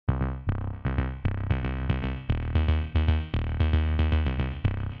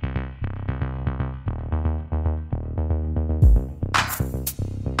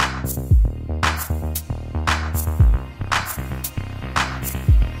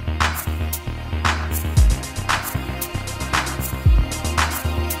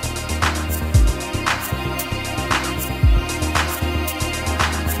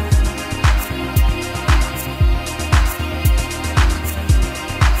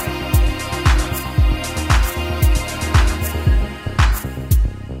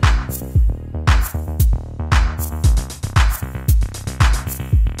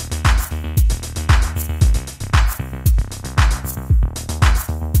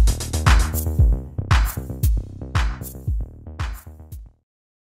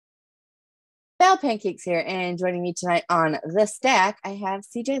Val Pancakes here, and joining me tonight on The Stack, I have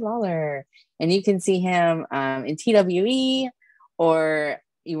CJ Lawler. And you can see him in TWE, or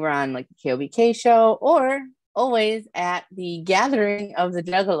you were on like the KOBK show, or always at the gathering of the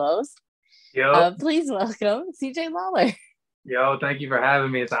Juggalos. Yo, Please welcome CJ Lawler. yo, thank you for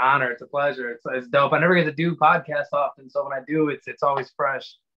having me. It's an honor. It's a pleasure. It's dope. I never get to do podcasts often, so when I do, it's always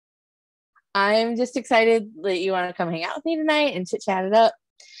fresh. I'm just excited that you want to come hang out with me tonight and chit chat it up.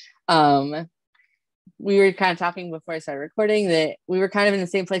 We were kind of talking before I started recording that we were kind of in the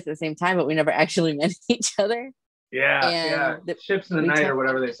same place at the same time, but we never actually met each other. Yeah. Ships in the night or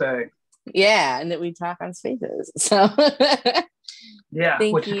whatever they say. Yeah, and that we talk on Spaces. So yeah,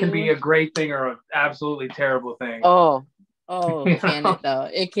 which can be a great thing or an absolutely terrible thing. Oh, can it though?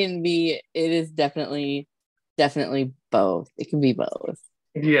 It can be. It is definitely both. It can be both.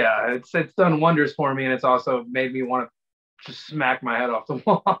 Yeah, it's done wonders for me, and it's also made me want to just smack my head off the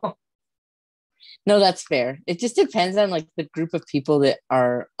wall. No, that's fair. It just depends on like the group of people that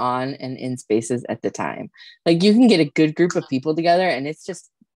are on and in Spaces at the time. Like you can get a good group of people together, and it's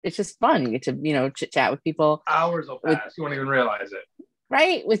just fun. You get to chit chat with people. Hours will pass. You won't even realize it.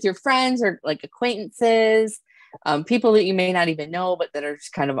 Right, with your friends or like acquaintances, people that you may not even know, but that are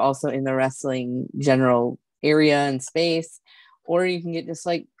just kind of also in the wrestling general area and space. Or you can get just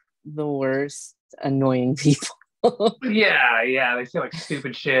like the worst annoying people. Yeah. They say like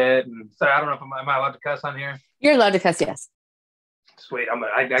stupid shit. And so I don't know if am I allowed to cuss on here? You're allowed to cuss, yes. Sweet.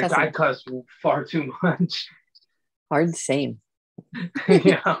 I cuss far too much. Hard, same.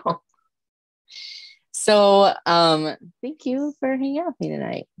 Yeah. So, thank you for hanging out with me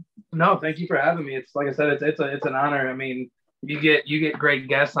tonight. No, thank you for having me. It's like I said, it's an honor. I mean, you get great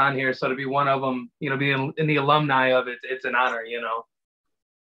guests on here, so to be one of them, be in the alumni of it, it's an honor,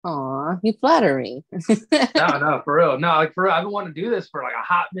 Aw, you flatter me. No, for real. No, like for real. I've been wanting to do this for like a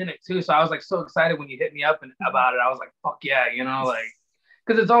hot minute too. So I was like so excited when you hit me up about it. I was like, fuck yeah, like,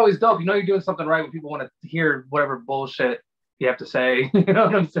 because it's always dope. You're doing something right when people want to hear whatever bullshit you have to say. You know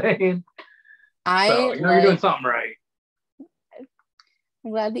what I'm saying? You're doing something right. I'm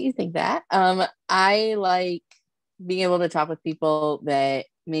glad that you think that. I like being able to talk with people that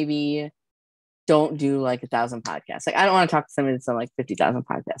maybe don't do like 1,000 podcasts. Like I don't want to talk to somebody that's on like 50,000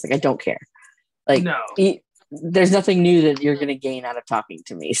 podcasts. Like I don't care. Like no, there's nothing new that you're gonna gain out of talking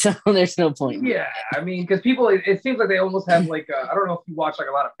to me. So there's no point. Yeah, I mean, because people, it seems like they almost have like I don't know if you watch like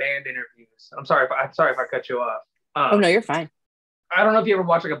a lot of band interviews. I'm sorry if I cut you off. Oh no, you're fine. I don't know if you ever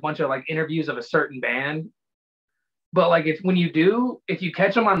watch like a bunch of like interviews of a certain band, but like if you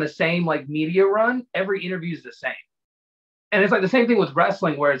catch them on the same like media run, every interview is the same. And it's like the same thing with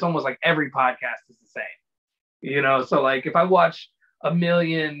wrestling, where it's almost like every podcast is the same, So like if I watch a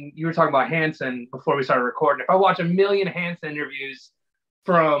million, you were talking about Hanson before we started recording. If I watch a million Hanson interviews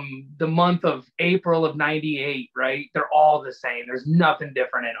from the month of April of '98, right? They're all the same. There's nothing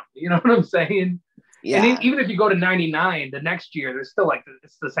different in them. You know what I'm saying? Yeah. And even if you go to '99, the next year, there's still like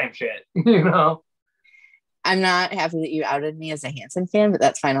it's the same shit. I'm not happy that you outed me as a Hanson fan, but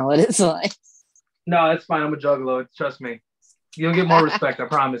that's fine. I'll let it slide. No, it's fine. I'm a juggalo. Trust me. You'll get more respect, I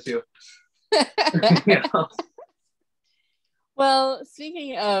promise you. Well,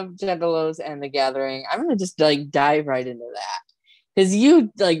 speaking of Juggalos and the Gathering, I'm gonna just like dive right into that because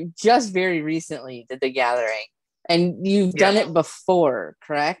you like just very recently did the Gathering, and you've done it before,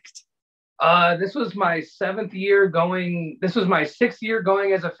 correct? This was my 7th year going. This was my 6th year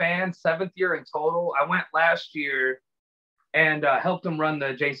going as a fan, 7th year in total. I went last year and helped them run the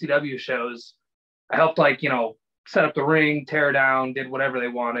JCW shows. I helped set up the ring, tear down, did whatever they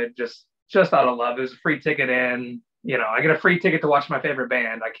wanted, just out of love. It was a free ticket in, I get a free ticket to watch my favorite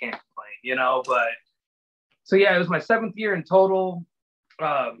band. I can't complain, but so yeah, it was my 7th year in total.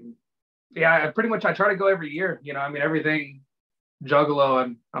 I try to go every year, everything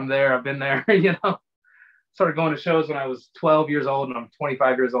Juggalo, I'm there, I've been there, started going to shows when I was 12 years old and I'm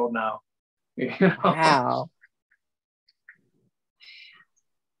 25 years old now. Wow.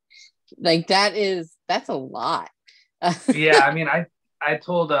 Like that's a lot. Yeah, I mean, I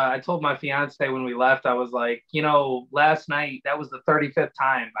told my fiance when we left, I was like, last night that was the 35th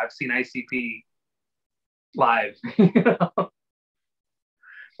time I've seen ICP live.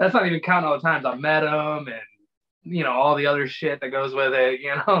 That's not even counting all the times I met him and all the other shit that goes with it.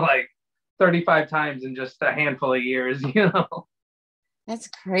 Like 35 times in just a handful of years. That's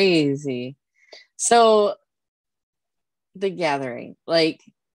crazy. So the Gathering, like,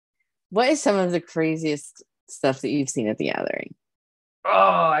 what is some of the craziest stuff that you've seen at the Gathering? Oh,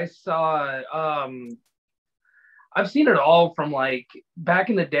 I saw I've seen it all from like back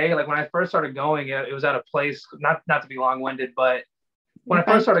in the day, like when I first started going, it was at a place, not to be long-winded, but when I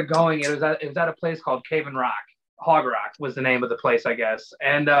first started going, it was at a place called Cave and Rock. Hog Rock was the name of the place, I guess.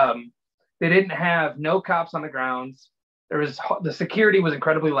 And they didn't have no cops on the grounds. The security was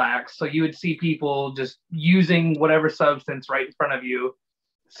incredibly lax. So you would see people just using whatever substance right in front of you,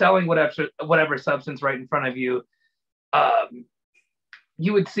 selling whatever substance right in front of you.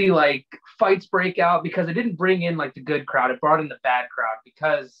 You would see like fights break out because it didn't bring in like the good crowd. It brought in the bad crowd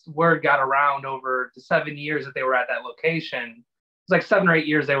because word got around over the 7 years that they were at that location. It was like 7 or 8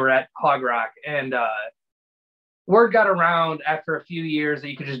 years they were at Hog Rock. And word got around after a few years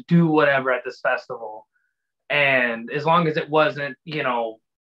that you could just do whatever at this festival. And as long as it wasn't,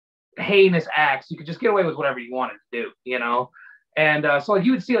 heinous acts, you could just get away with whatever you wanted to do, And so like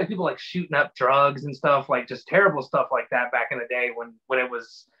you would see like people like shooting up drugs and stuff, like just terrible stuff like that back in the day when it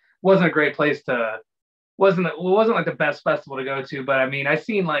wasn't a great place wasn't like the best festival to go to. But I mean, I've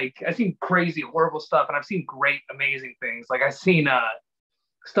seen crazy, horrible stuff, and I've seen great, amazing things. Like I've seen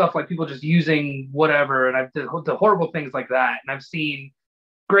stuff like people just using whatever, and I've the horrible things like that. And I've seen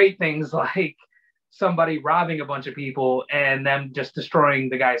great things like somebody robbing a bunch of people and them just destroying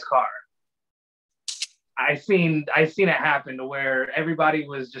the guy's car. I seen it happen to where everybody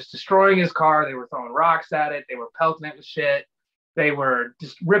was just destroying his car. They were throwing rocks at it. They were pelting it with shit. They were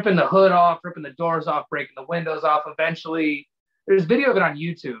just ripping the hood off, ripping the doors off, breaking the windows off. Eventually, there's video of it on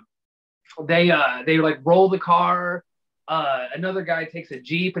YouTube. They like roll the car. Another guy takes a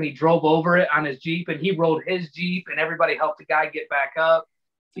Jeep and he drove over it on his Jeep, and he rolled his Jeep, and everybody helped the guy get back up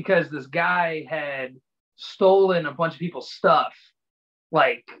because this guy had stolen a bunch of people's stuff,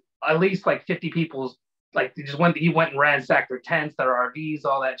 like at least like 50 people's. Like he went and ransacked their tents, their RVs,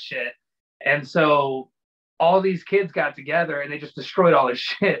 all that shit. And so all these kids got together and they just destroyed all his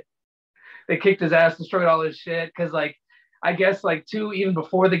shit. They kicked his ass, destroyed all his shit. Cause like, I guess like even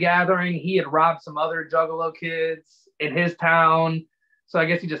before the gathering, he had robbed some other Juggalo kids in his town. So I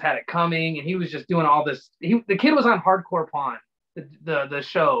guess he just had it coming, and he was just doing all this. The kid was on Hardcore Pawn, the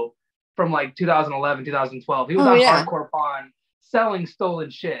show from like 2011, 2012. He was Hardcore Pawn selling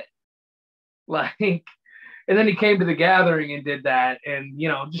stolen shit. Like, and then he came to the gathering and did that, and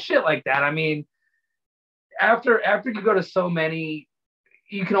just shit like that. I mean, after you go to so many,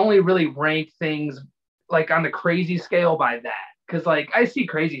 you can only really rank things like on the crazy scale by that. Because like I see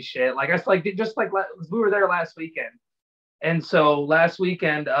crazy shit. Like we were there last weekend, and so last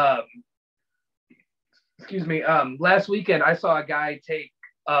weekend I saw a guy take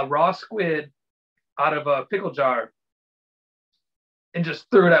raw squid out of a pickle jar and just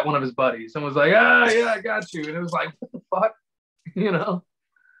threw it at one of his buddies and was like, yeah, I got you. And it was like, what the fuck?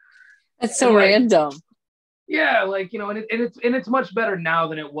 That's so random. Yeah, like, and it's much better now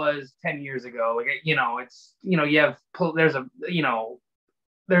than it was 10 years ago. Like, it's,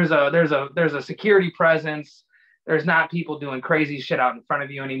 there's a security presence. There's not people doing crazy shit out in front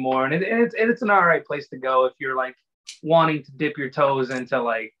of you anymore. And it's an all right place to go if you're like wanting to dip your toes into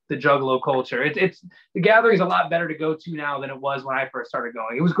like the Juggalo culture. It's the gathering's a lot better to go to now than it was when I first started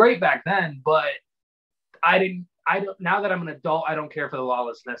going. It was great back then, but I don't now that I'm an adult, I don't care for the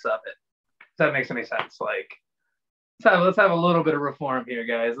lawlessness of it. If that makes any sense. Like let's have a little bit of reform here,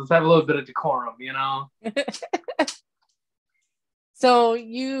 guys. Let's have a little bit of decorum, So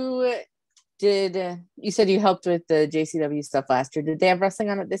you said you helped with the JCW stuff last year. Did they have wrestling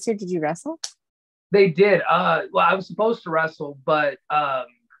on it this year? Did you wrestle? They did. Well, I was supposed to wrestle, but I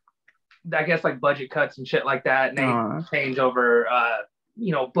guess like budget cuts and shit like that, and they change over,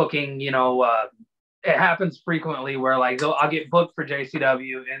 booking. It happens frequently where like I'll get booked for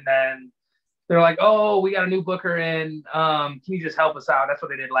JCW, and then they're like, "Oh, we got a new booker in. Can you just help us out?" That's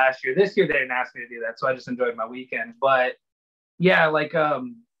what they did last year. This year they didn't ask me to do that, so I just enjoyed my weekend. But yeah, like I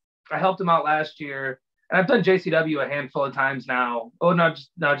helped them out last year. And I've done JCW a handful of times now. Oh, no,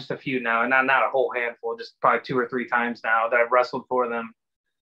 just a few now, and not a whole handful, just probably 2 or 3 times now that I've wrestled for them.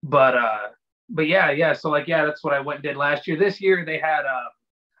 But yeah. So like, yeah, that's what I went and did last year. This year they had, I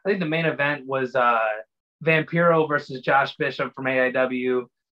think the main event was Vampiro versus Josh Bishop from AIW,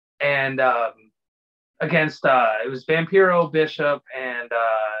 and against it was Vampiro, Bishop, and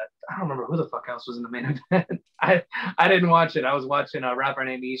I don't remember who the fuck else was in the main event. I didn't watch it. I was watching a rapper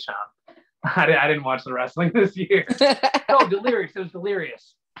named Isham. I didn't watch the wrestling this year. No, Delirious. It was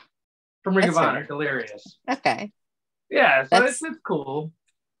Delirious from Ring of Honor. Delirious. Okay. Yeah, so it's cool.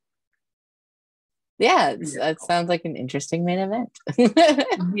 Yeah, that sounds like an interesting main event.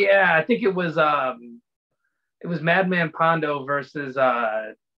 Yeah, I think it was Madman Pondo versus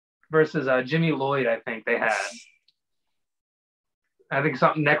Jimmy Lloyd. I think they had. I think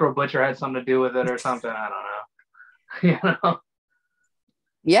something Necro Butcher had something to do with it or something. I don't know.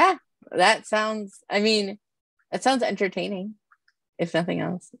 Yeah. That sounds entertaining. if nothing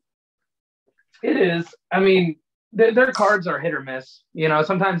else. It is. I mean, their cards are hit or miss. You know,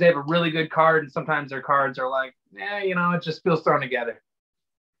 sometimes they have a really good card, and sometimes their cards are like, you know, it just feels thrown together.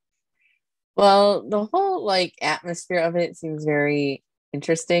 Well, the whole like atmosphere of it seems very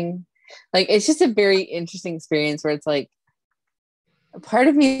interesting. Like it's just a very interesting experience where it's like part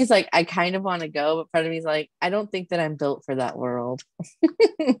of me is like I kind of want to go, but part of me is like I don't think that I'm built for that world.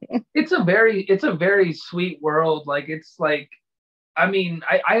 It's a very sweet world. Like it's like, I mean,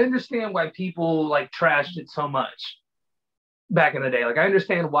 I understand why people like trashed it so much back in the day. Like I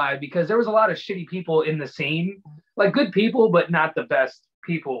understand why, because there was a lot of shitty people in the scene, like good people, but not the best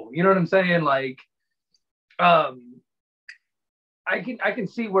people. You know what I'm saying? Like, I can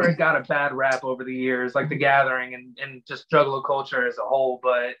see where it got a bad rap over the years, like the gathering and just Juggalo culture as a whole.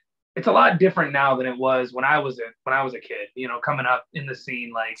 But it's a lot different now than it was when I was a kid. You know, coming up in the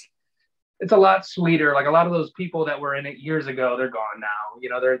scene, like it's a lot sweeter. Like a lot of those people that were in it years ago, they're gone now. You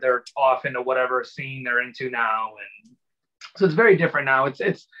know, they're off into whatever scene they're into now, and so it's very different now.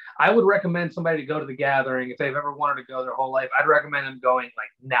 It's I would recommend somebody to go to the gathering if they've ever wanted to go their whole life. I'd recommend them going like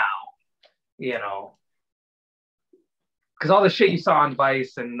now, you know, because all the shit you saw on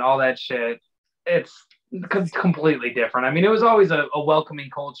Vice and all that shit, it's completely different. I mean, it was always a welcoming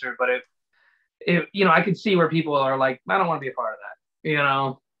culture, but it you know, I could see where people are like, I don't want to be a part of that. You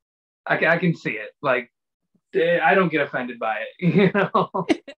know, I can see it. Like, I don't get offended by it. You know.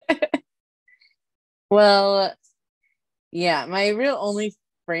 Well, yeah, my real only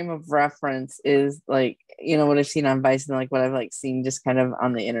frame of reference is like, you know, what I've seen on Vice and like what I've like seen just kind of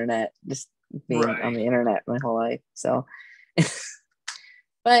on the internet, just being on the internet my whole life. So,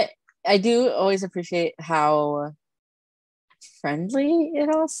 but I do always appreciate how friendly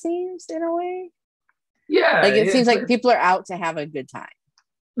it all seems in a way. Yeah, like it seems like people are out to have a good time.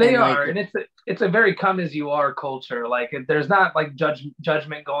 They are, and it's a very come as you are culture. Like there's not like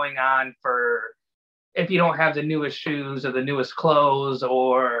judgment going on for if you don't have the newest shoes or the newest clothes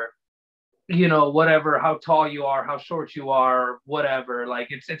or you know whatever, how tall you are, how short you are, whatever. Like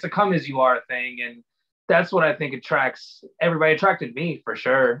it's a come as you are thing, and that's what I think attracts everybody. Attracted me for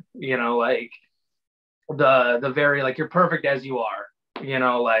sure. You know, like the very like you're perfect as you are. You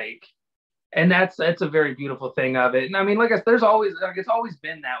know, like. And that's a very beautiful thing of it. And I mean, like there's always like it's always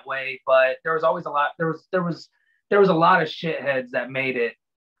been that way, but there was always a lot. There was a lot of shitheads that made it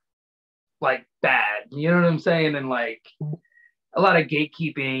like bad. You know what I'm saying? And like a lot of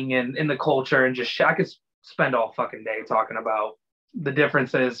gatekeeping and in the culture and just I could spend all fucking day talking about the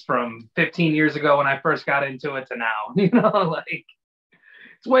differences from 15 years ago when I first got into it to now. You know, like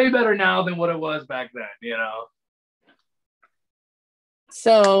it's way better now than what it was back then. You know.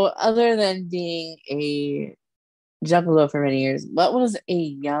 So, other than being a juggalo for many years, what was a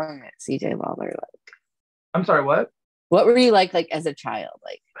young CJ Lawler like? I'm sorry, what? What were you like as a child?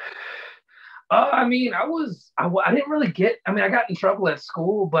 Like, I mean, I didn't really get. I mean, I got in trouble at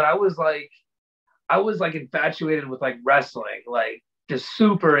school, but I was like infatuated with like wrestling, like just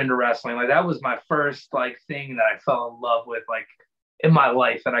super into wrestling. Like that was my first like thing that I fell in love with, like in my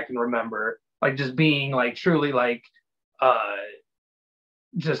life that I can remember. Like just being like truly like.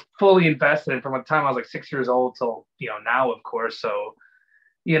 Just fully invested in from the time I was like 6 years old till you know now, of course. So,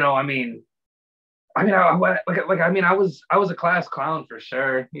 you know, I was a class clown for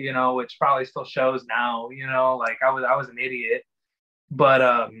sure. You know, which probably still shows now. You know, like I was an idiot, but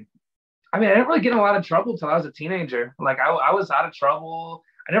I mean, I didn't really get in a lot of trouble till I was a teenager. Like I was out of trouble.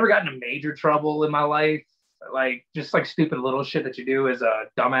 I never got into major trouble in my life. Like just like stupid little shit that you do as a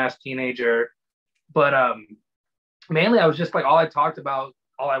dumbass teenager. But mainly I was just like all I talked about.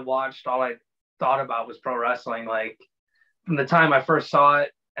 All I watched, all I thought about was pro wrestling. Like from the time I first saw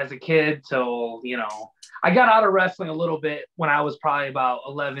it as a kid till, you know, I got out of wrestling a little bit when I was probably about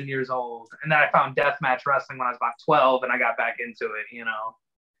 11 years old. And then I found deathmatch wrestling when I was about 12 and I got back into it, you know,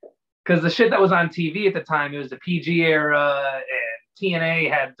 because the shit that was on TV at the time, it was the PG era and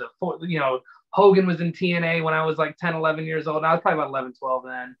TNA had you know, Hogan was in TNA when I was like 10, 11 years old. And I was probably about 11, 12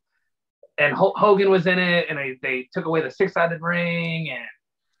 then. And Hogan was in it and they took away the six-sided ring and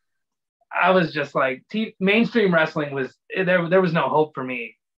I was just like, mainstream wrestling was there was no hope for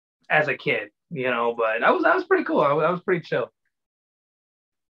me as a kid, you know. But I was pretty cool. I was pretty chill.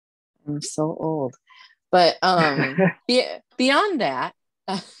 I'm so old, but beyond that,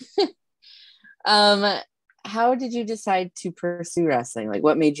 how did you decide to pursue wrestling? Like,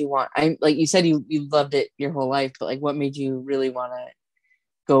 what made you want? Like you said, you loved it your whole life, but like, what made you really want to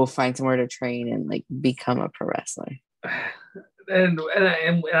go find somewhere to train and like become a pro wrestler? And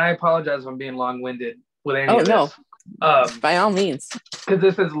I apologize if I'm being long-winded with any of this. No, by all means, because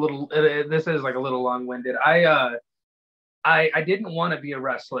this is like a little long-winded. I didn't want to be a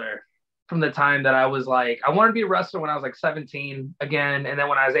wrestler from the time that I was like, I wanted to be a wrestler when I was like 17 again. And then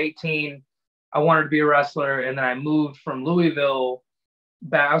when I was 18, I wanted to be a wrestler. And then I moved from Louisville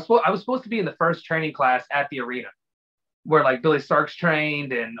back. I was supposed to be in the first training class at the arena where like Billy Starks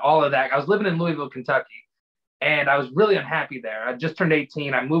trained and all of that. I was living in Louisville, Kentucky, and I was really unhappy there. I just turned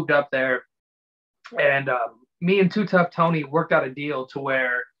 18. I moved up there, and me and Too Tough Tony worked out a deal to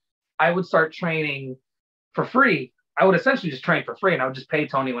where I would start training for free. I would essentially just train for free, and I would just pay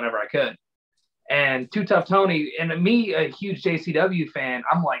Tony whenever I could. And Too Tough Tony, and me, a huge JCW fan,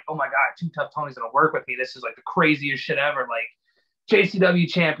 I'm like, oh my God, Too Tough Tony's going to work with me. This is like the craziest shit ever. Like, JCW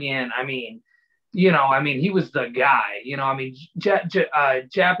champion. I mean, he was the guy,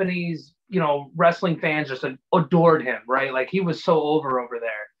 Japanese, wrestling fans just adored him, right? Like, he was so over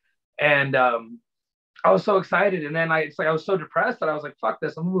there. And I was so excited. And then I was so depressed that I was like, fuck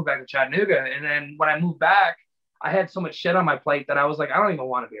this, I'm gonna move back to Chattanooga. And then when I moved back, I had so much shit on my plate that I was like, I don't even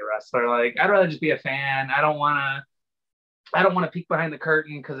want to be a wrestler. Like, I'd rather just be a fan. I don't want to peek behind the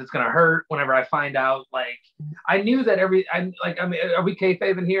curtain because it's gonna hurt whenever I find out. Like, I knew that are we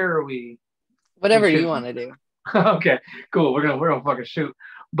kayfabing here, or are we whatever you want to do? Okay, cool. We're gonna fucking shoot.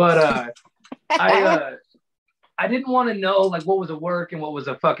 But I didn't want to know like what was a work and what was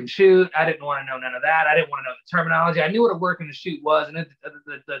a fucking shoot. I didn't want to know none of that. I didn't want to know the terminology. I knew what a work and a shoot was and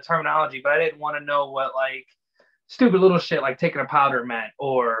the terminology, but I didn't want to know what like stupid little shit like taking a powder meant,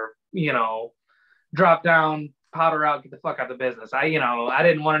 or drop down, powder out, get the fuck out of the business. I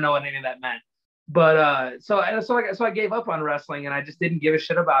didn't want to know what any of that meant. But so I gave up on wrestling, and I just didn't give a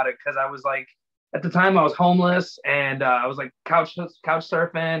shit about it because I was like, at the time I was homeless, and I was like couch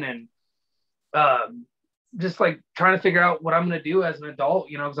surfing, and just like trying to figure out what I'm gonna do as an adult,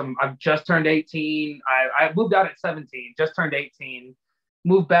 because I've just turned 18. I moved out at 17, just turned 18,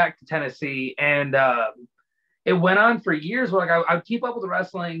 moved back to Tennessee, and it went on for years where like I'd keep up with the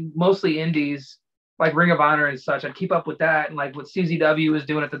wrestling, mostly indies, like Ring of Honor and such. I'd keep up with that and like what CZW was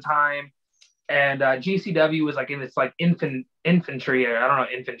doing at the time. And GCW was like in its like infantry, or I don't know,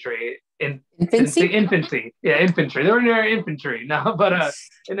 infancy. Yeah, infantry. They were in their infantry now, but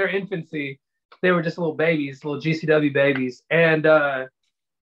in their infancy, they were just little babies, little GCW babies. And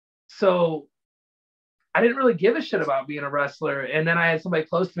so I didn't really give a shit about being a wrestler. And then I had somebody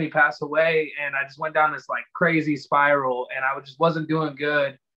close to me pass away, and I just went down this like crazy spiral, and I just wasn't doing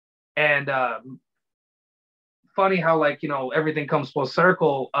good. And funny how like everything comes full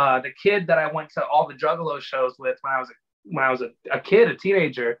circle. The kid that I went to all the Juggalo shows with when I was a kid, a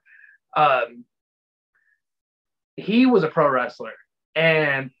teenager, he was a pro wrestler,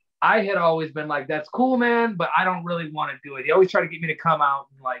 and I had always been like, that's cool, man, but I don't really want to do it. He always tried to get me to come out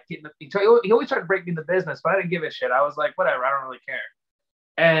and like he always tried to break me in the business, but I didn't give a shit. I was like, whatever, I don't really care.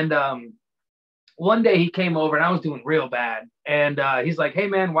 And one day he came over, and I was doing real bad, and he's like, hey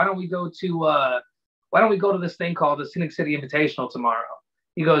man, why don't we go to this thing called the Cynic City Invitational tomorrow?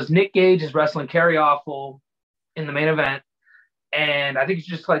 He goes, Nick Gage is wrestling Carrie Awful in the main event, and I think you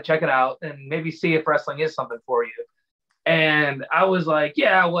should just like check it out and maybe see if wrestling is something for you. And I was like,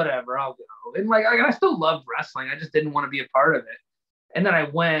 yeah, whatever, I'll go. And like, I still loved wrestling. I just didn't want to be a part of it. And then I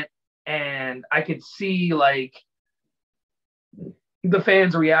went, and I could see like the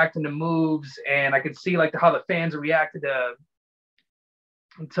fans reacting to moves, and I could see like how the fans reacted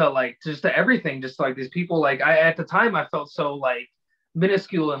to like just to everything, just like these people. Like at the time I felt so like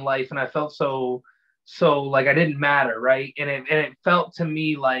minuscule in life, and I felt so like I didn't matter, right? And it felt to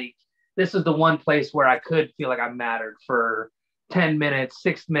me like this is the one place where I could feel like I mattered for 10 minutes,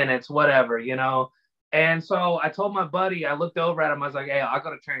 6 minutes, whatever, And so I told my buddy, I looked over at him, I was like, hey, I'll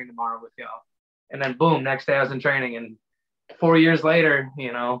go to training tomorrow with y'all. And then boom, next day I was in training, and 4 years later,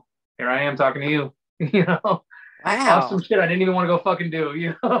 here I am talking to you, Wow. Awesome shit I didn't even want to go fucking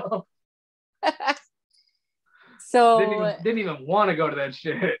do, So didn't even want to go to that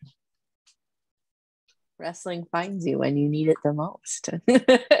shit. Wrestling finds you when you need it the most.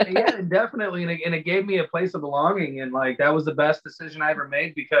 Yeah, definitely. And it gave me a place of belonging. And like, that was the best decision I ever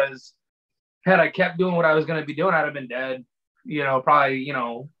made, because had I kept doing what I was going to be doing, I'd have been dead, probably,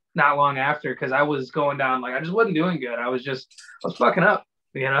 not long after. Cause I was going down, like, I just wasn't doing good. I was fucking up,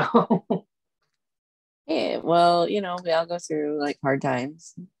 Yeah, well, we all go through like hard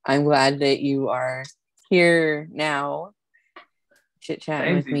times. I'm glad that you are here now, chit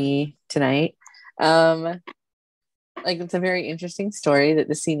chatting with me tonight. Like, it's a very interesting story that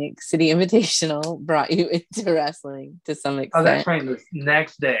the Scenic City Invitational brought you into wrestling to some extent. I was at training the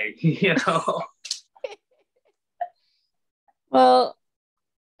next day, Well,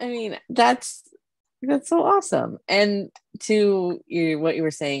 I mean, that's so awesome. And to what you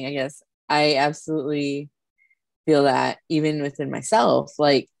were saying, I guess I absolutely feel that even within myself.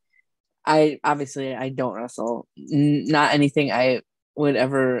 Like, I don't wrestle. Not anything I would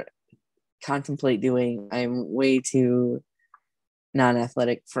ever contemplate doing. I'm way too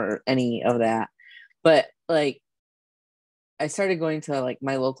non-athletic for any of that. But like, I started going to like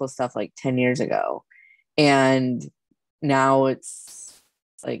my local stuff like 10 years ago, and now it's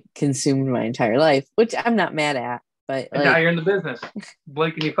like consumed my entire life, which I'm not mad at. But and like, now you're in the business.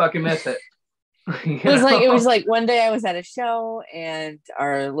 Blink and you fucking miss it. it was like one day I was at a show and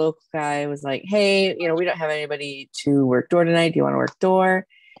our local guy was like, "Hey, we don't have anybody to work door tonight. Do you want to work door?"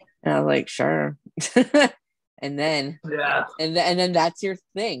 And I was like, "Sure." And then and then that's your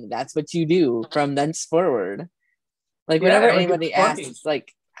thing. That's what you do from thenceforward. Like, whenever anybody asks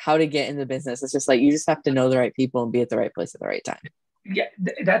like how to get in the business, it's just like you just have to know the right people and be at the right place at the right time. Yeah,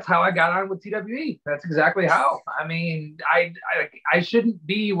 that's how I got on with TWE. That's exactly how. I mean, I shouldn't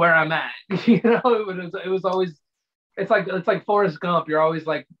be where I'm at. It was always. It's like Forrest Gump. You're always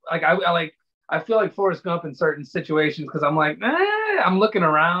like I feel like Forrest Gump in certain situations because I'm like, I'm looking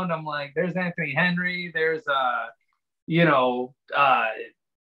around. I'm like, there's Anthony Henry. There's JD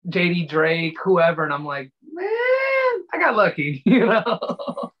Drake, whoever, and I'm like, man, I got lucky.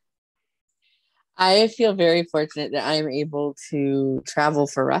 I feel very fortunate that I'm able to travel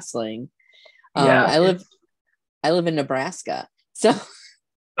for wrestling. Yeah, I live in Nebraska, so.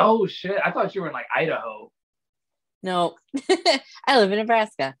 Oh shit! I thought you were in like Idaho. No, I live in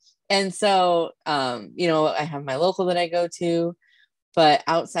Nebraska, and so I have my local that I go to, but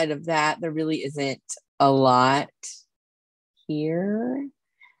outside of that, there really isn't a lot here.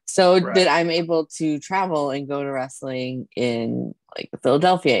 So that I'm able to travel and go to wrestling in like the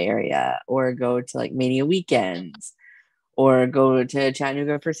Philadelphia area, or go to like Mania weekends, or go to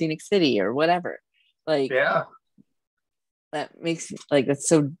Chattanooga for Scenic City or whatever. Like, yeah, that makes like that's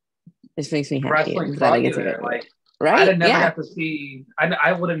so. This makes me happy wrestling that I get to go. Like, right? I'd have never got to see.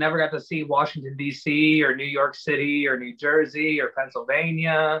 I would have never got to see Washington D.C. or New York City or New Jersey or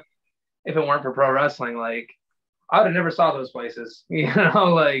Pennsylvania if it weren't for pro wrestling. Like, I would have never saw those places,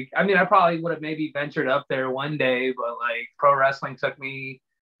 like, I mean, I probably would have maybe ventured up there one day, but like pro wrestling took me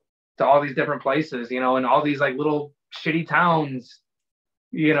to all these different places, and all these like little shitty towns,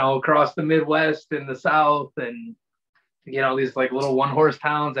 across the Midwest and the South, and, these like little 1-horse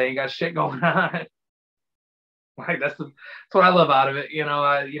towns that ain't got shit going on. Like, that's what I love out of it.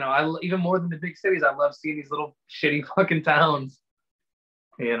 I even more than the big cities, I love seeing these little shitty fucking towns,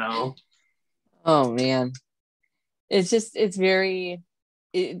 Oh man. It's very,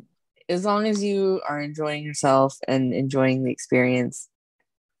 as long as you are enjoying yourself and enjoying the experience,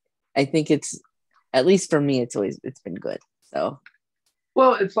 I think it's, at least for me, it's been good. So,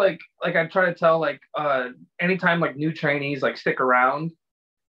 well, it's like I try to tell, like, anytime like new trainees like stick around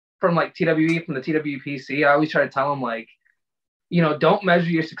from like TWE, from the TWPC, I always try to tell them, like, don't measure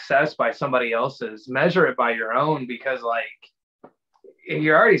your success by somebody else's, measure it by your own, because like, if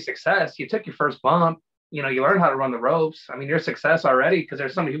you're already a success, you took your first bump, you learn how to run the ropes. I mean, you're a success already, because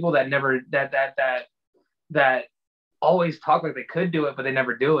there's some people that never that always talk like they could do it, but they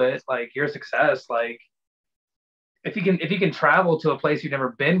never do it. Like, you're a success. Like, if you can travel to a place you've never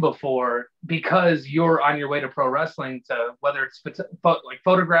been before because you're on your way to pro wrestling, to whether it's like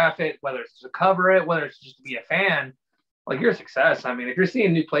photograph it, whether it's to cover it, whether it's just to be a fan, like, you're a success. I mean, if you're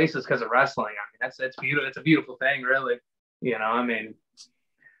seeing new places because of wrestling, I mean, that's beautiful. It's a beautiful thing, really. I mean,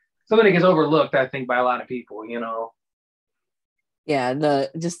 something that gets overlooked, I think, by a lot of people, Yeah,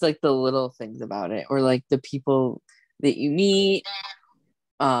 just like the little things about it, or like the people that you meet,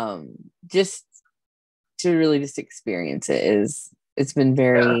 just to really just experience it's been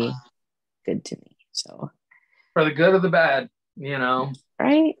very good to me. So, for the good or the bad,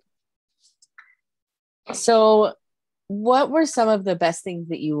 right? So, what were some of the best things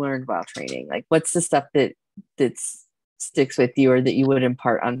that you learned while training? Like, what's the stuff that sticks with you, or that you would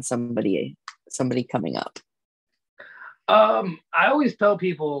impart on somebody coming up? I always tell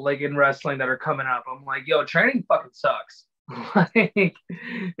people, like, in wrestling that are coming up, I'm like, yo, training fucking sucks. Like,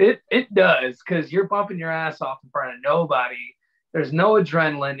 it does, because you're bumping your ass off in front of nobody. There's no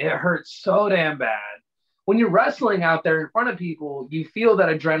adrenaline. It hurts so damn bad. When you're wrestling out there in front of people, you feel that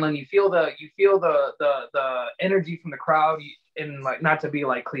adrenaline. You feel the energy from the crowd. And, like, not to be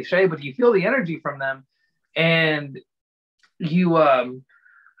like cliche, but you feel the energy from them, and you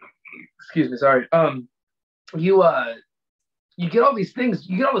excuse me, sorry, you get all these things,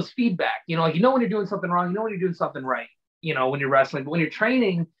 you get all this feedback, like, when you're doing something wrong, when you're doing something right, when you're wrestling. But when you're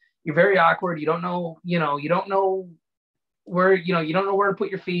training, you're very awkward. You don't know, you don't know where, you don't know where to put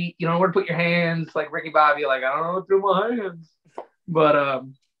your feet, you don't know where to put your hands, like Ricky Bobby, like, I don't know what to do with my hands. But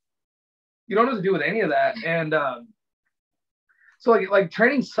You don't have to do with any of that. And so like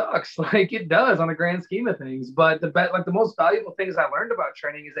training sucks. Like it does on the grand scheme of things. But the most valuable things I learned about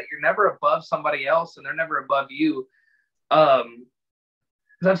training is that you're never above somebody else and they're never above you. Because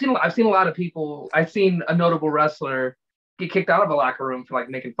I've seen a lot of people. I've seen a notable wrestler get kicked out of a locker room for like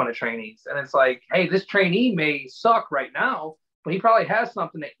making fun of trainees. And it's like, hey, this trainee may suck right now, but he probably has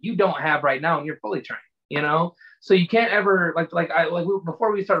something that you don't have right now and you're fully trained, you know? So you can't ever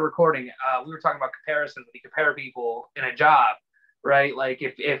before we started recording, we were talking about comparisons. When you compare people in a job, right? Like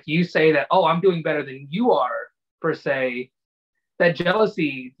if you say that, oh, I'm doing better than you are, per se, that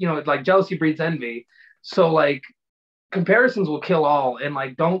jealousy, you know, like jealousy breeds envy. So like comparisons will kill all. And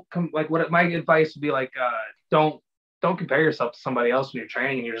like my advice would be like, don't compare yourself to somebody else when you're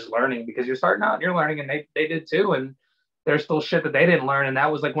training and you're just learning, because you're starting out and you're learning, and they did too, and there's still shit that they didn't learn. And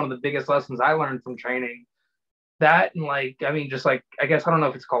that was like one of the biggest lessons I learned from training. That, and like, I mean, just like, I guess I don't know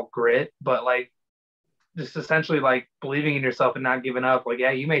if it's called grit, but like just essentially like believing in yourself and not giving up. Like,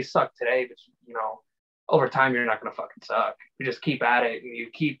 yeah, you may suck today, but you know, over time you're not gonna fucking suck. You just keep at it and you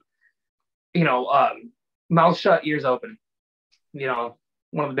keep, you know, mouth shut, ears open. You know,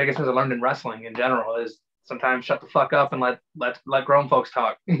 one of the biggest things I learned in wrestling in general is sometimes shut the fuck up and let grown folks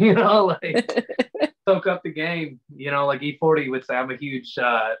talk. You know, like soak up the game. You know, like E40 would say, I'm a huge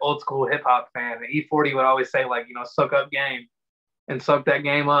old school hip hop fan. And E40 would always say, like, you know, soak up game and soak that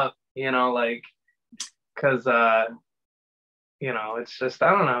game up. You know, like, because you know, it's just, I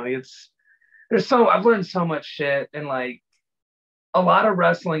don't know. I've learned so much shit, and like a lot of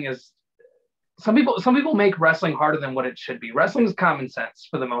wrestling is. Some people make wrestling harder than what it should be. Wrestling is common sense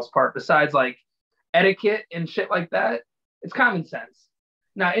for the most part. Besides like etiquette and shit like that, it's common sense.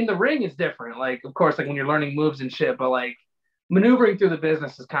 Now in the ring it's different. Like, of course, like when you're learning moves and shit, but like maneuvering through the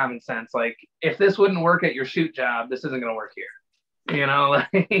business is common sense. Like if this wouldn't work at your shoot job, this isn't going to work here. You know,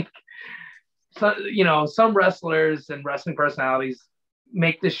 like, so, you know, some wrestlers and wrestling personalities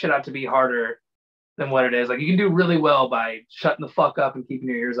make this shit out to be harder than what it is. Like you can do really well by shutting the fuck up and keeping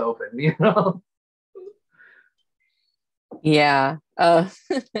your ears open, you know? Yeah.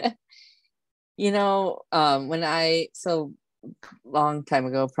 You know, so long time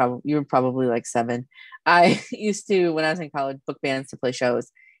ago, probably you were probably like 7. I used to, when I was in college, book bands to play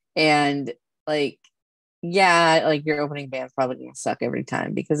shows, and like, yeah, like your opening band's probably gonna suck every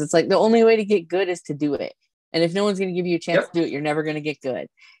time, because it's like the only way to get good is to do it. And if no one's gonna give you a chance to do it, you're never gonna get good.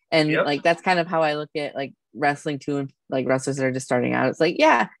 And like that's kind of how I look at like wrestling too, and like wrestlers that are just starting out. It's like,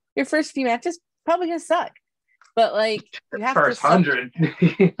 yeah, your first few matches probably gonna suck, but like you have first to 100.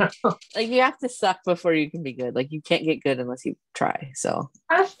 You know? Like you have to suck before you can be good. Like you can't get good unless you try. So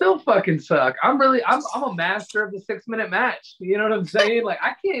I still fucking suck. I'm a master of the 6-minute match. You know what I'm saying? Like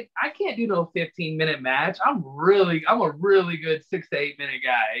I can't do no 15-minute match. I'm a really good 6 to 8 minute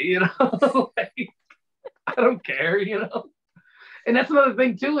guy. You know, like, I don't care. You know. And that's another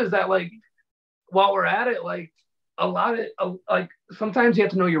thing too, is that like while we're at it, like a lot of like sometimes you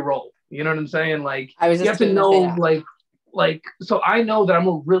have to know your role. You know what I'm saying? Like you have to know like so I know that I'm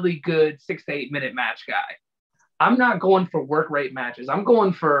a really good 6 to 8 minute match guy. I'm not going for work rate matches. I'm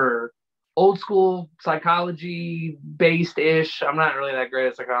going for old school psychology based ish. I'm not really that great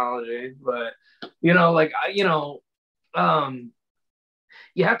at psychology, but you know, like you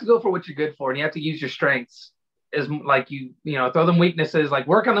have to go for what you're good for, and you have to use your strengths. Is like you know, throw them weaknesses, like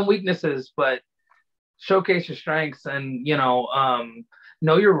work on the weaknesses, but showcase your strengths, and you know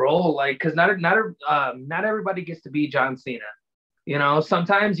your role, like because not everybody gets to be John Cena. You know,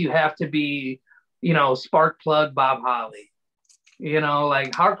 sometimes you have to be, you know, spark plug Bob Holly. You know,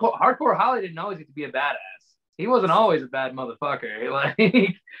 like hardcore Holly didn't always get to be a badass. He wasn't always a bad motherfucker. Like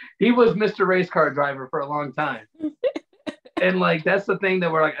he was Mr. Race Car Driver for a long time. And like that's the thing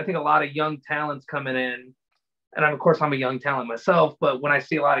that we're like, I think a lot of young talents coming in. And of course, I'm a young talent myself, but when I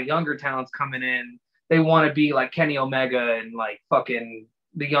see a lot of younger talents coming in, they want to be like Kenny Omega and like fucking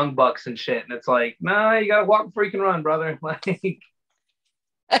the Young Bucks and shit. And it's like, nah, you got to walk before you can run, brother. Like, you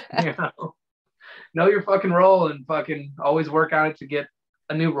know your fucking role and fucking always work on it to get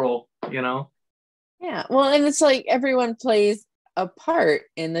a new role, you know? Yeah. Well, and it's like everyone plays a part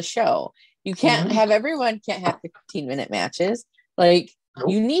in the show. You can't have everyone can't have 15-minute matches. Like,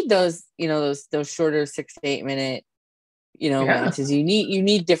 you need those, you know, those shorter 6 to 8 minute, you know, matches. You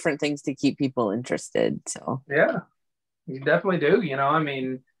need different things to keep people interested. So yeah, you definitely do. You know, I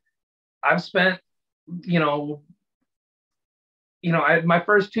mean, I've spent, my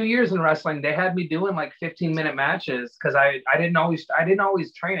first 2 years in wrestling, they had me doing like 15-minute matches because I didn't always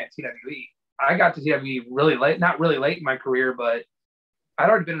train at TWE. I got to TWE really late, not really late in my career, but I'd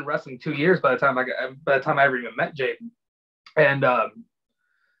already been in wrestling 2 years by the time I ever even met Jaden. And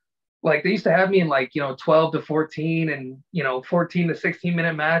Like they used to have me in like, 12 to 14 and, 14 to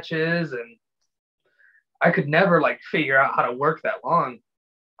 16-minute matches. And I could never like figure out how to work that long.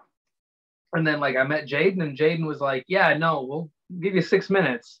 And then like I met Jaden and Jaden was like, yeah, no, we'll give you 6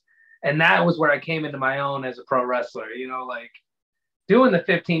 minutes. And that was where I came into my own as a pro wrestler, like doing the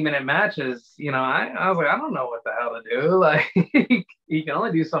 15-minute matches, I was like, I don't know what the hell to do. Like you can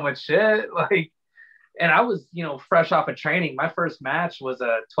only do so much shit. Like, and I was, fresh off of training. My first match was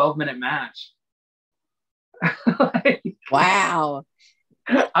a 12-minute match. Like, wow.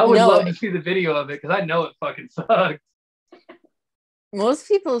 I would love to see the video of it because I know it fucking sucks. Most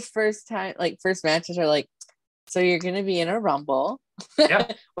people's first matches are like, so you're going to be in a rumble,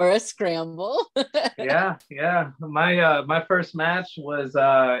 yeah, or a scramble. yeah. My first match was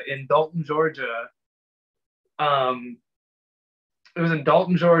in Dalton, Georgia. It was in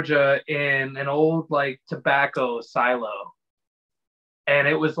Dalton, Georgia, in an old like tobacco silo, and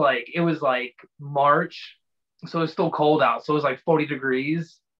it was like March, so it was still cold out. So it was like 40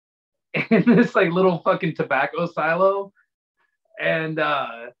 degrees in this like little fucking tobacco silo. And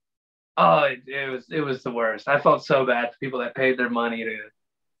it was the worst. I felt so bad for people that paid their money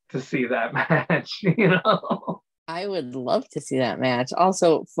to see that match, I would love to see that match.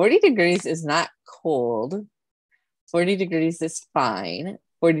 Also, 40 degrees is not cold. 40 degrees is fine.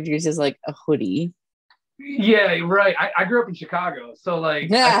 40 degrees is like a hoodie. Yeah, right. I grew up in Chicago. So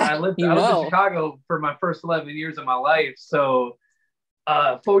like I lived in Chicago for my first 11 years of my life. So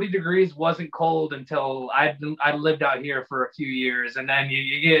 40 degrees wasn't cold until I lived out here for a few years, and then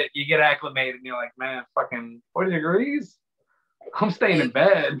you get acclimated and you're like, man, fucking 40 degrees, I'm staying in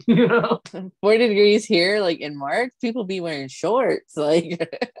bed. 40 degrees here, like in March, people be wearing shorts, like.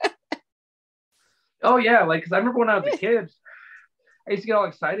 Oh yeah, like because I remember when I was a kid, I used to get all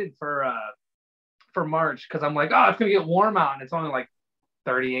excited for March because I'm like, oh, it's gonna get warm out, and it's only like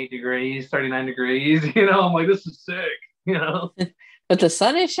 38 degrees, 39 degrees. I'm like, this is sick. But the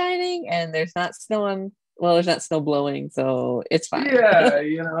sun is shining and there's not snow on. Well, there's not snow blowing, so it's fine. Yeah,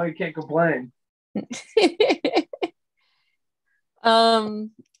 you can't complain. Who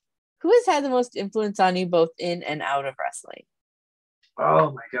has had the most influence on you both in and out of wrestling?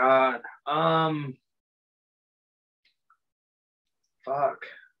 Oh my God. Fuck.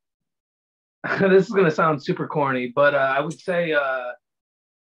 This is gonna sound super corny, but I would say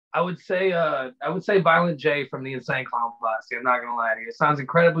Violent J from the Insane Clown Posse. I'm not gonna lie to you. It sounds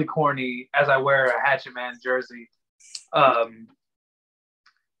incredibly corny as I wear a Hatchet Man jersey.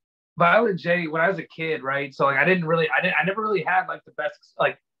 Violent J, when I was a kid, right? So like I never really had like the best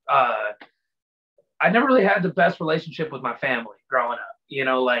I never really had the best relationship with my family growing up.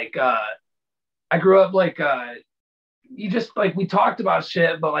 I grew up like you just like we talked about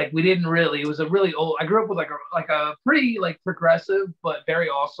shit, but like we didn't really. It was a really old. I grew up with like a pretty like progressive, but very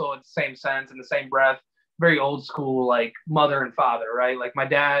also in the same sense, in the same breath, very old school like mother and father, right? Like my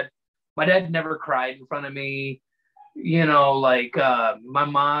dad never cried in front of me. My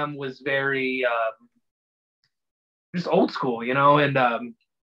mom was very just old school, and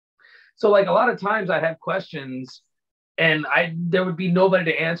so like a lot of times I'd have questions and there would be nobody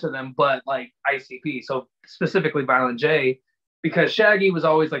to answer them but like ICP. So specifically Violent J, because Shaggy was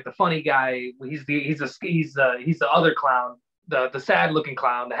always like the funny guy. He's the other clown, the sad looking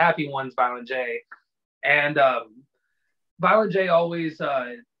clown. The happy one's Violent J, and Violent J always.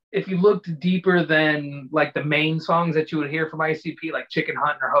 If you looked deeper than like the main songs that you would hear from ICP, like Chicken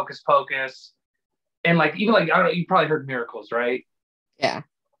Hunt or Hocus Pocus, and like even like I don't know, you probably heard Miracles, right? Yeah,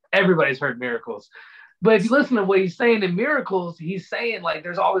 everybody's heard Miracles. But if you listen to what he's saying in Miracles, he's saying like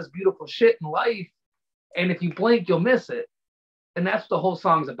there's all this beautiful shit in life, and if you blink, you'll miss it. And that's what the whole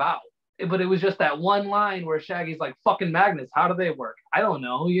song's about. But it was just that one line where Shaggy's like, fucking magnets, how do they work? I don't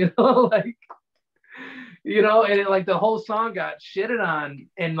know, and it, like the whole song got shitted on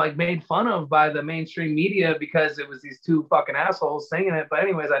and like made fun of by the mainstream media because it was these two fucking assholes singing it. But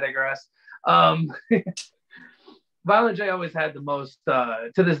anyways, I digress. Violent J always had the most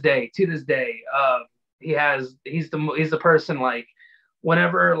to this day. He's the person like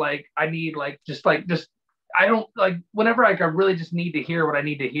whenever like I need like just I don't like whenever like I really just need to hear what I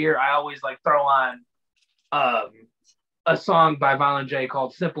need to hear, I always like throw on a song by Violent J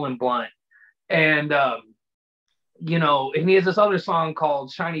called Simple and Blunt. And and he has this other song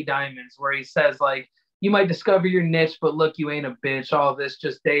called Shiny Diamonds where he says like, you might discover your niche, but look, you ain't a bitch. All this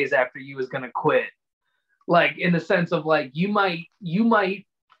just days after you was gonna quit. Like in the sense of like you might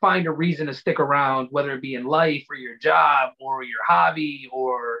find a reason to stick around, whether it be in life or your job or your hobby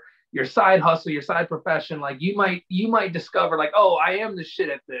or your side hustle, your side profession. Like you might discover like, oh, I am the shit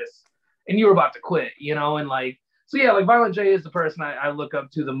at this, and you were about to quit, and like So yeah, like Violent J is the person I look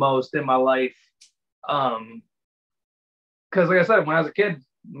up to the most in my life. Because like I said, when I was a kid,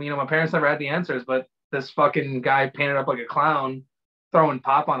 my parents never had the answers, but this fucking guy painted up like a clown, throwing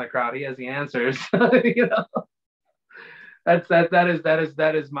pop on the crowd. He has the answers. That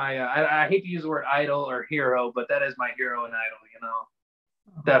is my. I hate to use the word idol or hero, but that is my hero and idol.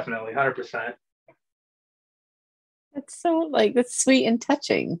 Definitely, 100%. That's sweet and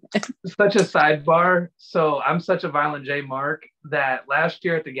touching. Such a sidebar. So I'm such a Violent J mark that last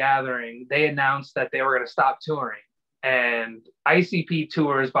year at the gathering, they announced that they were going to stop touring, and ICP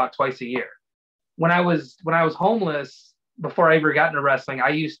tours about twice a year. When I was homeless before I ever got into wrestling, I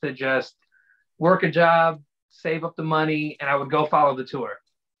used to just work a job, save up the money, and I would go follow the tour.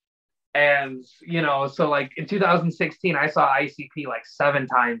 And so like in 2016, I saw ICP like 7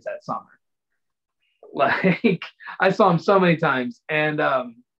 times that summer. Like I saw him so many times, and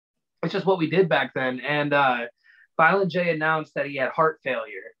it's just what we did back then. And Violent J announced that he had heart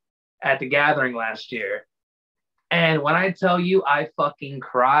failure at the gathering last year. And when I tell you I fucking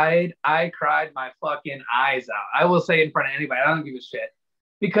cried, I cried my fucking eyes out. I will say in front of anybody, I don't give a shit.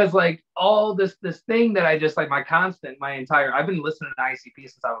 Because like all this thing that I just like I've been listening to ICP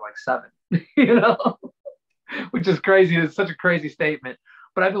since I was like 7, which is crazy. It's such a crazy statement.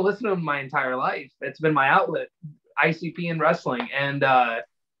 But I've been listening to him my entire life. It's been my outlet, ICP and wrestling. And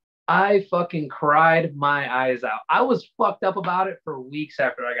I fucking cried my eyes out. I was fucked up about it for weeks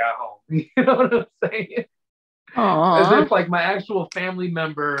after I got home. You know what I'm saying? Aww. As if like my actual family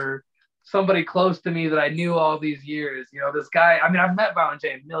member, somebody close to me that I knew all these years, this guy, I mean, I've met Violent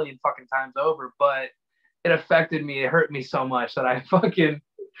J a million fucking times over, but it affected me. It hurt me so much that it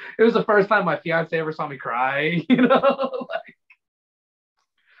was the first time my fiance ever saw me cry, like,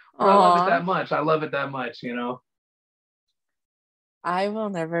 I love it that much. I love it that much, I will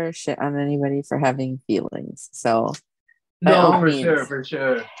never shit on anybody for having feelings. So no, for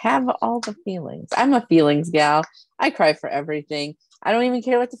sure. Have all the feelings. I'm a feelings gal. I cry for everything. I don't even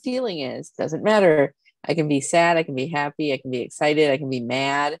care what the feeling is. Doesn't matter. I can be sad. I can be happy. I can be excited. I can be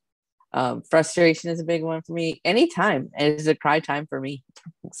mad. Frustration is a big one for me. Anytime is a cry time for me.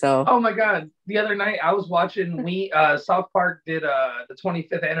 So. Oh my God. The other night I was watching, South Park did the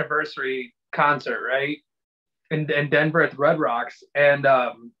 25th anniversary concert, right? In Denver at the Red Rocks. And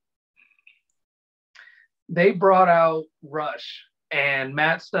they brought out Rush, and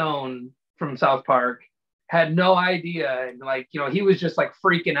Matt Stone from South Park had no idea. And like, he was just like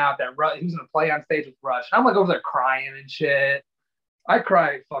freaking out that he was going to play on stage with Rush. And I'm like over there crying and shit. I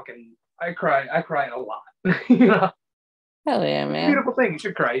cry a lot. Hell yeah, man. Beautiful thing. You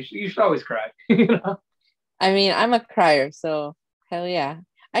should cry. You should always cry. I mean, I'm a crier, so hell yeah.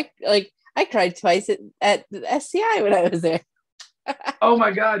 I cried twice at the SCI when I was there. Oh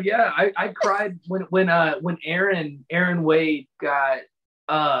my God, yeah. I cried when Aaron Wade got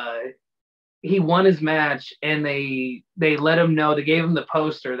he won his match, and they let him know, they gave him the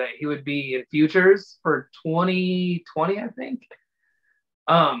poster that he would be in Futures for 2020, I think.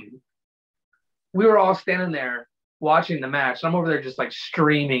 We were all standing there watching the match. I'm over there just like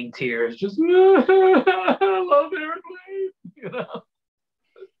streaming tears, just I love Aaron Wade,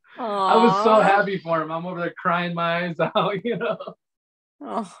 Aww. I was so happy for him. I'm over there crying my eyes out,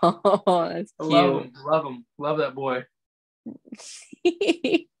 Oh, that's cute. Love that boy.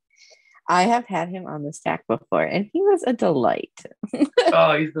 I have had him on the stack before, and he was a delight.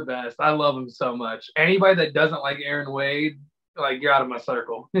 Oh, he's the best. I love him so much. Anybody that doesn't like Aaron Wade, like, you're out of my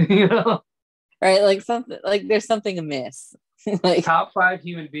circle. Right? Like there's something amiss. Like top 5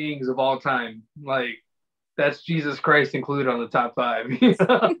 human beings of all time. Like, that's Jesus Christ included on the top 5.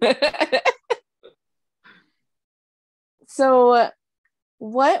 So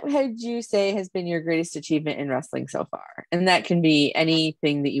what would you say has been your greatest achievement in wrestling so far? And that can be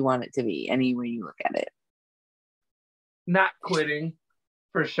anything that you want it to be, any way you look at it. Not quitting,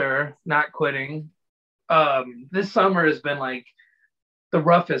 for sure. Not quitting. This summer has been like the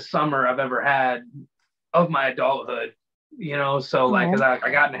roughest summer I've ever had of my adulthood, so like,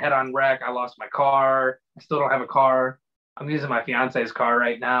 I got in a head-on wreck. I lost my car. I still don't have a car. I'm using my fiance's car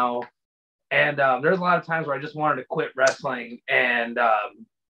right now. And there's a lot of times where I just wanted to quit wrestling, and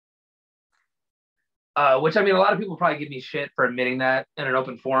which, I mean, a lot of people probably give me shit for admitting that in an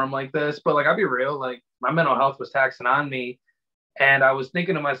open forum like this, but like, I'll be real, like, my mental health was taxing on me, and I was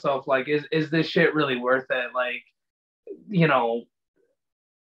thinking to myself, like, is this shit really worth it? Like,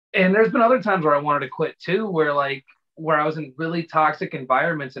 and there's been other times where I wanted to quit too, where I was in really toxic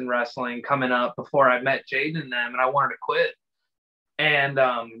environments in wrestling coming up before I met Jaden and them, and I wanted to quit. And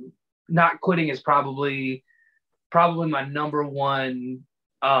not quitting is probably my number one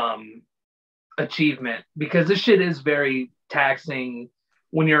achievement, because this shit is very taxing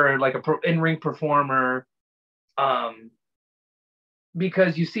when you're like a in-ring performer,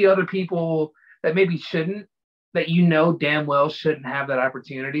 because you see other people that maybe shouldn't, that you know damn well shouldn't have that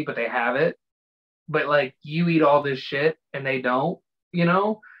opportunity, but they have it. But like you eat all this shit and they don't, you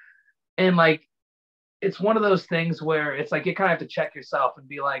know? And like it's one of those things where it's like you kind of have to check yourself and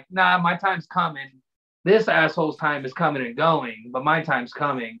be like, nah, my time's coming. This asshole's time is coming and going, but my time's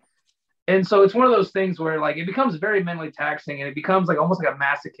coming. And so it's one of those things where like it becomes very mentally taxing, and it becomes like almost like a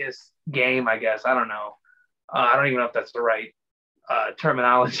masochist game, I guess. I don't know. I don't even know if that's the right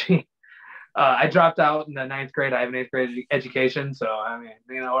terminology. I dropped out in the 9th grade. I have an 8th grade education, so I mean,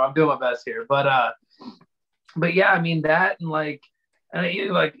 you know, I'm doing my best here. But yeah, I mean that, and like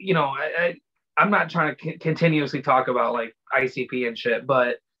you know, I'm not trying to continuously talk about like ICP and shit,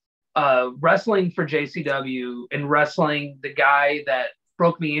 but wrestling for JCW and wrestling the guy that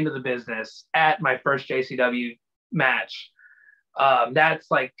broke me into the business at my first JCW match.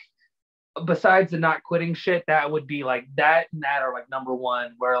 That's like, besides the not quitting shit, that would be like that and that are like number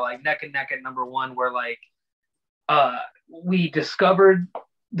one, where like neck and neck at number one, where like we discovered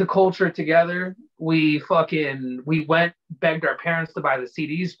the culture together. We went, begged our parents to buy the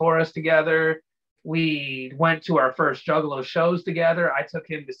CDs for us together. We went to our first Juggalo shows together. I took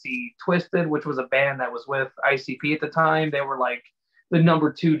him to see Twisted, which was a band that was with ICP at the time. They were like the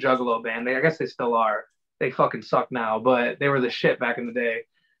number 2 Juggalo band. I guess they still are. They fucking suck now, but they were the shit back in the day.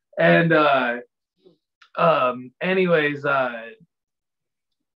 And anyways,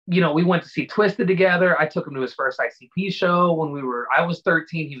 you know, we went to see Twisted together. I took him to his first ICP show when I was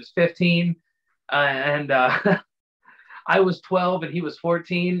 13, he was 15. And I was 12 and he was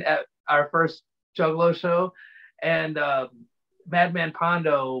 14 at our first Juggalo show. And Madman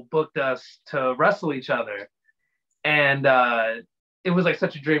Pondo booked us to wrestle each other. And it was like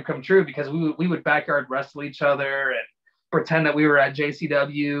such a dream come true, because we would backyard wrestle each other and pretend that we were at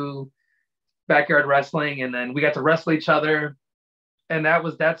JCW backyard wrestling, and then we got to wrestle each other. And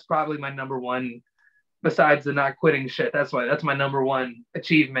that's probably my number one, besides the not quitting shit. That's my number one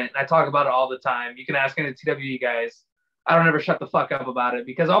achievement. I talk about it all the time. You can ask any of the TWE guys. I don't ever shut the fuck up about it,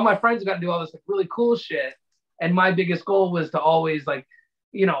 because all my friends got to do all this like really cool shit. And my biggest goal was to always like,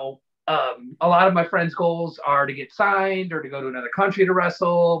 you know, a lot of my friends' goals are to get signed or to go to another country to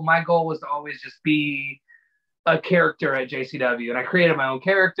wrestle. My goal was to always just be a character at JCW, and I created my own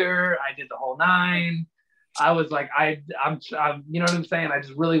character. I did the whole 9. I was like, I'm, you know what I'm saying? I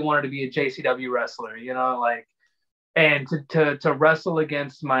just really wanted to be a JCW wrestler, you know, like, and to wrestle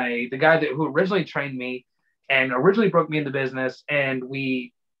against the guy who originally trained me and originally broke me in the business. And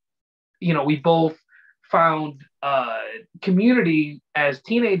we, you know, we both found community as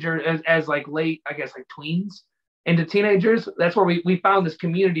teenagers, as like late, I guess, like tweens into teenagers. That's where we found this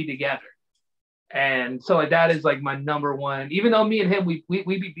community together. And so like that is like my number one, even though me and him, we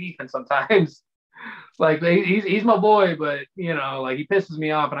be beefing sometimes. Like he's my boy, but you know, like he pisses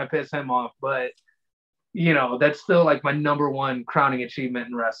me off and I piss him off. But you know, that's still like my number one crowning achievement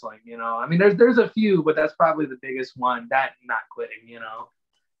in wrestling. You know, I mean, there's a few, but that's probably the biggest one. That not quitting. You know,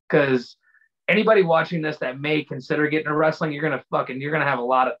 because anybody watching this that may consider getting into wrestling, you're gonna have a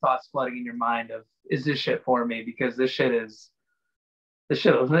lot of thoughts flooding in your mind of, is this shit for me? Because this shit'll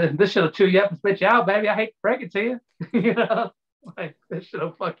chew you up and spit you out, baby. I hate to break it to you. You know, like this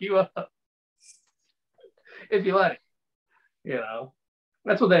shit'll fuck you up if you let it. You know,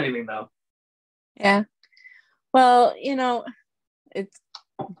 that's with anything though. Yeah. Well, you know, it's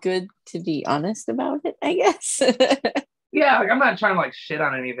good to be honest about it, I guess. Yeah, like I'm not trying to like shit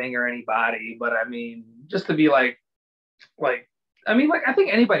on anything or anybody, but I mean, just to be like, I mean, like I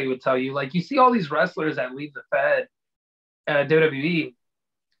think anybody would tell you, like you see all these wrestlers that leave the Fed, WWE,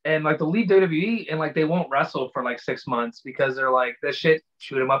 and like the leave WWE, and like they won't wrestle for like 6 months because they're like, this shit,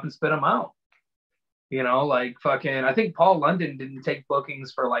 shoot them up and spit them out. You know, like fucking, I think Paul London didn't take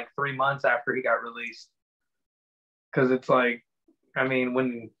bookings for like 3 months after he got released. Cause it's like, I mean,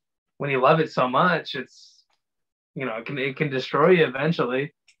 when you love it so much, it's, you know, it can destroy you eventually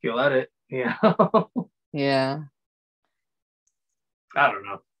if you let it, you know? Yeah. I don't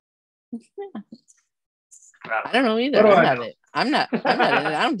know. I don't know either. I love it. I'm not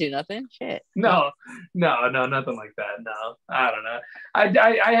I don't do nothing. Shit. No, nothing like that. No, I don't know.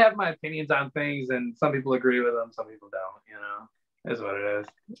 I have my opinions on things, and some people agree with them, some people don't, you know. Is what it is.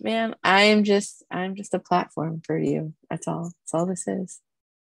 Man, I'm just a platform for you. That's all this is.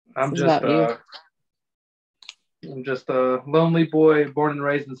 I'm just a lonely boy born and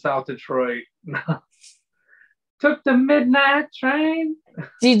raised in South Detroit. Took the midnight train.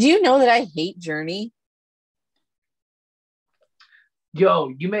 Did you know that I hate Journey?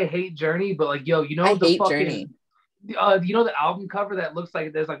 Yo, you may hate Journey, but like, yo, you know I the hate fucking, Journey. you know the album cover that looks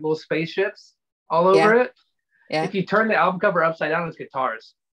like there's like little spaceships all over Yeah, it? yeah. If you turn the album cover upside down, it's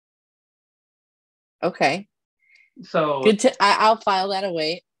guitars. Okay. So Good to I'll file that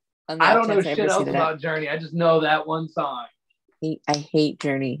away on the I off don't know chance I shit ever see else that. about Journey. I just know that one song. I hate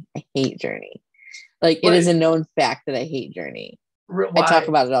Journey. I hate Journey. Like it But is a known fact that I hate Journey. I talk why?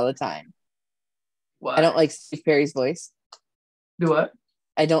 about it all the time. I don't Why? like Steve Perry's voice. Do what?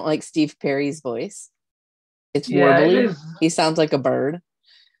 I don't like Steve Perry's voice. It's Yeah, it warbly. is. He sounds like a bird,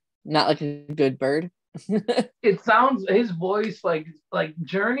 not like a good bird. It sounds his voice like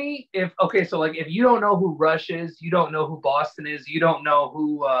Journey. If okay, so like if you don't know who Rush is, you don't know who Boston is, you don't know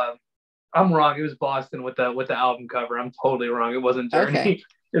who. I'm wrong. It was Boston with the album cover. I'm totally wrong. It wasn't Journey. Okay.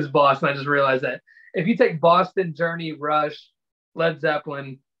 It was Boston. I just realized that. If you take Boston, Journey, Rush, Led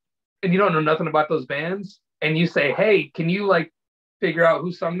Zeppelin, and you don't know nothing about those bands, and you say, "Hey, can you like figure out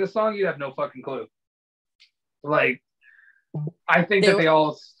who sung this song?" You have no fucking clue. Like, I think that they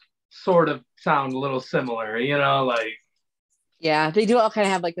all sort of sound a little similar, you know, like. Yeah, they do all kind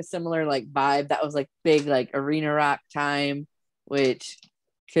of have like a similar like vibe. That was like big like arena rock time, which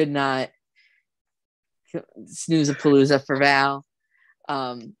could not snooze a palooza for Val.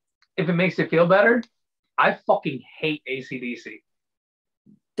 If it makes you feel better, I fucking hate AC/DC.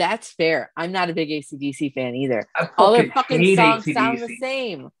 That's fair. I'm not a big AC/DC fan either. I All their fucking fucking hate songs AC/DC. sound the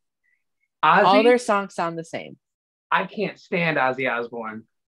same. Ozzy, All their songs sound the same. I can't stand Ozzy Osbourne.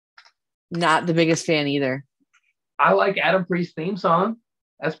 Not the biggest fan either. I like Adam Priest's theme song.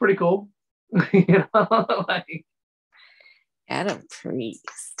 That's pretty cool. You know, like Adam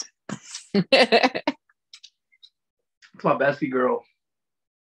Priest. it's my bestie girl.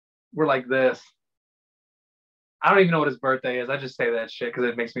 We're like this. I don't even know what his birthday is. I just say that shit because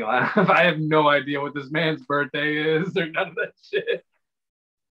it makes me laugh. I have no idea what this man's birthday is or none of that shit.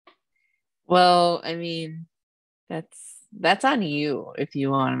 Well, I mean, that's on you if you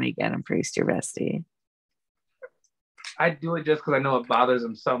want to make Adam Priest your bestie. I do it just because I know it bothers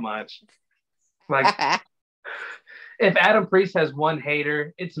him so much. Like, if Adam Priest has one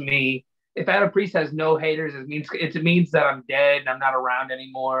hater, it's me. If Adam Priest has no haters, it means that I'm dead and I'm not around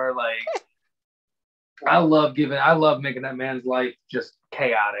anymore. Like, I love making that man's life just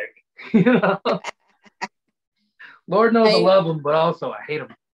chaotic. You know, Lord knows I love him, but also I hate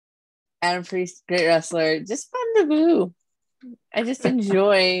him. Adam Priest, great wrestler, just fun to boo. I just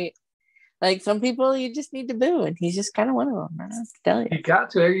enjoy. Like some people, you just need to boo, and he's just kind of one of them. I don't have to tell you. He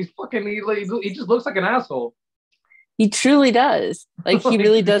got to. He's fucking. He just looks like an asshole. He truly does. Like he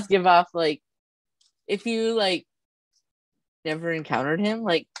really does give off like, if you like, never encountered him,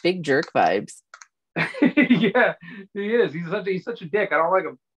 like big jerk vibes. Yeah, he is. He's such a dick. I don't like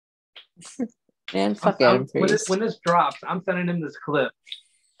him. Man, fuck Adam Priest. When this drops, I'm sending him this clip.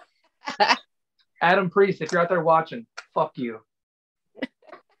 Adam Priest, if you're out there watching, fuck you.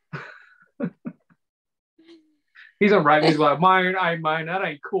 He's gonna write me. He's like, mine, that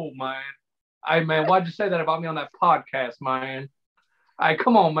ain't cool, man. Man, why'd you say that about me on that podcast, man?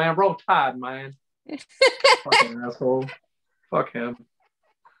 Come on, man, roll tide, man. Fucking asshole. Fuck him.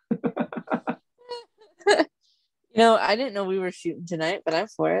 I didn't know we were shooting tonight, but I'm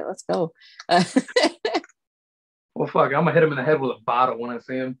for it. Let's go. Well, fuck, I'm gonna hit him in the head with a bottle when I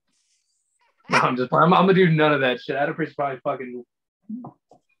see him. No, I'm gonna do none of that shit. Adam Priest probably fucking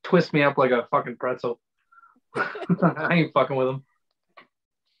twist me up like a fucking pretzel. I ain't fucking with him.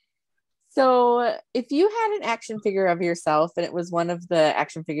 So if you had an action figure of yourself and it was one of the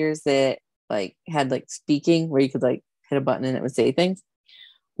action figures that like had like speaking where you could like hit a button and it would say things,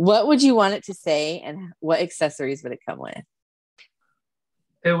 what would you want it to say and what accessories would it come with?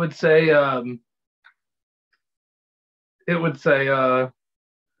 It would say hey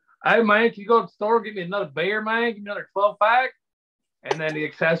man, can you go to the store, give me another beer, man, give me another 12-pack? And then the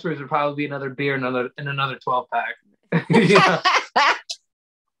accessories would probably be another beer and another 12-pack. Yeah.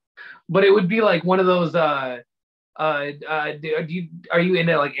 But it would be like one of those are you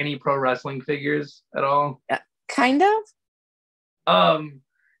into like any pro wrestling figures at all? Kind of.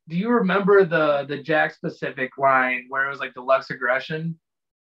 Do you remember the Jack Specific line where it was like deluxe aggression?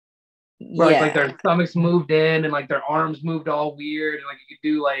 Where like their stomachs moved in and like their arms moved all weird and like you could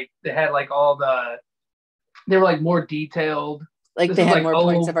do like they had like they were like more detailed. Like they had more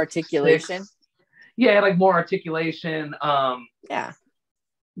points of articulation. Yeah, like more articulation. Yeah.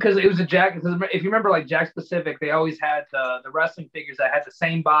 Because it was a Jack. If you remember, like Jack Specific, they always had the wrestling figures that had the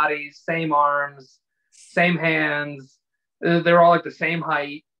same bodies, same arms, same hands. They were all like the same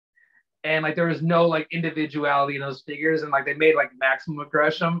height, and like there was no like individuality in those figures. And like they made like maximum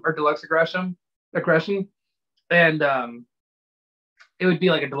aggression or deluxe aggression, and it would be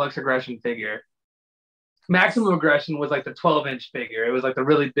like a deluxe aggression figure. Maximum Aggression was like the 12-inch figure. It was like the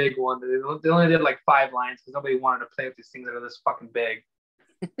really big one. They only did like 5 lines because nobody wanted to play with these things that are this fucking big.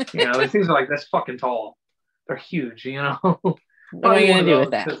 You know, these things are like this fucking tall. They're huge, you know. What are you gonna do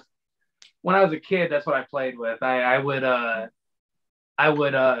with that? When I was a kid, that's what I played with. I would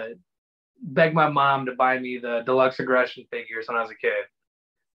beg my mom to buy me the deluxe aggression figures when I was a kid.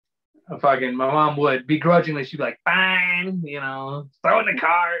 My mom would begrudgingly, she'd be like, fine, you know, throw it in the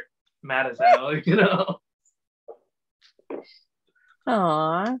cart. Mad as hell, you know.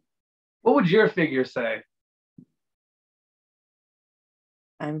 Aww. What would your figure say?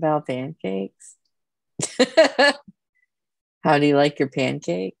 I'm Val Pancakes. How do you like your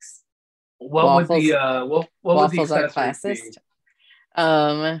pancakes? What waffles, would the waffles are classist?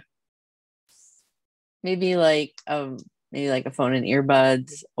 Maybe like a phone and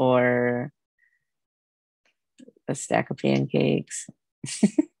earbuds or a stack of pancakes.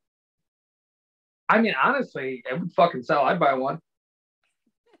 I mean, honestly, it would fucking sell. I'd buy one.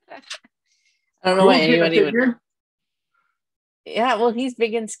 I don't know why anybody would. Yeah, well, he's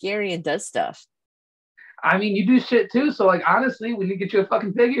big and scary and does stuff. I mean, you do shit too. So, like, honestly, we need to get you a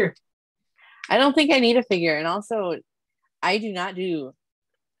fucking figure. I don't think I need a figure. And also, I do not do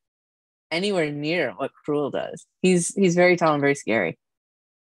anywhere near what Cruel does. He's very tall and very scary.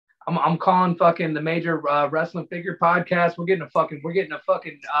 I'm calling fucking the Major Wrestling Figure Podcast. We're getting a fucking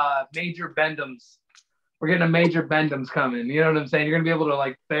Major Bendums. We're getting a Major Bendums coming. You know what I'm saying? You're gonna be able to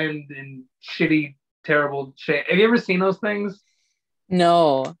like bend in shitty, terrible shape. Have you ever seen those things?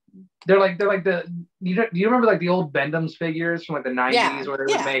 No. They're like the do you remember like the old Bendums figures from like the 90s where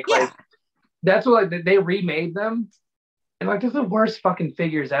they would make like that's what like they remade them and like they're the worst fucking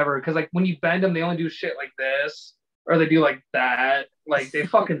figures ever because like when you bend them they only do shit like this or they do like that. Like they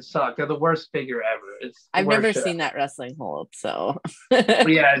fucking suck. They're the worst figure ever. I've never seen that wrestling hold, so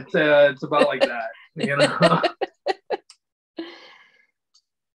yeah, it's about like that, you know.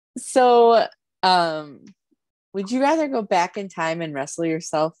 So, would you rather go back in time and wrestle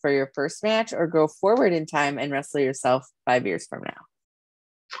yourself for your first match, or go forward in time and wrestle yourself 5 years from now?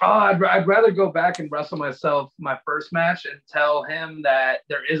 Oh, I'd rather go back and wrestle myself my first match and tell him that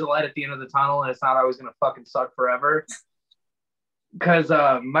there is a light at the end of the tunnel and it's not always gonna fucking suck forever. Because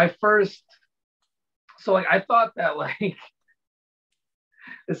my first, so like I thought that like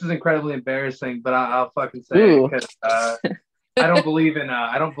this is incredibly embarrassing, but I'll fucking say it because I don't believe in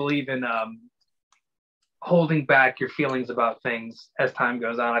holding back your feelings about things as time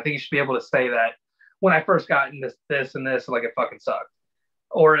goes on. I think you should be able to say that when I first got in this and this, like it fucking sucked.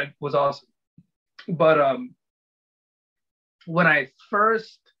 Or it was awesome. But when I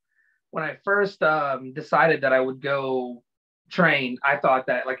first decided that I would go train, I thought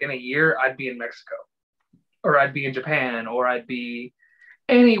that like in a year I'd be in Mexico or I'd be in Japan or I'd be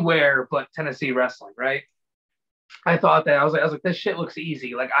anywhere but Tennessee wrestling, right? I thought that I was like this shit looks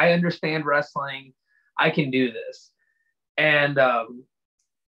easy. Like I understand wrestling. I can do this. And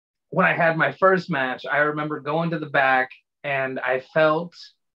when I had my first match, I remember going to the back and I felt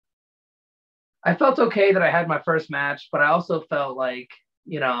okay that I had my first match, but I also felt like,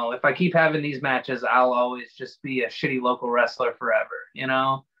 you know, if I keep having these matches, I'll always just be a shitty local wrestler forever, you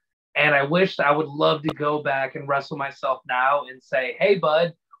know? And I would love to go back and wrestle myself now and say, hey,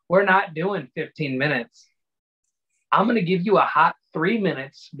 bud, we're not doing 15 minutes. I'm going to give you a hot 3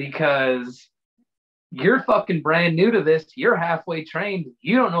 minutes because you're fucking brand new to this. You're halfway trained.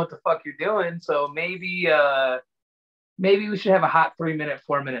 You don't know what the fuck you're doing. So maybe we should have a hot 3 minute,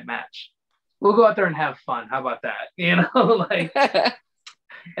 4 minute match. We'll go out there and have fun. How about that? You know, like,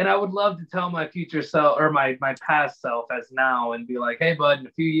 and I would love to tell my future self or my past self as now and be like, hey, bud, in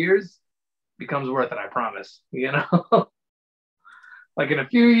a few years, it becomes worth it. I promise. You know, like in a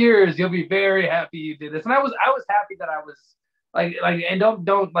few years, you'll be very happy you did this. And I was happy that I was like, and don't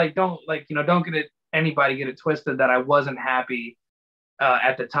get anybody get it twisted that I wasn't happy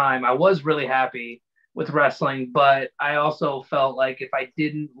at the time. I was really happy with wrestling, but I also felt like if I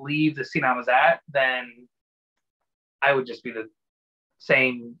didn't leave the scene I was at, then I would just be the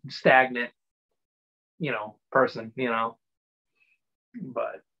same stagnant, you know, person, you know.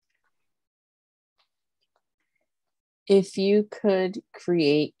 But if you could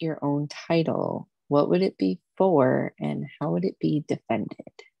create your own title, what would it be for and how would it be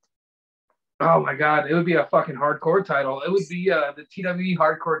defended? Oh my God, it would be a fucking hardcore title. It would be the TWE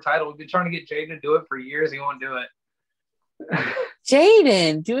hardcore title. We've been trying to get Jaden to do it for years. He won't do it.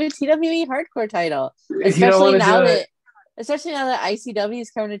 Jaden, do a TWE hardcore title. Especially now that ICW is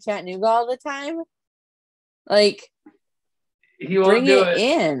coming to Chattanooga all the time. Like, he won't bring do it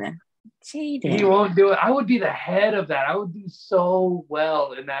in. Jaden. He won't do it. I would be the head of that. I would do so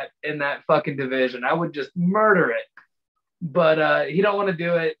well in that fucking division. I would just murder it. But he don't want to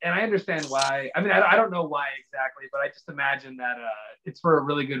do it, and I understand why. I mean, I don't know why exactly, but I just imagine that it's for a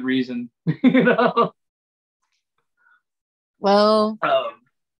really good reason. You know. Well,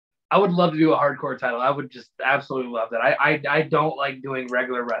 I would love to do a hardcore title. I would just absolutely love that. I don't like doing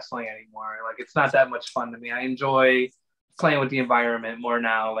regular wrestling anymore. Like, it's not that much fun to me. I enjoy playing with the environment more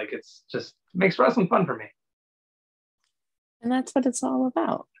now. Like, it's just makes wrestling fun for me. and that's what it's all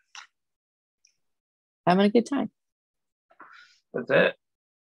about. Having a good time. That's it.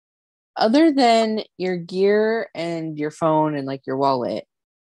 Other than your gear and your phone and like your wallet,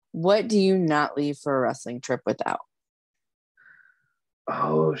 what do you not leave for a wrestling trip without?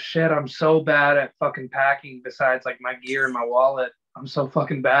 Oh shit, I'm so bad at fucking packing besides like my gear and my wallet. I'm so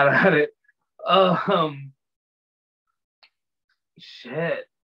fucking bad at it. Shit.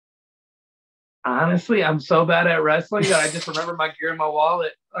 Honestly, I'm so bad at wrestling that I just remember my gear and my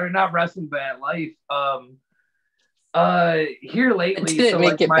wallet. Or not wrestling, but at life. Here lately, It didn't so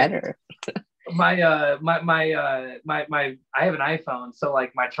make like it better. my I have an iPhone, so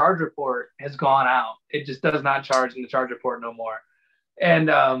like my charger port has gone out. It just does not charge in the charger port no more.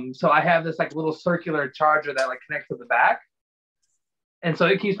 And so I have this like little circular charger that like connects to the back, and so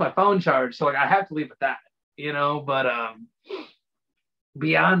it keeps my phone charged. So like I have to leave with that, you know. But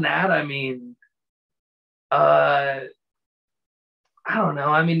beyond that, I mean, I don't know.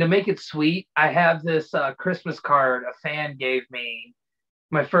 I mean, to make it sweet, I have this Christmas card a fan gave me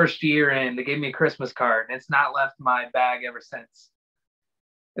my first year in. They gave me a Christmas card, and it's not left my bag ever since.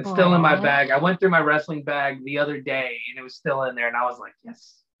 It's still in my bag. I went through my wrestling bag the other day, and it was still in there, and I was like,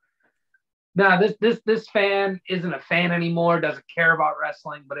 yes. Nah, this fan isn't a fan anymore. Doesn't care about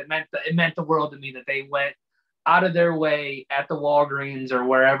wrestling, but it meant the world to me that they went out of their way at the Walgreens or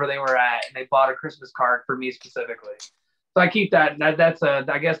wherever they were at, and they bought a Christmas card for me specifically. So I keep that. I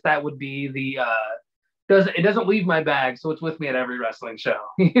guess that would be the it doesn't leave my bag, so it's with me at every wrestling show.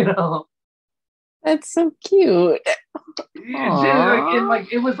 You know, That's so cute.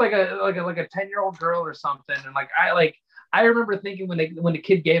 it was like a 10-year-old girl or something, and I remember thinking when the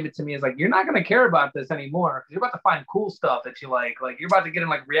kid gave it to me, it's like, you're not gonna care about this anymore because you're about to find cool stuff that you like you're about to get in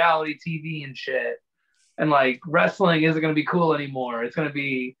like reality TV and shit, and like wrestling isn't gonna be cool anymore. It's gonna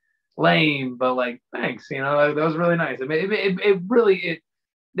be lame, but like, thanks, you know, that was really nice.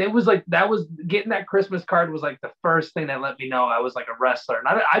 It was like, that was getting that Christmas card was like the first thing that let me know I was like a wrestler, and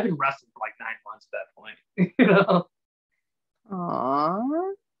I've been wrestling for like 9 months at that point. You know.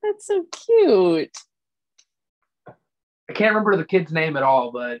 Aww, that's so cute. I can't remember the kid's name at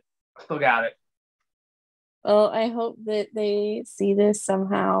all, but I still got it. Well, I hope that they see this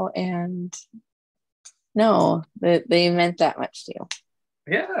somehow and know that they meant that much to you.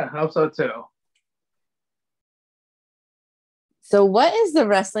 Yeah, I hope so too. So what is the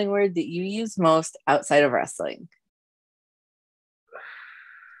wrestling word that you use most outside of wrestling?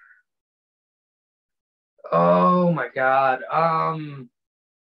 Oh my God.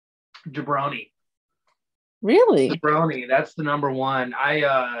 Jabroni. Really? Jabroni, that's the number one.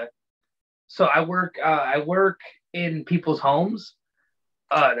 So I work in people's homes.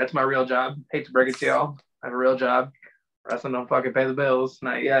 That's my real job. Hate to break it to y'all. I have a real job. Wrestling don't fucking pay the bills,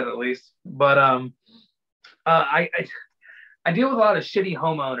 not yet at least. But I deal with a lot of shitty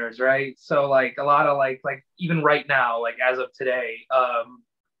homeowners, right? So like a lot of like even right now, like as of today,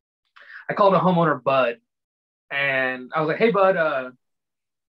 I called a homeowner Bud, and I was like, hey Bud,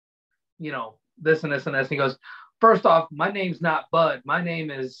 you know, this and this and this. And he goes, first off, my name's not Bud. My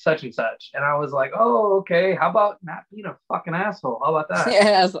name is such and such. And I was like, oh, okay. How about not being a fucking asshole? How about that?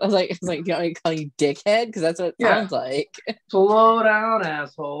 Yeah, I was like, do you want me to call you dickhead? Because that's what it sounds like. Slow down,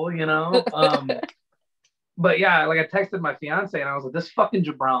 asshole, you know? But yeah, like I texted my fiance and I was like, this fucking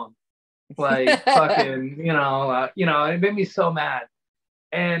jabron. Like fucking, you know, it made me so mad.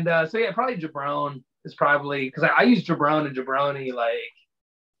 And so yeah, probably jabron is probably, because I use jabron and jabroni like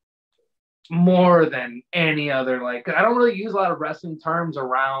more than any other, like I don't really use a lot of wrestling terms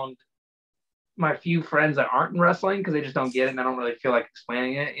around my few friends that aren't in wrestling because they just don't get it and I don't really feel like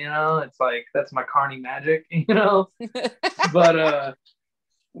explaining it, you know. It's like that's my carny magic, you know. but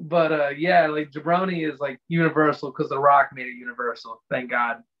yeah, like jabroni is like universal because The Rock made it universal. Thank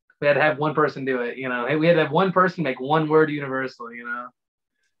God. We had to have one person do it, you know. We had to have one person make one word universal, you know.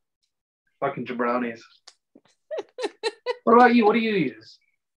 Fucking jabronis. What about you? What do you use?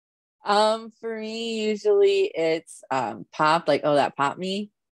 For me, usually it's pop, like, oh, that popped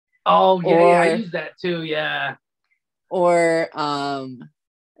me. Oh yeah, yeah, I use that too, yeah. Or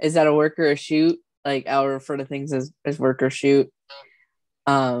is that a work or a shoot? Like I'll refer to things as work or shoot.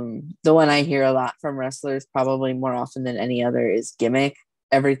 The one I hear a lot from wrestlers, probably more often than any other, is gimmick.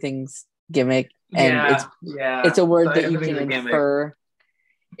 Everything's gimmick, and it's a word So that you can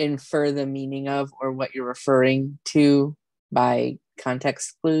infer the meaning of or what you're referring to by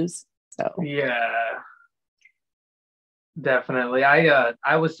context clues. So yeah, definitely.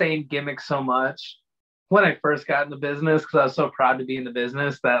 I was saying gimmick so much when I first got in the business because I was so proud to be in the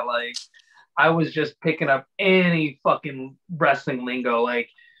business that like I was just picking up any fucking wrestling lingo. Like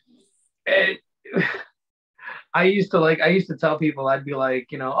I used to tell people, I'd be like,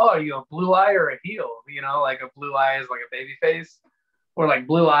 oh, are you a blue eye or a heel? Like a blue eye is like a baby face, or like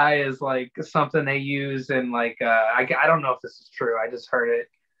blue eye is like something they use in like I don't know if this is true. I just heard it,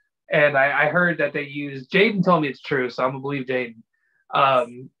 and I heard that they use. Jaden told me it's true, so I'm gonna believe Jaden.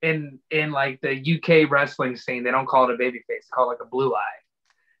 In like the UK wrestling scene, they don't call it a baby face; they call it like a blue eye.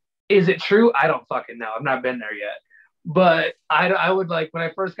 Is it true? I don't fucking know. I've not been there yet. But I would like when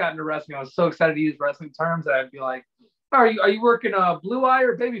I first got into wrestling, I was so excited to use wrestling terms that I'd be like, are you working blue eye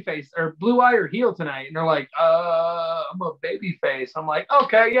or baby face or blue eye or heel tonight? And they're like, I'm a baby face. I'm like,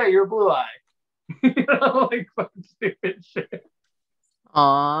 okay, yeah, you're a blue eye. Like fucking stupid shit.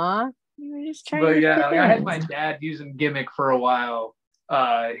 Aw, you were just trying. But yeah, like, I had my dad using gimmick for a while.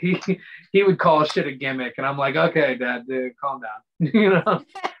 He would call shit a gimmick, and I'm like, okay, Dad, dude, calm down.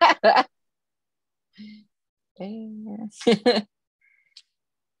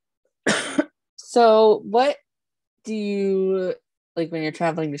 So what do you like when you're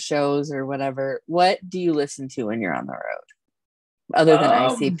traveling to shows or whatever? What do you listen to when you're on the road other than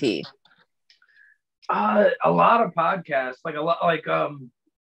ICP? A lot of podcasts, like a lot, like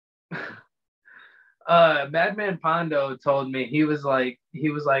Madman Pondo told me he was like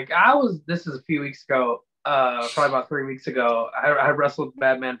this is a few weeks ago, probably about 3 weeks ago. I wrestled with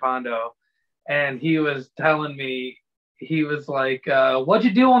Madman Pondo, and he was telling me, he was like, what'd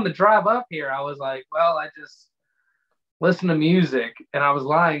you do on the drive up here? I was like, well, I just listen to music, and I was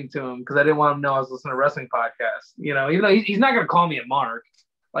lying to him because I didn't want him to know I was listening to wrestling podcasts. Even though he's not gonna call me a mark.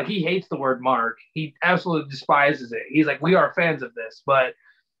 Like, he hates the word mark. He absolutely despises it. He's like, we are fans of this, but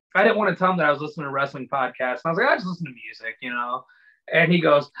I didn't want to tell him that I was listening to wrestling podcasts. And I was like, I just listen to music, And he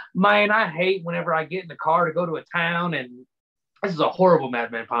goes, man, I hate whenever I get in the car to go to a town. And this is a horrible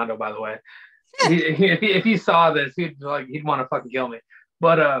Madman Pondo, by the way. If he saw this, he'd want to fucking kill me.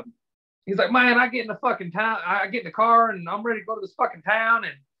 But he's like, man, I get in the fucking town. I get in the car and I'm ready to go to this fucking town.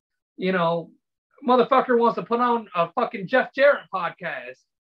 And, motherfucker wants to put on a fucking Jeff Jarrett podcast.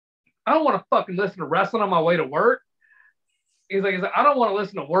 I don't want to fucking listen to wrestling on my way to work. He's like, I don't want to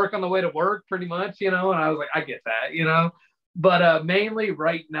listen to work on the way to work, pretty much, And I was like, I get that, But mainly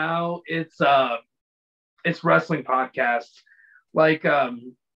right now, it's wrestling podcasts. Like, I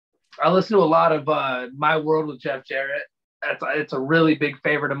listen to a lot of My World with Jeff Jarrett. It's a really big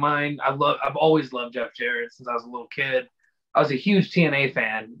favorite of mine. I've always loved Jeff Jarrett since I was a little kid. I was a huge TNA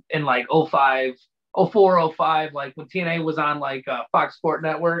fan in like 05, 04, 05, like when TNA was on like Fox Sport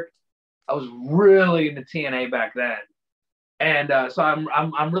Network. I was really into TNA back then. And so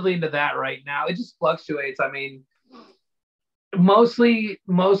I'm really into that right now. It just fluctuates. I mean, mostly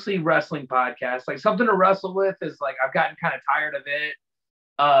wrestling podcasts. Like, something to wrestle with is like, I've gotten kind of tired of it.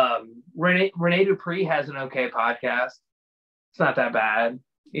 Renee Dupree has an okay podcast. It's not that bad.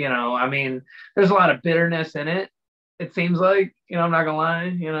 I mean, there's a lot of bitterness in it. It seems like, I'm not gonna lie,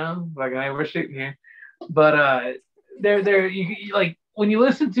 like, hey, we're shooting here. But you like, when you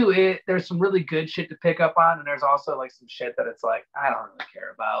listen to it, there's some really good shit to pick up on, and there's also like some shit that it's like, I don't really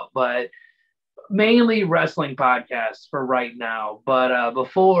care about. But mainly wrestling podcasts for right now. But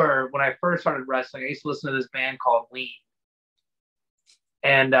before, when I first started wrestling, I used to listen to this band called Lean.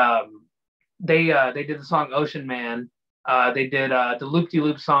 And they did the song Ocean Man. They did the Loop De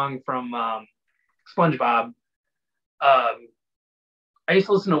Loop song from SpongeBob. I used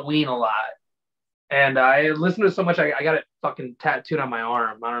to listen to Ween a lot. And I listened to it so much, I got it fucking tattooed on my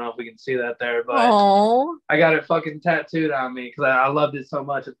arm. I don't know if we can see that there, but Aww. I got it fucking tattooed on me because I loved it so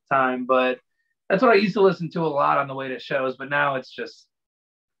much at the time. But that's what I used to listen to a lot on the way to shows. But now it's just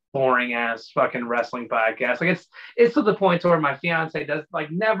boring ass fucking wrestling podcast. Like, it's to the point to where my fiance does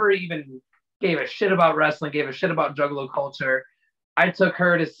like never even gave a shit about wrestling, gave a shit about Juggalo culture. I took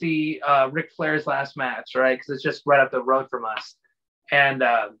her to see Ric Flair's last match, right? Because it's just right up the road from us. And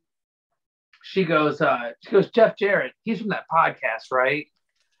she goes, Jeff Jarrett, he's from that podcast, right?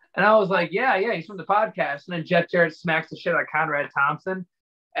 And I was like, yeah, he's from the podcast. And then Jeff Jarrett smacks the shit out of Conrad Thompson.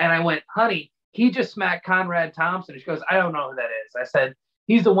 And I went, honey, he just smacked Conrad Thompson. She goes, I don't know who that is. I said,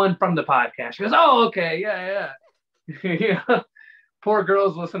 he's the one from the podcast. She goes, oh, okay, yeah. Yeah. Poor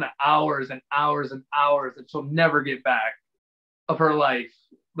girls listen to hours and hours and hours, and she'll never get back of her life,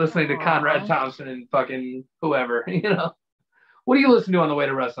 listening to Conrad Thompson and fucking whoever, What do you listen to on the way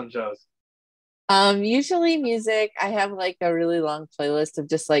to wrestling shows? Usually music. I have like a really long playlist of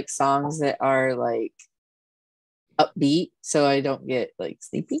just like songs that are like upbeat, so I don't get like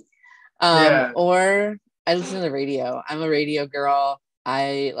sleepy. Or I listen to the radio. I'm a radio girl.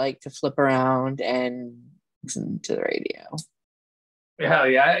 I like to flip around and listen to the radio. Hell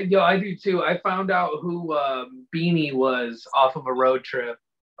yeah. I do too. I found out who Beanie was off of a road trip,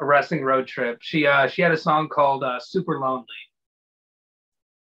 a wrestling road trip. She had a song called Super Lonely.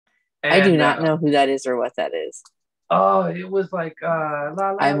 And, I do not know who that is or what that is. Oh, it was like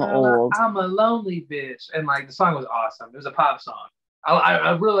I'm old. I'm a lonely bitch. And like the song was awesome. It was a pop song.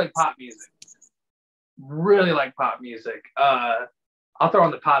 I really like pop music. Really like pop music. I'll throw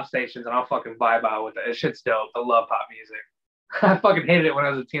on the pop stations and I'll fucking vibe out with it. It shit's dope. I love pop music. I fucking hated it when I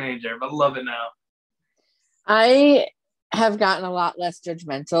was a teenager, but love it now. I have gotten a lot less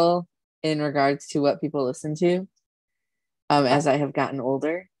judgmental in regards to what people listen to as I have gotten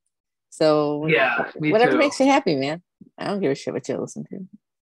older. So yeah, whatever makes you happy, man. I don't give a shit what you listen to.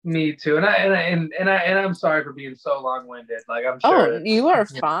 Me too. And I'm sorry for being so long-winded. Like I'm sure. Oh, you are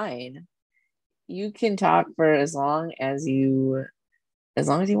fine. You can talk for as long as you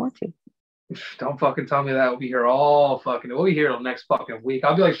want to. Don't fucking tell me that. We'll be here we'll be here till next fucking week.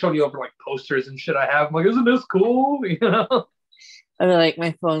 I'll be like showing you over like posters and shit I have. I'm like, isn't this cool? I'll be like,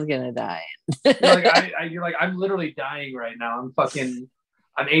 my phone's gonna die. You're like, I'm literally dying right now.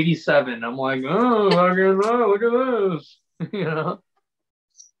 I'm 87. I'm like, oh, look at this.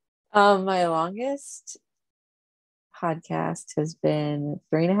 My longest podcast has been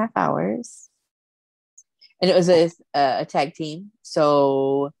 3.5 hours. And it was a tag team.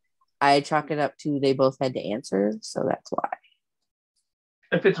 So I chalk it up to they both had to answer. So that's why.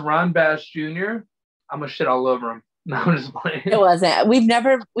 If it's Ron Bass Jr., I'm going to shit all over him. No, I'm just playing. It wasn't. We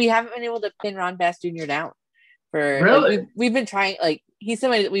haven't been able to pin Ron Bass Jr. down. Really? Like, we've been trying, like, he's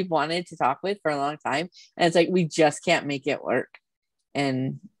somebody that we've wanted to talk with for a long time. And it's like, we just can't make it work.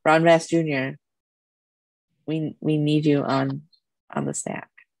 And Ron Bass Jr., we need you on the stack.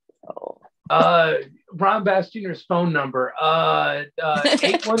 So. Ron Bass Jr.'s phone number,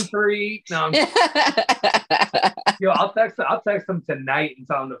 813. No, I'll text him tonight and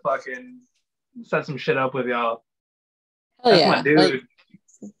tell him to fucking set some shit up with y'all. Hell That's yeah. my dude. Like,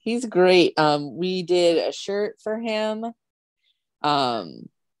 he's great. We did a shirt for him.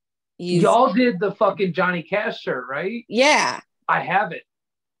 Y'all did the fucking Johnny Cash shirt, right? Yeah. I have it.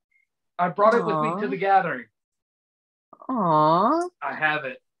 I brought it with me to the gathering. Aww. I have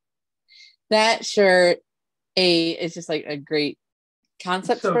it. That shirt is just like a great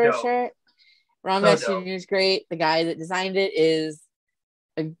concept for a shirt. Ron Bass Jr. is great. The guy that designed it is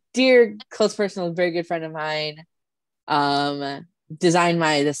a dear close personal, very good friend of mine. Designed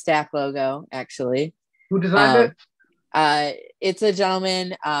the stack logo, actually. Who designed it? It's a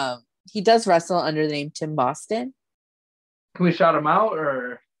gentleman. He does wrestle under the name Tim Boston. Can we shout him out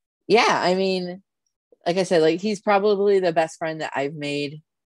or? Yeah, I mean, like I said, like he's probably the best friend that I've made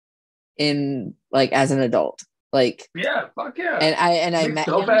in like as an adult. Like yeah, fuck yeah. And I met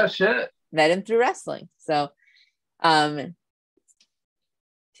him through wrestling. So Tim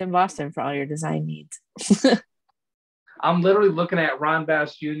Boston for all your design needs. I'm literally looking at Ron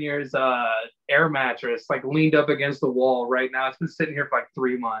Bass Jr.'s air mattress, like leaned up against the wall right now. It's been sitting here for like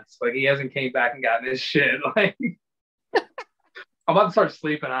 3 months. Like he hasn't came back and gotten his shit. Like I'm about to start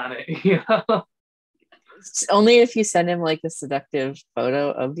sleeping on it. Only if you send him like a seductive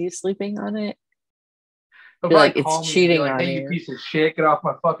photo of you sleeping on it. Like it's cheating on hey, you. You piece of shit, get off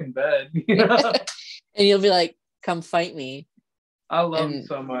my fucking bed. And you'll be like, come fight me. I love him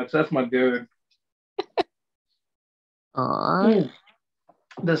so much. That's my dude. Aww.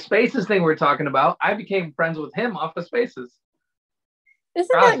 The Spaces thing we're talking about, I became friends with him off of Spaces.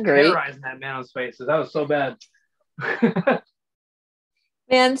 Isn't that great? Terrorizing that man on Spaces. That was so bad.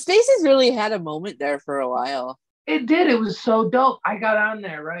 Man, Spaces really had a moment there for a while. It did. It was so dope. I got on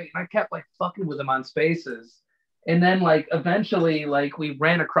there, right? And I kept like fucking with him on Spaces. And then like eventually like we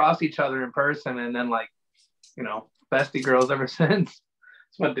ran across each other in person and then like, bestie girls ever since.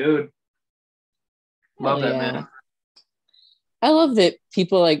 It's my dude. Love that man. I love that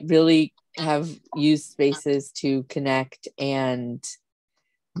people like really have used Spaces to connect and,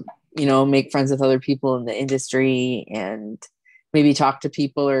 make friends with other people in the industry and maybe talk to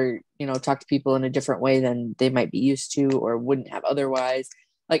people or, talk to people in a different way than they might be used to or wouldn't have otherwise.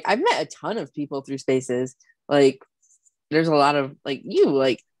 Like I've met a ton of people through Spaces. Like there's a lot of like you,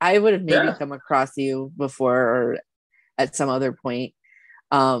 like I would have maybe come across you before or at some other point.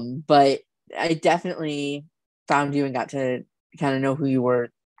 But I definitely found you and got to kind of know who you were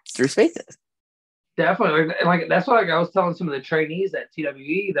through spaces. Definitely. Like that's what I was telling some of the trainees at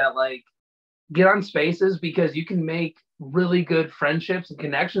TWE that like get on spaces because you can make really good friendships and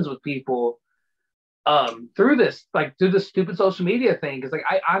connections with people through this stupid social media thing. Because like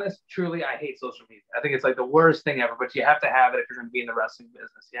truly I hate social media. I think it's like the worst thing ever, but you have to have it if you're going to be in the wrestling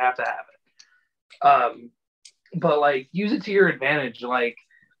business. You have to have it. But like use it to your advantage. Like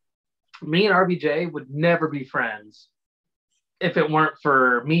me and RBJ would never be friends if it weren't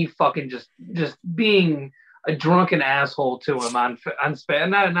for me fucking just being a drunken asshole to him on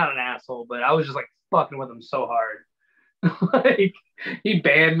not an asshole, but I was just like fucking with him so hard. Like he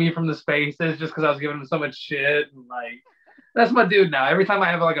banned me from the spaces just because I was giving him so much shit. And like that's my dude now. Every time I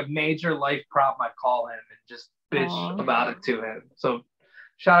have like a major life problem, I call him and just bitch about it to him. So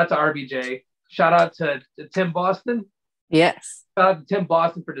shout out to RBJ. Shout out to Tim Boston. Yes. Shout out to Tim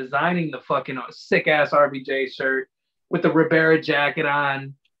Boston for designing the fucking sick ass RBJ shirt with the Rivera jacket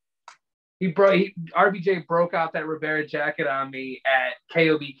on. RBJ broke out that Rivera jacket on me at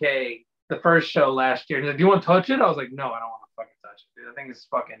KOBK, the first show last year. He's like, "Do you want to touch it?" I was like, "No, I don't want to fucking touch it, dude. I think it's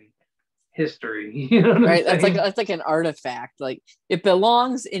fucking history." You know what right? I'm saying? That's like an artifact. Like it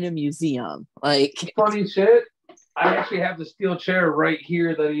belongs in a museum. Like funny shit. I actually have the steel chair right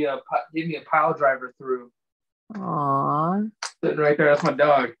here that he gave me a pile driver through. Aww. Sitting right there. That's my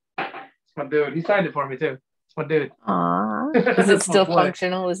dog. That's my dude. He signed it for me too. It's my dude. Aww. Is it still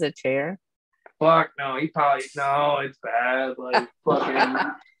functional as a chair? Fuck no. No, it's bad. Like fucking.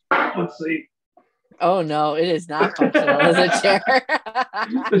 Let's see. Oh no, it is not functional as a chair.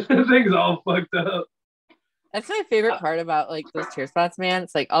 This thing's all fucked up. That's my favorite part about like those chair spots, man.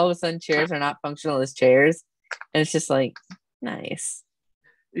 It's like all of a sudden chairs are not functional as chairs. And it's just like nice.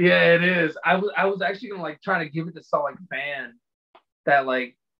 Yeah, it is. I was actually gonna like try to give it to some like fan that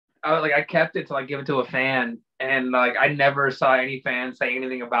like I kept it to like give it to a fan, and like I never saw any fan say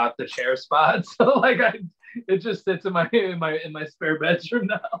anything about the chair spot. So like it just sits in my spare bedroom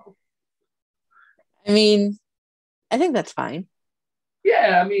now. I mean, I think that's fine.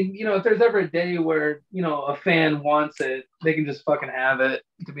 Yeah, I mean, if there's ever a day where a fan wants it, they can just fucking have it.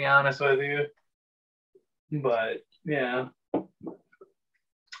 To be honest with you. But yeah,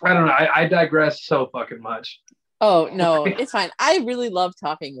 I don't know. I digress so fucking much. Oh no, it's fine. I really love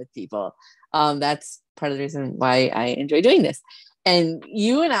talking with people. That's part of the reason why I enjoy doing this. And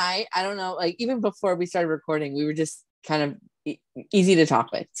you and I don't know, like even before we started recording, we were just kind of easy to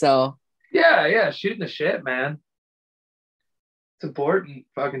talk with. So yeah, shooting the shit, man. It's important.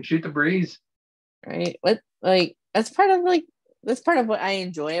 Fucking shoot the breeze. Right. That's part of what I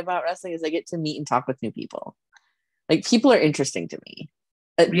enjoy about wrestling is I get to meet and talk with new people. Like people are interesting to me.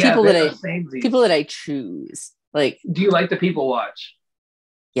 People that I choose. Like, do you like the people watch?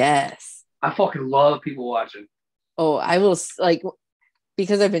 Yes. I fucking love people watching. Oh, I will like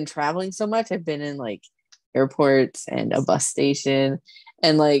because I've been traveling so much. I've been in like airports and a bus station,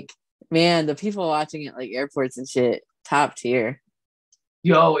 and like, man, the people watching at like airports and shit, top tier.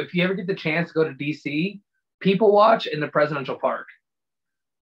 Yo, if you ever get the chance to go to DC, people watch in the presidential park.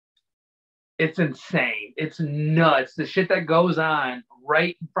 It's insane. It's nuts. The shit that goes on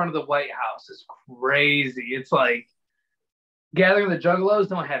right in front of the White House is crazy. It's like Gathering the Juggalos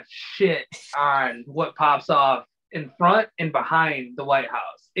don't have shit on what pops off in front and behind the White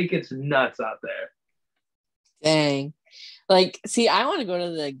House. It gets nuts out there. Dang. Like, see, I want to go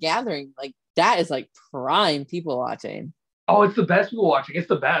to the Gathering. Like, that is like prime people watching. Oh, it's the best people watching. It's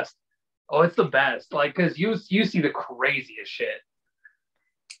the best. Oh, it's the best. Like, because you see the craziest shit.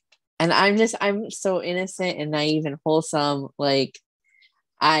 And I'm so innocent and naive and wholesome. Like,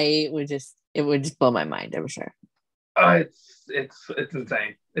 it would just blow my mind, I'm sure. It's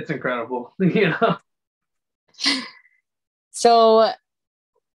insane. It's incredible. So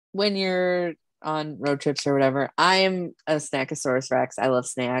when you're on road trips or whatever, I'm a snackosaurus rex. I love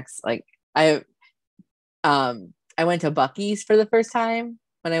snacks. Like I went to Buc-ee's for the first time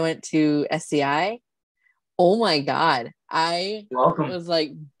when I went to SCI. Oh my God. I was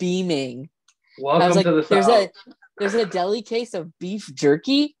like beaming. Welcome I was like, to the South. There's a deli case of beef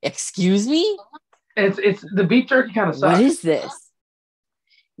jerky. Excuse me? It's the beef jerky kind of sucks. What is this?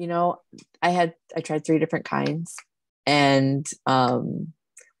 I tried 3 different kinds, and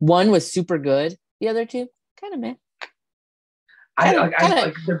one was super good. The other 2 kind of meh. I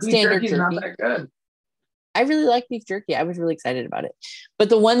like the beef jerky is not that good. I really like beef jerky. I was really excited about it. But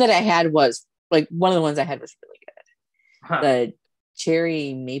the one that I had was like one of the ones I had was really good. Huh. The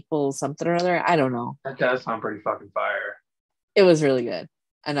cherry maple something or other. I don't know. That does sound pretty fucking fire. It was really good.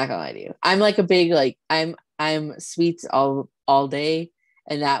 I'm not gonna lie to you. I'm like a big like I'm sweets all day,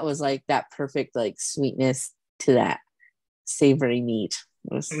 and that was like that perfect like sweetness to that. savory meat.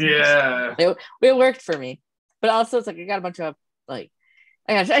 Yeah. It worked for me. But also it's like I got a bunch of like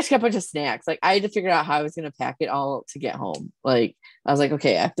I just got a bunch of snacks. Like I had to figure out how I was gonna pack it all to get home. Like I was like,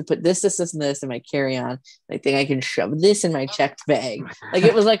 okay, I have to put this and this in my carry-on. I think I can shove this in my checked bag. Like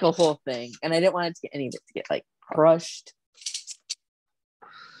it was like a whole thing. And I didn't want it to get any of it to get like crushed.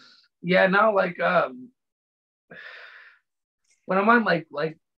 Yeah, no, like when I'm on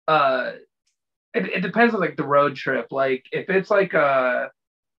it depends on like the road trip. Like if it's like a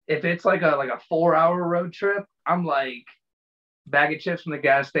 4-hour road trip, I'm like bag of chips from the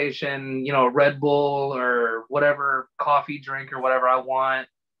gas station, you know, Red Bull or whatever coffee drink or whatever I want.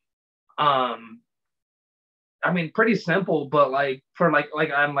 I mean, pretty simple, but like for like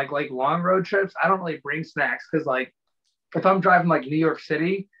on like long road trips, I don't really bring snacks because like if I'm driving like New York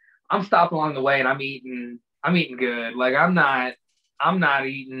City, I'm stopping along the way and I'm eating good. Like I'm not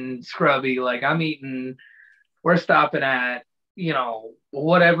eating scrubby. Like we're stopping at, you know,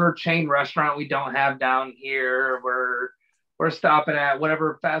 whatever chain restaurant we don't have down here. We're stopping at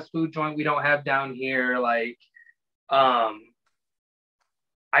whatever fast food joint we don't have down here. Like,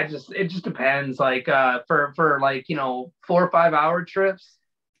 it just depends. Like, for like, you know, 4 or 5 hour trips,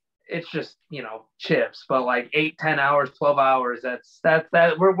 it's just, you know, chips. But like 8, 10 hours, 12 hours,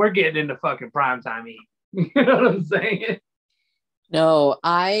 that we're getting into fucking prime time eat. You know what I'm saying? No,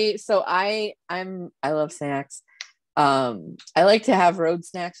 I love snacks. I like to have road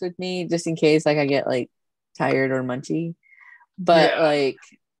snacks with me just in case like I get like tired or munchy. But like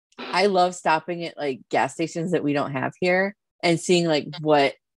I love stopping at like gas stations that we don't have here and seeing like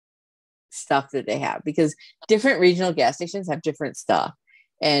what stuff that they have, because different regional gas stations have different stuff.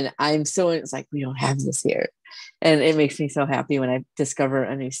 And it's like, we don't have this here. And it makes me so happy when I discover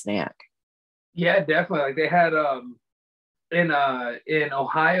a new snack. Yeah, definitely. Like they had in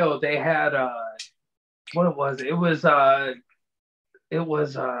Ohio, they had what was it? It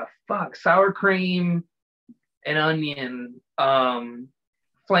was sour cream and onion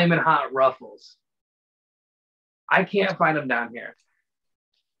flaming hot Ruffles. I can't find them down here.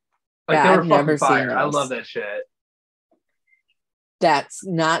 Like yeah, they were I've fucking never fire. seen I those. love that shit. That's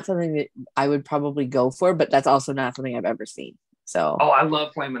not something that I would probably go for, but that's also not something I've ever seen. So I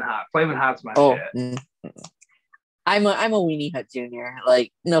love flaming hot. Flaming hot's my oh, shit. I'm a Weenie Hut Junior.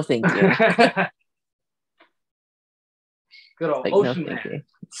 Like, no, thank you. Good old like, ocean no, man.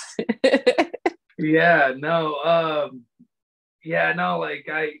 Yeah, no, like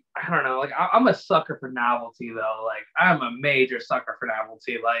I don't know. Like I'm a sucker for novelty though. Like I'm a major sucker for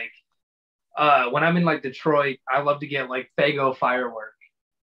novelty. Like when I'm in like Detroit, I love to get like Faygo firework.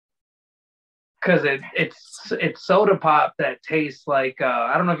 Cause it's soda pop that tastes like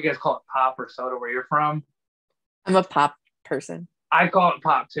I don't know if you guys call it pop or soda where you're from. I'm a pop person. I call it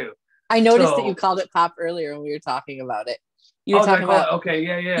pop too. I noticed that you called it pop earlier when we were talking about it. You were talking about okay,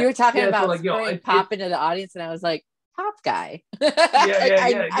 yeah. You were talking about so like, spraying pop into the audience, and I was like, pop guy. Yeah.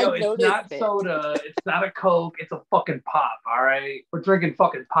 I it's not soda. It's not a Coke. It's a fucking pop. All right, we're drinking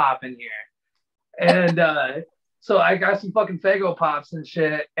fucking pop in here. And so I got some fucking Faygo pops and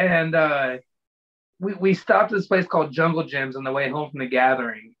shit. And we stopped at this place called Jungle Gyms on the way home from the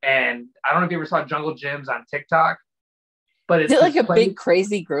gathering. And I don't know if you ever saw Jungle Gyms on TikTok, but is it like a big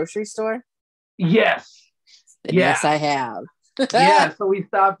crazy grocery store? Yes. Yes, I have. Yeah, so we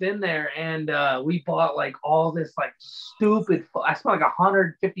stopped in there and we bought like all this like stupid. I spent like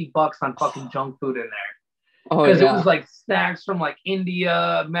 $150 on fucking junk food in there because it was like snacks from like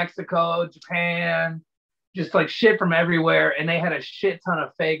India, Mexico, Japan, just like shit from everywhere. And they had a shit ton of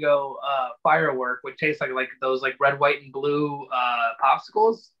Faygo firework, which tastes like those like red, white, and blue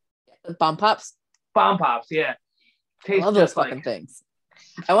popsicles. Bomb pops. Bomb pops, yeah. Tastes I love those fucking things.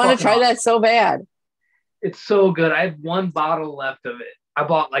 I want to try that so bad. It's so good. I have 1 bottle left of it. I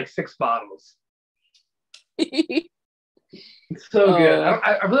bought like 6 bottles. It's so good.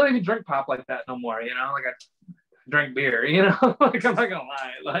 I really don't even drink pop like that no more. You know, like I drink beer. You know, like I'm not gonna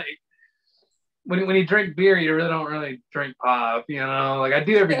lie. Like when you drink beer, you really don't really drink pop. You know, like I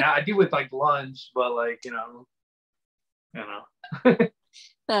do every now. I do with like lunch, but like you know.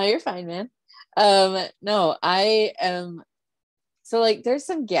 No, you're fine, man. No, I am. So like, there's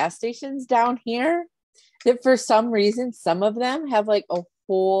some gas stations down here that for some reason, some of them have like a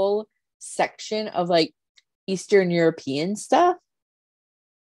whole section of like Eastern European stuff.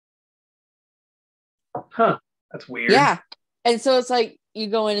 Huh. That's weird. Yeah. And so it's like you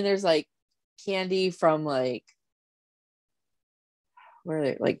go in and there's like candy from like where are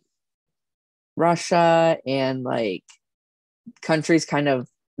they, like Russia and like countries kind of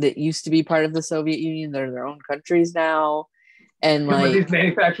that used to be part of the Soviet Union. They're their own countries now. And like these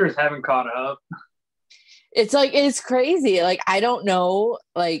manufacturers haven't caught up. It's like, it's crazy. Like, I don't know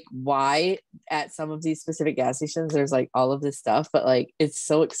like why at some of these specific gas stations there's like all of this stuff, but like it's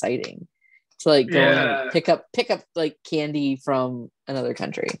so exciting to like go and pick up like candy from another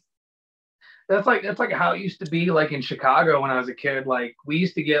country. That's like how it used to be like in Chicago when I was a kid. Like we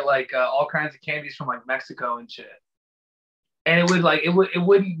used to get like all kinds of candies from like Mexico and shit. And it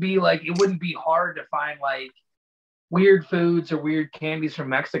wouldn't be hard to find like weird foods or weird candies from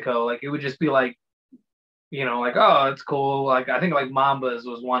Mexico. Like it would just be like, like, oh, it's cool. Like I think like Mambas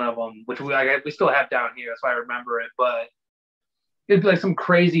was one of them, which we still have down here. That's why I remember it. But it'd be like some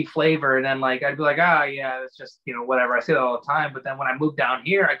crazy flavor, and then like I'd be like, yeah, it's just whatever. I say that all the time. But then when I moved down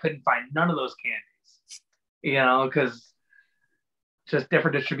here, I couldn't find none of those candies, because just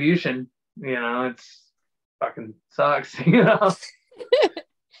different distribution. It's fucking sucks. I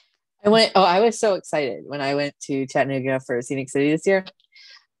was so excited when I went to Chattanooga for Scenic City this year.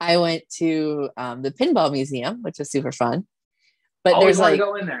 I went to the Pinball Museum, which was super fun. But always there's want like, to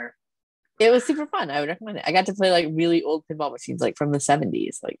go in there. It was super fun. I would recommend it. I got to play like really old pinball machines, like from the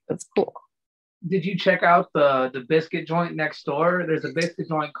 70s. Like that's cool. Did you check out the biscuit joint next door? There's a biscuit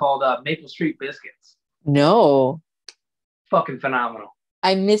joint called Maple Street Biscuits. No. Fucking phenomenal.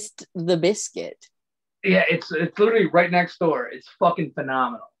 I missed the biscuit. Yeah, it's literally right next door. It's fucking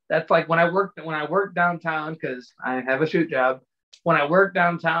phenomenal. That's like when I worked downtown, because I have a shoot job. When I work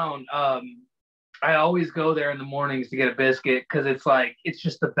downtown, I always go there in the mornings to get a biscuit because it's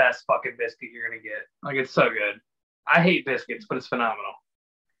just the best fucking biscuit you're gonna get. Like it's so good. I hate biscuits, but it's phenomenal.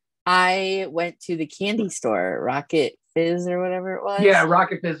 I went to the candy store, Rocket Fizz or whatever it was. Yeah,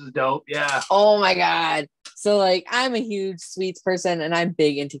 Rocket Fizz is dope. Yeah. Oh my God. So like I'm a huge sweets person and I'm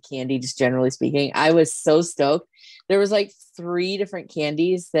big into candy, just generally speaking. I was so stoked. There was like 3 different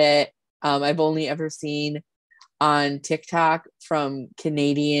candies that I've only ever seen on TikTok from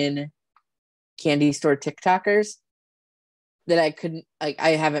Canadian candy store TikTokers that I couldn't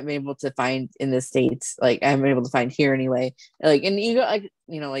I haven't been able to find in the States. Like I haven't been able to find here anyway. Like, and you go like,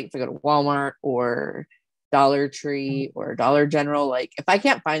 like if I go to Walmart or Dollar Tree or Dollar General, like if I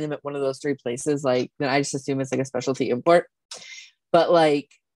can't find them at one of those 3 places, like then I just assume it's like a specialty import. But like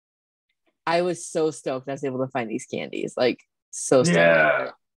I was so stoked I was able to find these candies. Like so stoked.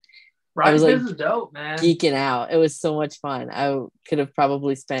 Yeah. I was like this is dope, man. Geeking out. It was so much fun. I could have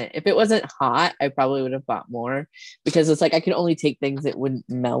probably spent, if it wasn't hot, I probably would have bought more because it's like I could only take things that wouldn't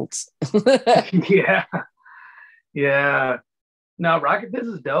melt. Yeah. Yeah. No, Rocket Fizz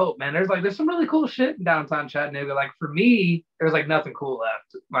is dope, man. There's some really cool shit in downtown Chattanooga. Like for me, there's like nothing cool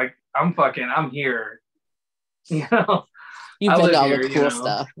left. Like I'm here. You've been to all the cool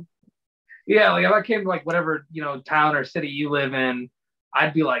stuff. Yeah, like if I came to like whatever, town or city you live in,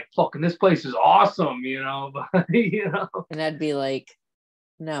 I'd be like, fucking, this place is awesome, but, And I'd be like,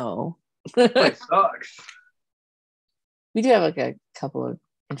 no. This place sucks. We do have like a couple of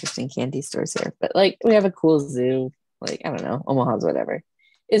interesting candy stores here, but like we have a cool zoo. Like, I don't know, Omaha's whatever.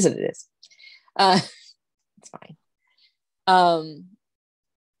 Is what it is. It's fine.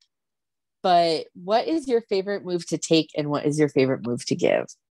 But what is your favorite move to take and what is your favorite move to give?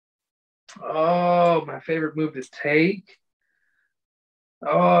 Oh, my favorite move to take?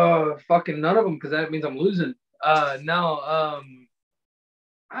 Oh, fucking none of them, because that means I'm losing. No.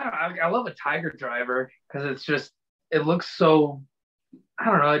 I love a tiger driver because it looks so, I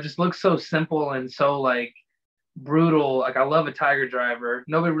don't know, it just looks so simple and so like brutal. Like I love a tiger driver.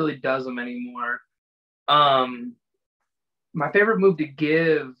 Nobody really does them anymore. My favorite move to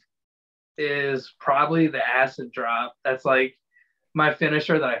give is probably the acid drop. That's like my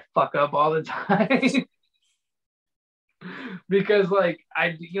finisher that I fuck up all the time. Because like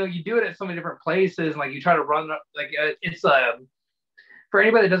you do it at so many different places, like you try to run like it's for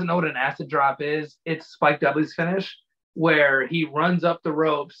anybody that doesn't know what an acid drop is, it's Spike Dudley's finish where he runs up the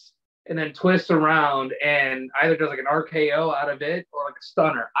ropes and then twists around and either does like an RKO out of it or like a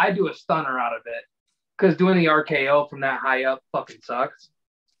stunner. I do a stunner out of it because doing the RKO from that high up fucking sucks.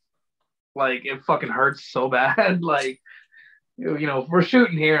 Like it fucking hurts so bad. Like if we're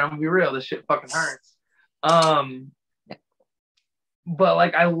shooting here, I'm gonna be real, this shit fucking hurts. But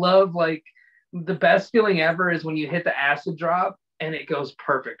like I love like the best feeling ever is when you hit the acid drop and it goes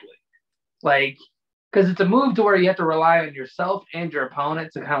perfectly. Like because it's a move to where you have to rely on yourself and your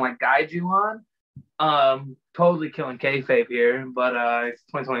opponent to kind of like guide you on. Totally killing kayfabe here, but it's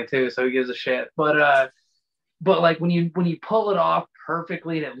 2022, so who gives a shit? But like when you pull it off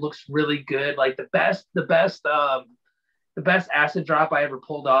perfectly and it looks really good, like the best acid drop I ever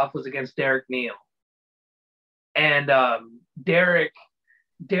pulled off was against Derek Neal. And Derek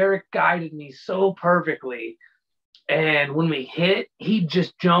guided me so perfectly. And when we hit, he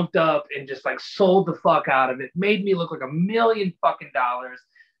just jumped up and just like sold the fuck out of it. Made me look like $1,000,000.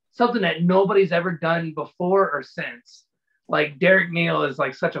 Something that nobody's ever done before or since. Like Derek Neal is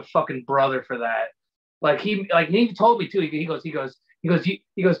like such a fucking brother for that. Like he told me too. He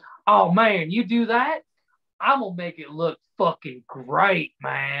goes, oh man, you do that? I'm gonna make it look fucking great,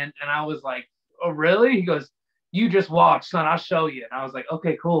 man. And I was like, oh really? He goes, you just watch, son. I'll show you. And I was like,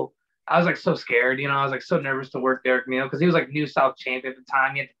 okay, cool. I was like so scared, you know. I was like so nervous to work Derek Neal because he was like New South champion at the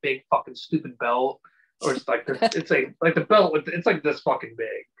time. He had the big fucking stupid belt, or it's like it's like the belt with it's like this fucking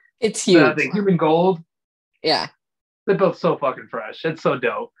big. It's huge. The human gold. Yeah, the belt's so fucking fresh. It's so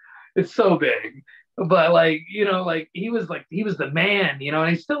dope. It's so big. But like you know, like he was the man, you know,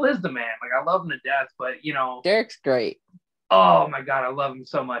 and he still is the man. Like I love him to death, but you know, Derek's great. Oh my god, I love him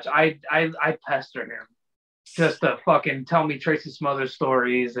so much. I pester him just to fucking tell me Tracy Smothers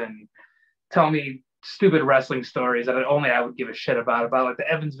stories and tell me stupid wrestling stories that only I would give a shit about like the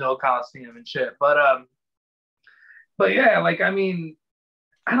Evansville Coliseum and shit. But yeah, like I mean,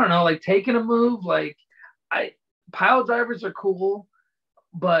 I don't know, like taking a move, like pile drivers are cool,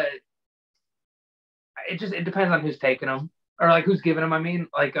 but it depends on who's taking them or like who's giving them. I mean,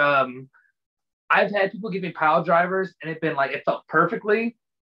 like I've had people give me pile drivers and it felt perfectly.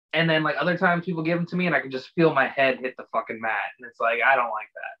 And then like other times people give them to me and I can just feel my head hit the fucking mat. And it's like, I don't like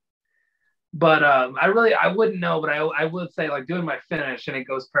that. But I wouldn't know, but I would say like doing my finish and it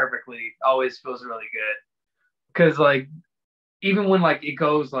goes perfectly always feels really good. Cause like, even when like it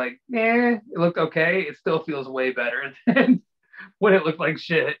goes like, it looked okay, it still feels way better than when it looked like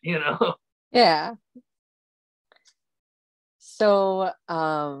shit, you know? Yeah. So,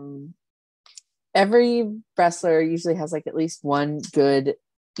 every wrestler usually has like at least one good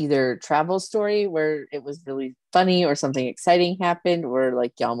either travel story where it was really funny or something exciting happened or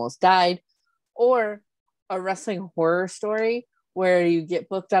like you almost died, or a wrestling horror story where you get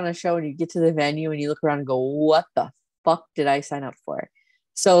booked on a show and you get to the venue and you look around and go, what the fuck did I sign up for?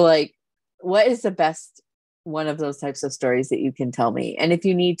 So like, what is the best one of those types of stories that you can tell me? And if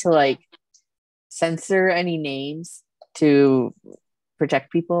you need to like censor any names to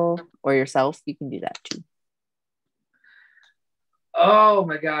protect people or yourself, you can do that too. Oh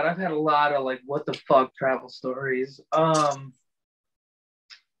my god, I've had a lot of like what the fuck travel stories. I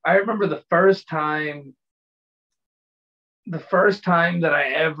remember the first time that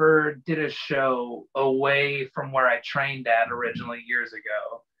I ever did a show away from where I trained at originally years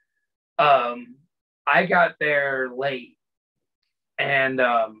ago. I got there late and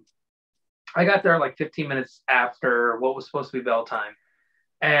I got there like 15 minutes after what was supposed to be bell time.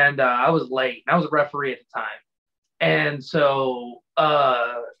 And I was late. I was a referee at the time. And so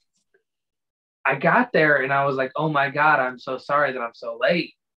I got there and I was like, oh my God, I'm so sorry that I'm so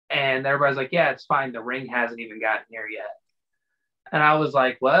late. And everybody's like, yeah, it's fine. The ring hasn't even gotten here yet. And I was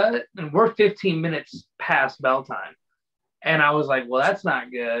like, what? And we're 15 minutes past bell time. And I was like, well, that's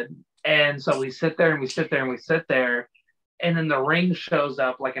not good. And so we sit there and we sit there and we sit there. And then the ring shows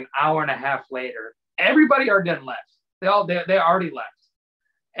up like an hour and a half later. Everybody already done left. They already left.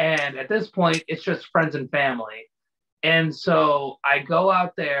 And at this point, it's just friends and family. And so I go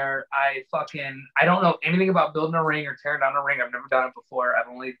out there. I don't know anything about building a ring or tearing down a ring. I've never done it before.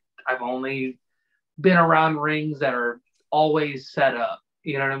 I've only been around rings that are always set up.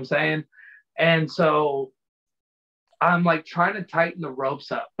 You know what I'm saying? And so I'm like trying to tighten the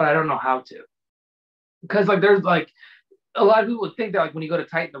ropes up, but I don't know how to. Because like there's like a lot of people would think that like when you go to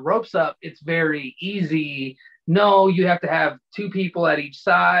tighten the ropes up, it's very easy. No, you have to have two people at each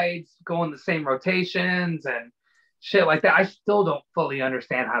side, go in the same rotations and shit like that. I still don't fully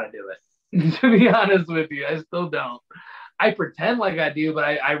understand how to do it. To be honest with you, I still don't. I pretend like I do, but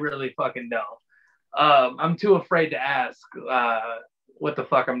I really fucking don't. I'm too afraid to ask what the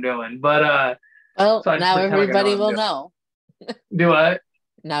fuck I'm doing. But well, so now everybody will know. Do what?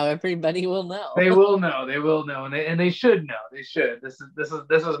 Now everybody will know. They will know. They will know, and they should know. They should. This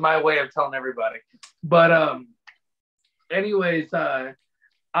is my way of telling everybody. But anyways,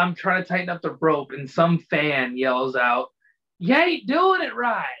 I'm trying to tighten up the rope, and some fan yells out, "You ain't doing it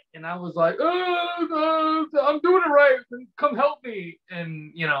right!" And I was like, "Oh, I'm doing it right. Come help me!"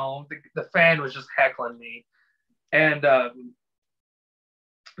 And you know, the fan was just heckling me, and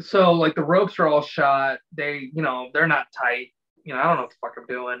so like the ropes are all shot. They're not tight. You know, I don't know what the fuck I'm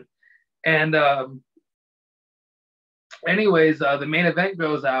doing. And anyways, the main event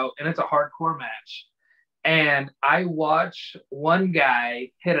goes out and it's a hardcore match. And I watch one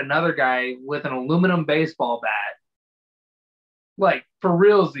guy hit another guy with an aluminum baseball bat. Like, for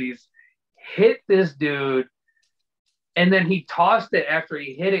realsies, hit this dude And then he tossed it after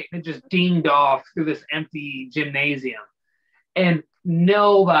he hit it, and it just dinged off through this empty gymnasium. And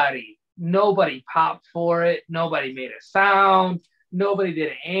nobody popped for it. Nobody made a sound. Nobody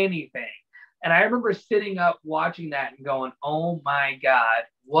did anything. And I remember sitting up watching that and going, oh my God,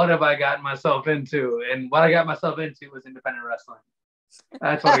 what have I gotten myself into? And what I got myself into was independent wrestling.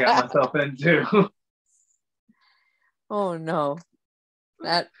 That's what I got myself into. Oh no.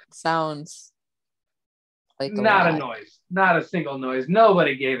 That sounds like not a noise. Not a single noise.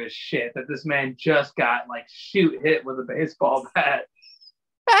 Nobody gave a shit that this man just got like hit with a baseball bat.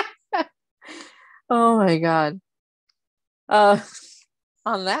 Oh my God. On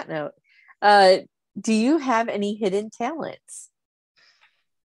that note, do you have any hidden talents?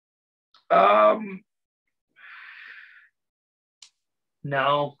 No.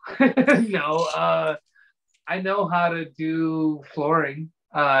 No. I know how to do flooring,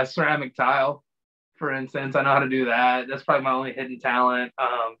 ceramic tile, for instance. I know how to do that. That's probably my only hidden talent.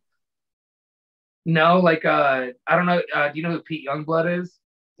 No, like I don't know. Do you know who Pete Youngblood is?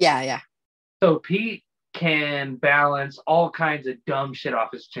 Yeah. So Pete can balance all kinds of dumb shit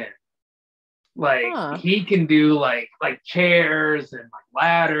off his chin. Like he can do like chairs and like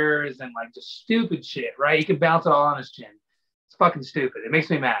ladders and like just stupid shit, right? He can bounce it all on his chin. It's fucking stupid. It makes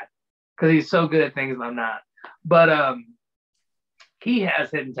me mad because he's so good at things and I'm not. But he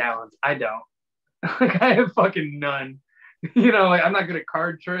has hidden talents. I don't. Like I have fucking none. You know, like I'm not good at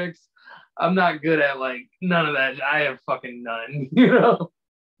card tricks. I'm not good at like none of that. I have fucking none. You know?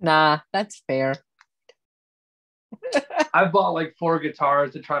 Nah, that's fair. I bought like 4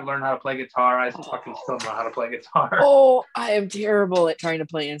 guitars to try to learn how to play guitar. I fucking still know how to play guitar. Oh, I am terrible at trying to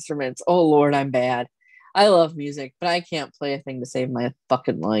play instruments. Oh Lord, I'm bad. I love music, but I can't play a thing to save my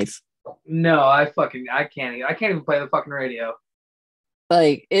fucking life. No, I can't even play the fucking radio.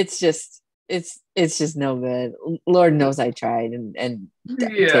 Like it's just no good. Lord knows I tried and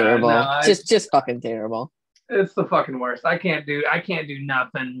terrible. No, just fucking terrible. It's the fucking worst. I can't do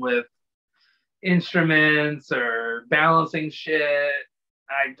nothing with instruments or balancing shit.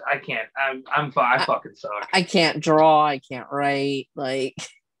 I can't. I fucking suck. I can't draw. I can't write. Like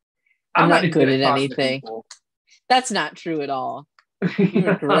I'm not good at anything. That's not true at all.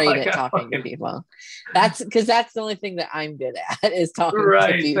 You're great like at talking to people. That's because that's the only thing that I'm good at is talking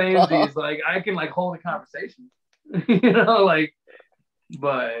to people. Right, like I can like hold a conversation, you know, like,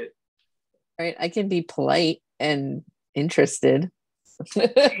 but right, I can be polite and interested.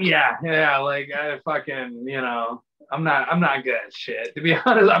 yeah, like I fucking, you know, I'm not good at shit. To be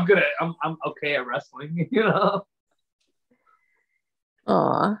honest, I'm okay at wrestling, you know.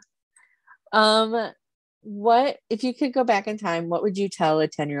 Aw. What if you could go back in time, what would you tell a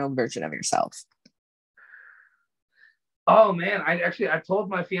 10-year-old version of yourself? Oh man, I told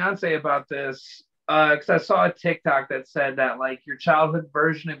my fiance about this because I saw a TikTok that said that like your childhood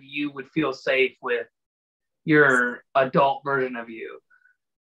version of you would feel safe with your adult version of you.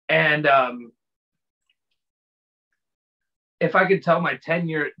 And if I could tell my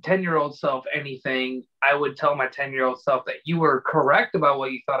 10-year-old self anything, I would tell my 10-year-old self that you were correct about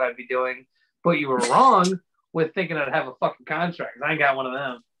what you thought I'd be doing, but you were wrong with thinking I'd have a fucking contract. I ain't got one of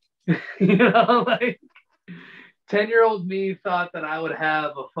them. You know, like 10-year-old me thought that I would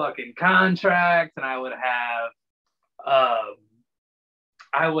have a fucking contract and I would have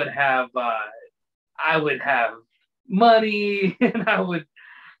money and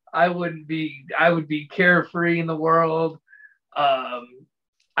I would be carefree in the world.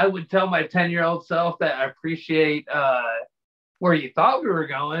 I would tell my 10-year-old self that I appreciate where you thought we were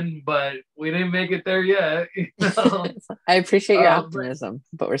going, but we didn't make it there yet. You know? I appreciate your optimism,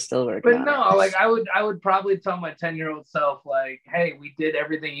 but we're still working. But no, like I would probably tell my 10-year-old self, like, hey, we did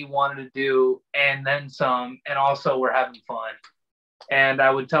everything you wanted to do and then some, and also we're having fun. And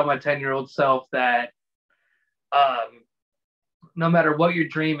I would tell my 10-year-old self that no matter what your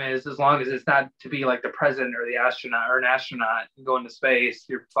dream is, as long as it's not to be like the president or the astronaut or an astronaut and go into space,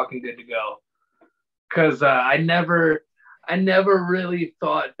 you're fucking good to go. Because I never really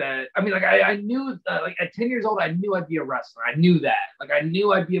thought that. I mean, like I knew, like at 10 years old, I knew I'd be a wrestler. I knew that. Like I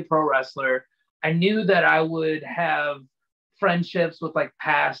knew I'd be a pro wrestler. I knew that I would have friendships with like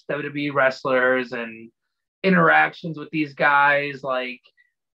past WWE wrestlers and interactions with these guys. Like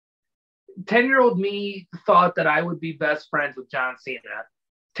 10-year-old me thought that I would be best friends with John Cena.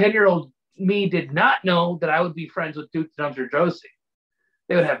 10-year-old me did not know that I would be friends with Duke the Dumpster Drosy.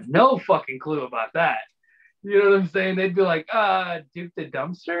 They would have no fucking clue about that. You know what I'm saying? They'd be like, Duke the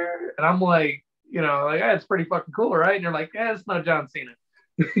Dumpster? And I'm like, you know, like, it's pretty fucking cool, right? And you're like, it's no John Cena.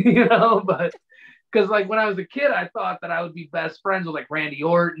 You know, but because like when I was a kid, I thought that I would be best friends with like Randy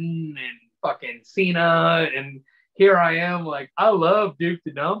Orton and fucking Cena and here I am, like, I love Duke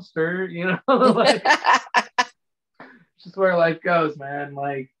the Dumpster, you know, like, just where life goes, man.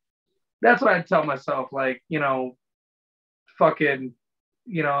 Like, that's what I tell myself, like, you know, fucking,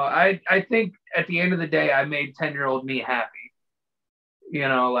 you know, I think at the end of the day, I made 10-year-old me happy, you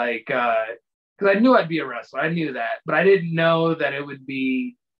know, like, because I knew I'd be a wrestler. I knew that, but I didn't know that it would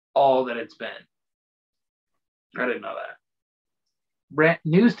be all that it's been. I didn't know that.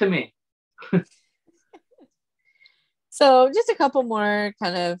 News to me. So just a couple more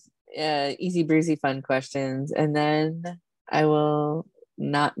kind of easy breezy fun questions, and then I will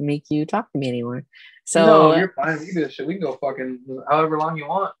not make you talk to me anymore. So no, you're fine. We can do this shit. We can go fucking however long you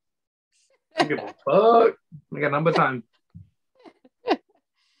want. I give a fuck. We got number time. I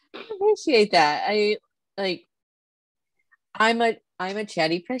appreciate that. I'm a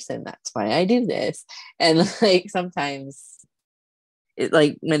chatty person. That's why I do this. And like sometimes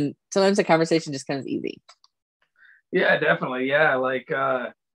sometimes the conversation just comes easy. Yeah, definitely. Yeah, like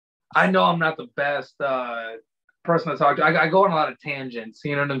I know I'm not the best person to talk to. I go on a lot of tangents,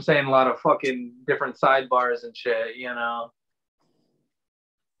 you know what I'm saying? A lot of fucking different sidebars and shit, you know.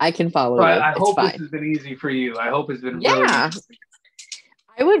 I can follow so you. I hope fine. This has been easy for you. I hope it's been really easy.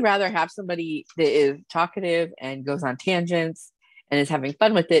 I would rather have somebody that is talkative and goes on tangents and is having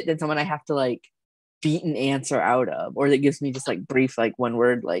fun with it than someone I have to like beat an answer out of, or that gives me just like brief, like one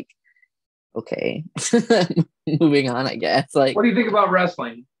word, like, okay, moving on, I guess. Like, what do you think about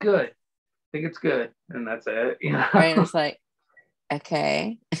wrestling? Good. I think it's good. And that's it. You know? Right. And it's like,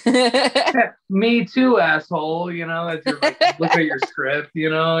 okay. Me too, asshole. You know, as you're like, look at your script, you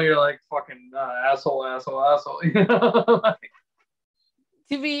know, you're like fucking asshole. You know?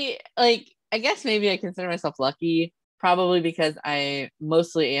 To be like, I guess maybe I consider myself lucky, probably because I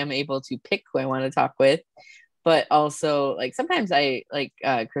mostly am able to pick who I want to talk with. But also, like, sometimes I like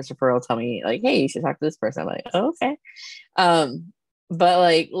Christopher will tell me, like, hey, you should talk to this person. I'm like, oh, okay. But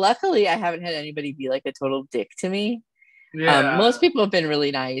like, luckily, I haven't had anybody be like a total dick to me. Yeah. Most people have been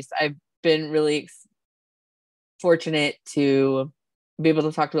really nice. I've been really fortunate to be able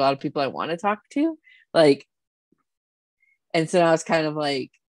to talk to a lot of people I want to talk to. Like, and so now it's kind of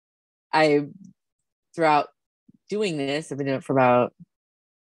like, throughout doing this, I've been doing it for about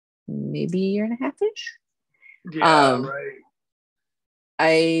maybe a year and a half-ish. Yeah, right.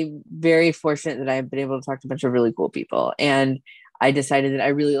 I'm very fortunate that I've been able to talk to a bunch of really cool people. And I decided that I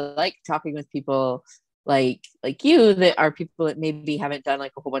really like talking with people like you, that are people that maybe haven't done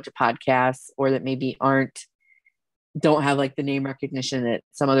like a whole bunch of podcasts, or that maybe don't have like the name recognition that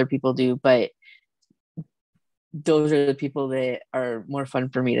some other people do, but those are the people that are more fun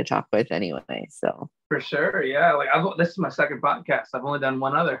for me to talk with anyway. So for sure. Yeah. Like this is my second podcast. I've only done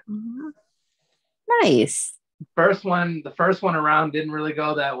one other. Nice. The first one around didn't really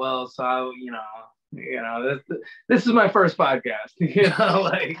go that well. So, this is my first podcast, you know,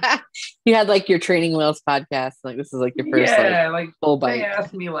 like you had like your training wheels podcast. Like this is like your first, full bite. They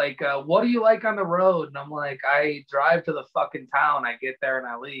asked me like, what do you like on the road? And I'm like, I drive to the fucking town. I get there and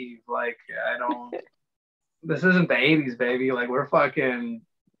I leave. Like, I don't, this isn't the 80s, baby. Like we're fucking,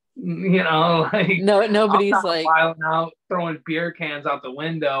 you know, like nobody's like filing out, throwing beer cans out the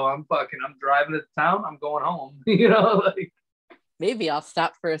window. I'm driving to town. I'm going home, you know, like maybe I'll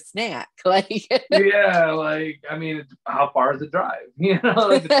stop for a snack. Like, yeah, like I mean, how far is the drive? You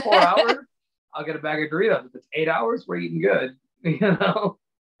know, if it's 4 hours, I'll get a bag of Doritos. If it's 8 hours, we're eating good. You know,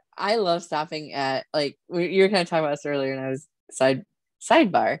 I love stopping at like you were kind of talking about this earlier, and I was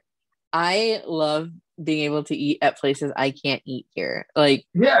sidebar. I love being able to eat at places I can't eat here. Like,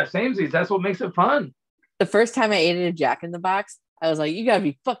 yeah, samesies. That's what makes it fun. The first time I ate at a Jack in the Box, I was like, you gotta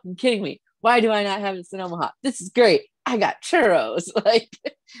be fucking kidding me. Why do I not have this in Omaha? This is great. I got churros. Like,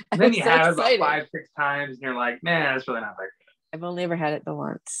 and then you have it about 5-6 times, and you're like, man, that's really not that good. I've only ever had it the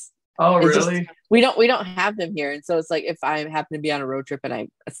once. Oh, really? Just, we don't have them here, and so it's like if I happen to be on a road trip and I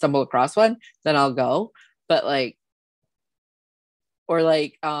stumble across one, then I'll go. But like, or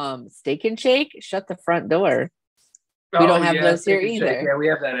like Steak and Shake, shut the front door. We don't have those here either. Yeah, we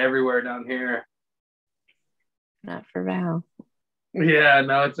have that everywhere down here. Not for Val. Yeah,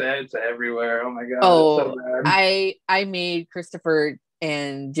 no, it's everywhere. Oh my god. Oh, it's so bad. I made Christopher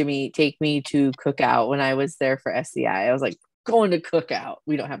and Jimmy take me to Cookout when I was there for SCI. I was like, going to Cookout.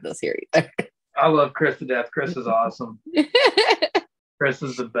 We don't have those here either. I love Chris to death. Chris is awesome. Chris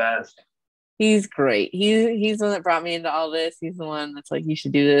is the best. He's great. He's the one that brought me into all this. He's the one that's like, you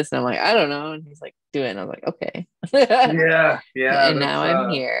should do this. And I'm like, I don't know. And he's like, do it. And I was like, okay. Yeah. And now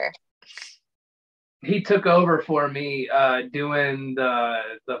I'm here. He took over for me doing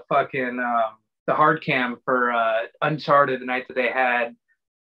the fucking the hard cam for Uncharted the night that they had.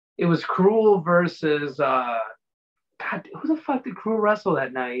 It was Cruel versus God, who the fuck did Crew wrestle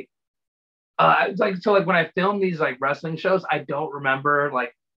that night? When I film these like wrestling shows, I don't remember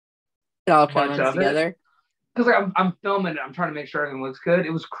like It all kind of much runs of it together. because like I'm filming it. I'm trying to make sure everything looks good.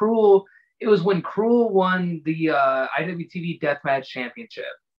 It was Cruel. It was when Cruel won the IWTV Deathmatch Championship.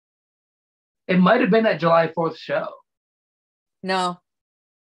 It might have been that July 4th show. No.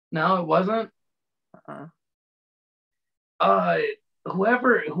 No, it wasn't.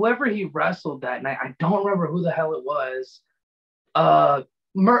 Whoever he wrestled that night, I don't remember who the hell it was.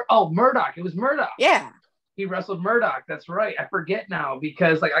 Murdoch. It was Murdoch. Yeah. He wrestled Murdoch. That's right. I forget now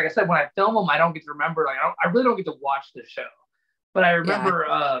because like I said, when I film them, I don't get to remember. Like I really don't get to watch the show. But I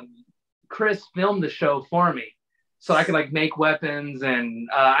remember Chris filmed the show for me, so I could like make weapons, and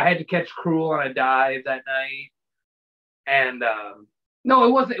I had to catch Cruel on a dive that night. And no,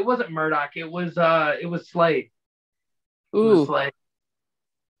 it wasn't Murdoch. It was Slade. Ooh. It was Slade.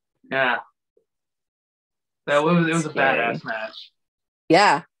 Yeah. It was a badass match.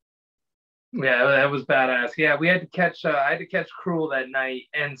 Yeah. Yeah, that was badass. Yeah, we had to catch. I had to catch Cruel that night,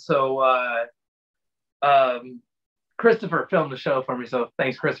 and so Christopher filmed the show for me. So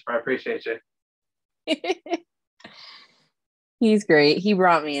thanks, Christopher. I appreciate you. He's great. He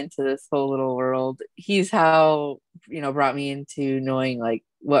brought me into this whole little world. He's how brought me into knowing like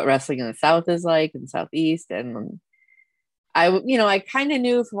what wrestling in the South is like in the Southeast, and I kind of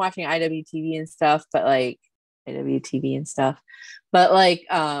knew from watching IWTV and stuff, but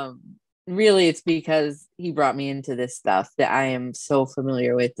really it's because he brought me into this stuff that I am so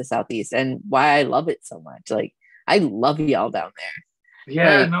familiar with the Southeast and why I love it so much. Like I love y'all down there.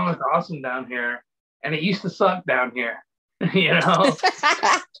 Yeah, no, it's awesome down here. And it used to suck down here. You know? It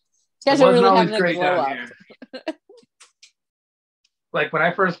wasn't really always great down here. Like when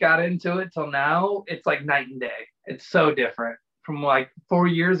I first got into it till now, it's like night and day. It's so different. From like 4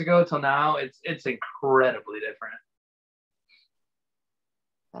 years ago till now, it's incredibly different.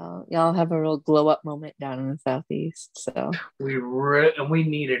 Y'all have a real glow up moment down in the Southeast. So and we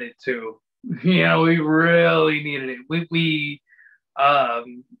needed it too. We really needed it. We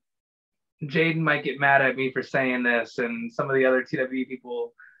Jaden might get mad at me for saying this, and some of the other TWE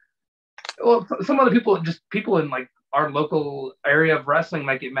people. Well, some other people, just people in like our local area of wrestling,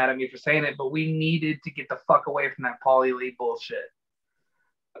 might get mad at me for saying it. But we needed to get the fuck away from that Paulie Lee bullshit.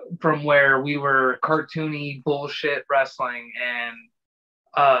 From where we were cartoony bullshit wrestling, and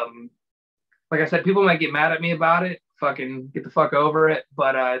like I said, people might get mad at me about it. Fucking get the fuck over it.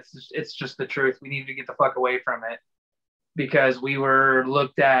 But it's just the truth. We need to get the fuck away from it because we were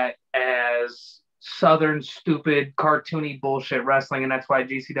looked at as Southern stupid cartoony bullshit wrestling, and that's why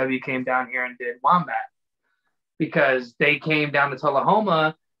GCW came down here and did Wombat, because they came down to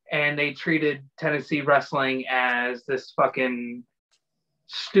Tullahoma and they treated Tennessee wrestling as this fucking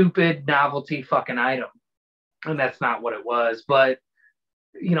stupid novelty fucking item, and that's not what it was. But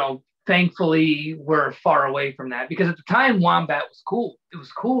thankfully we're far away from that, because at the time Wombat was cool. It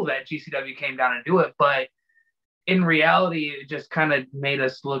was cool that GCW came down and do it, but in reality it just kind of made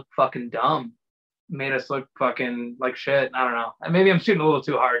us look fucking dumb, made us look fucking like shit. I don't know, maybe I'm shooting a little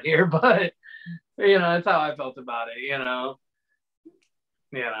too hard here, but that's how I felt about it.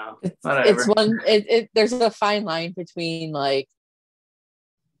 Whatever. There's a fine line between like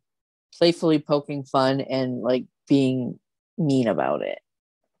playfully poking fun and like being mean about it.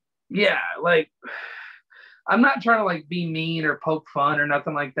 Yeah, like I'm not trying to like be mean or poke fun or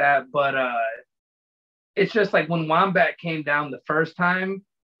nothing like that, but it's just like when Wombat came down the first time,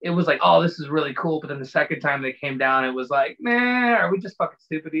 it was like, oh, this is really cool. But then the second time they came down, it was like, man, are we just fucking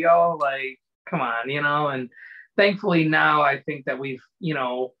stupid, y'all? Like, come on, And thankfully now I think that we've,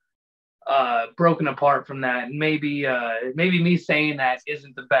 broken apart from that. And maybe me saying that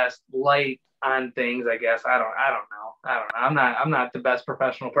isn't the best light on things, I guess. I don't know. I'm not the best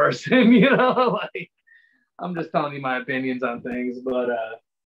professional person, like I'm just telling you my opinions on things. But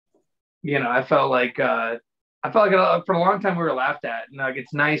I felt like for a long time we were laughed at, and like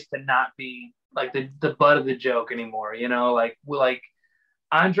it's nice to not be like the butt of the joke anymore. Like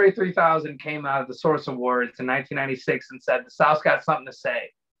Andre 3000 came out of the Source Awards in 1996 and said the South's got something to say,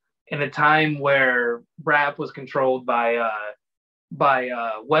 in a time where rap was controlled by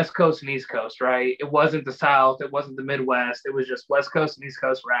West Coast and East Coast, right? It wasn't the South, it wasn't the Midwest, it was just West Coast and East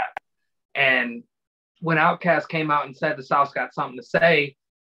Coast rap. And when Outkast came out and said the South's got something to say,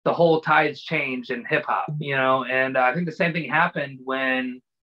 the whole tides changed in hip hop, and I think the same thing happened when,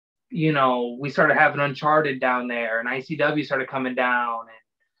 we started having Uncharted down there and ICW started coming down, and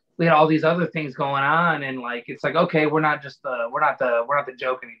we had all these other things going on, and like it's like, okay, we're not the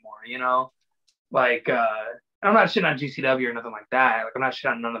joke anymore, Like I'm not shitting on GCW or nothing like that. Like I'm not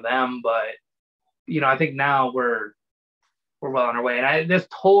shitting on none of them, but I think now we're we're well on our way. And that's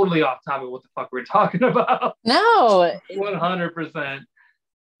totally off topic of what the fuck we're talking about. No, 100%.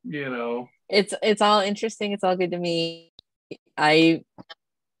 It's all interesting. It's all good to me. I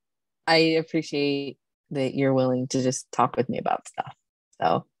appreciate that you're willing to just talk with me about stuff.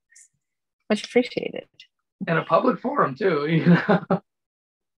 So much appreciated. In a public forum too,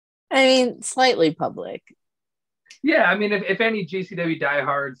 I mean, slightly public. Yeah, I mean, if any GCW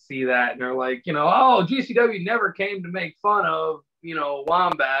diehards see that and they're like, oh, GCW never came to make fun of,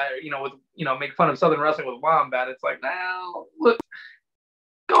 Wombat, make fun of Southern Wrestling with Wombat, it's like, now, look,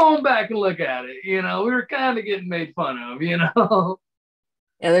 going back and look at it, we were kind of getting made fun of,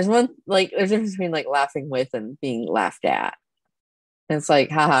 Yeah, there's a difference between like laughing with and being laughed at. And it's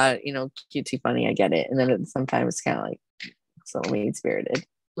like, haha, cutesy funny, I get it. And then sometimes it's kind of like so mean spirited.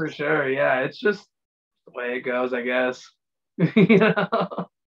 For sure, yeah. It's just the way it goes, I guess.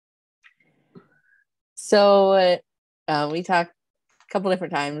 So we talked a couple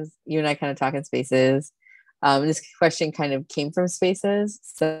different times. You and I kind of talk in Spaces. This question kind of came from Spaces.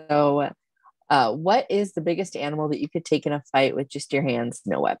 So what is the biggest animal that you could take in a fight with just your hands,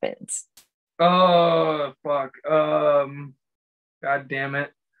 no weapons? Oh, fuck. God damn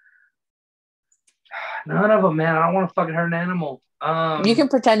it. None of them, man. I don't want to fucking hurt an animal. You can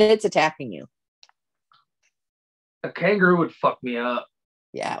pretend it's attacking you. A kangaroo would fuck me up.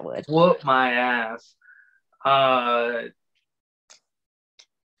 Yeah, it would. Whoop my ass. I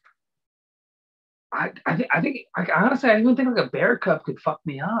think honestly, I even think like a bear cub could fuck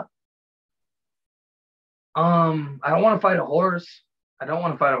me up. I don't want to fight a horse. That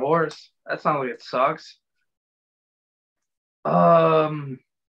sounds like it sucks. I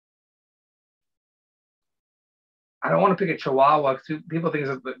don't want to pick a chihuahua because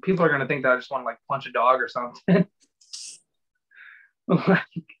people are going to think that I just want to like punch a dog or something. Like,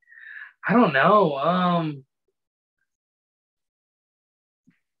 I don't know. I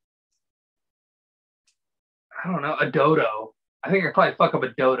don't know. A dodo. I think I'd probably fuck up a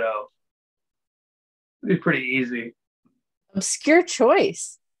dodo. It'd be pretty easy. Obscure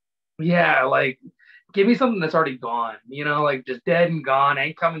choice. Yeah, like give me something that's already gone, like just dead and gone,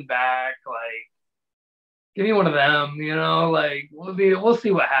 ain't coming back. Like, give me one of them, like we'll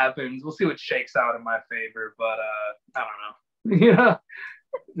see what happens. We'll see what shakes out in my favor. But I don't know.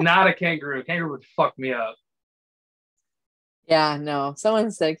 Not a kangaroo. Kangaroo would fuck me up. Yeah, no. Someone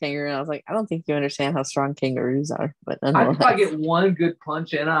said kangaroo, and I was like, I don't think you understand how strong kangaroos are. But I'd probably get one good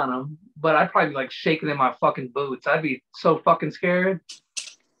punch in on them, but I'd probably be like shaking in my fucking boots. I'd be so fucking scared.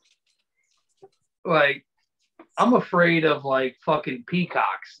 Like, I'm afraid of like fucking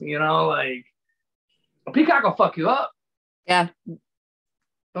peacocks, like a peacock will fuck you up. Yeah.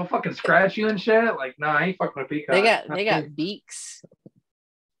 They'll fucking scratch you and shit. Like, nah, I ain't fucking with a peacock. They got beaks.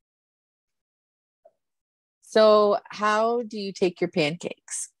 So how do you take your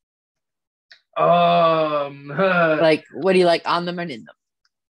pancakes? Like, what do you like, on them and in them?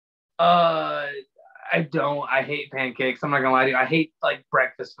 I don't. I hate pancakes. I'm not gonna lie to you. I hate like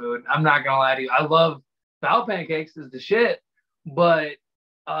breakfast food. I'm not gonna lie to you. I love Val Pancakes is the shit, but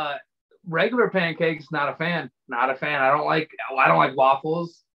regular pancakes, not a fan. Not a fan. I don't like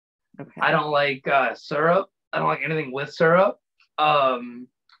waffles. Okay. I don't like syrup. I don't like anything with syrup. I don't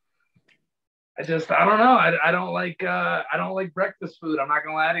know. I don't like breakfast food. I'm not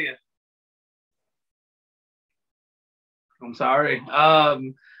gonna lie to you. I'm sorry.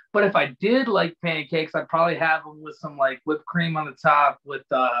 But if I did like pancakes, I'd probably have them with some like whipped cream on the top with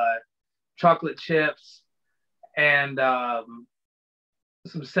chocolate chips and some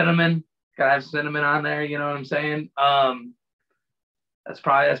cinnamon. Gotta have cinnamon on there. You know what I'm saying? That's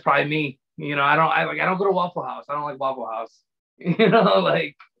probably me. I don't go to Waffle House. I don't like Waffle House.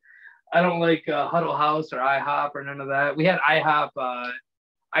 Like I don't like Huddle House or IHOP or none of that. We had IHOP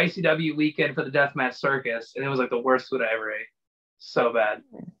ICW weekend for the Deathmatch Circus, and it was like the worst food I ever ate. So bad.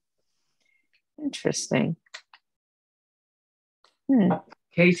 Interesting.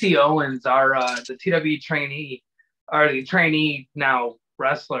 Casey Owens, our the TW trainee, or the trainee now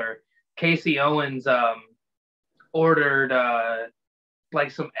wrestler. Casey Owens ordered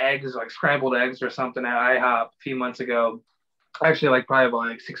like some eggs, like scrambled eggs or something at IHOP a few months ago. Actually, like probably about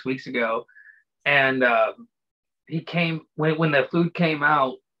like 6 weeks ago. And he came when the food came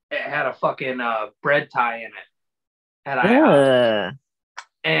out, it had a fucking bread tie in it at IHOP.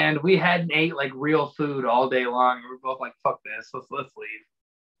 And we hadn't ate like real food all day long. We were both like, fuck this, let's leave.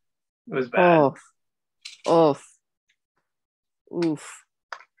 It was bad. Oof.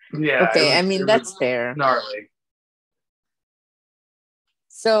 Yeah. Okay, I mean, that's fair. Gnarly.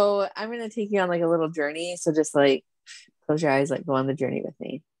 So I'm going to take you on like a little journey. So just like close your eyes, like go on the journey with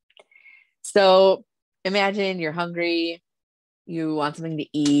me. So imagine you're hungry. you want something to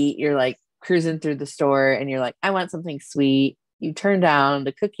eat, you're like cruising through the store and you're like, I want something sweet. You turn down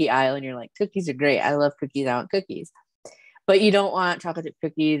the cookie aisle and you're like, cookies are great. I love cookies. I want cookies. But you don't want chocolate chip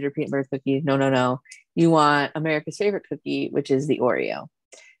cookies or peanut butter cookies. No, no, no. You want America's favorite cookie, which is the Oreo.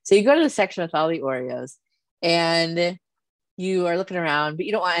 So you go to the section with all the Oreos and you are looking around, but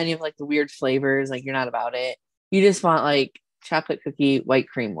you don't want any of like the weird flavors. Like you're not about it. You just want like chocolate cookie, white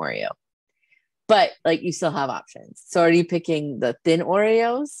cream Oreo. But like you still have options. So are you picking the thin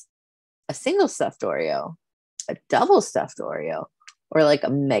Oreos, a single stuffed Oreo, a double stuffed Oreo, or like a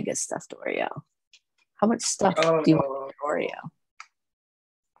mega stuffed Oreo? How much stuff do you want in Oreo?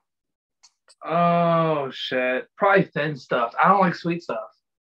 Oh shit. Probably thin stuff. I don't like sweet stuff.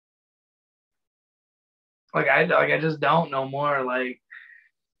 I just don't know more. Like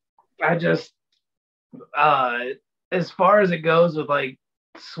I just as far as it goes with like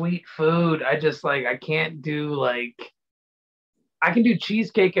sweet food, I just like I can't do like I can do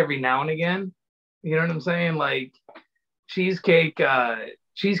cheesecake every now and again. You know what I'm saying? Like cheesecake's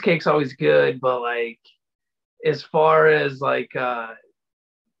always good, but like as far as like the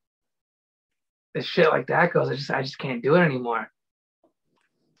shit like that goes, I just can't do it anymore.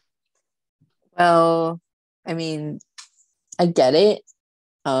 Well, I mean, I get it.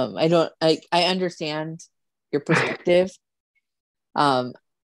 I understand your perspective.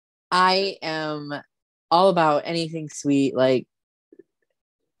 I am all about anything sweet, like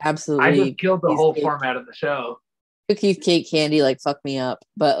absolutely. I just killed the whole cake, format of the show. cookies, cake, candy, like fuck me up.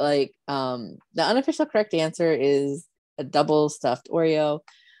 But like, the unofficial correct answer is a double stuffed Oreo.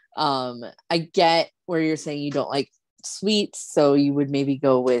 I get where you're saying you don't like sweets, so you would maybe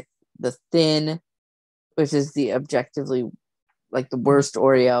go with the thin, which is the objectively like the worst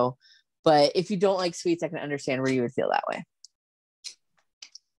Oreo. But if you don't like sweets, I can understand where you would feel that way.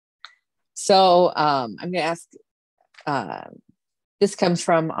 So I'm going to ask, this comes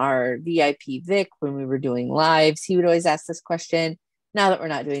from our VIP Vic when we were doing lives. He would always ask this question. Now that we're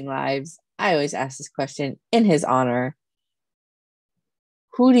not doing lives, I always ask this question in his honor.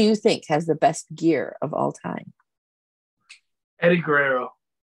 Who do you think has the best gear of all time? Eddie Guerrero.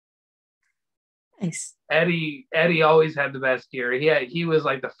 Nice. Eddie always had the best gear. He was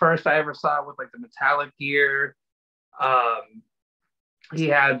like the first I ever saw with like the metallic gear. He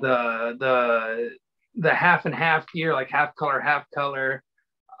had the half and half gear, like half color, half color.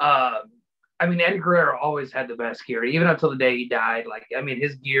 I mean, Eddie Guerrero always had the best gear, even up till the day he died. Like, I mean,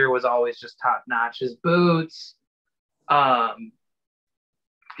 his gear was always just top notch. His boots,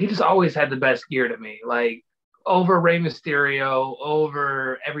 he just always had the best gear to me. Like over Rey Mysterio,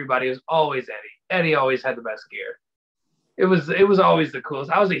 over everybody, it was always Eddie. Eddie always had the best gear. It was always the coolest.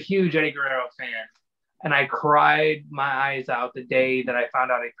 I was a huge Eddie Guerrero fan, and I cried my eyes out the day that I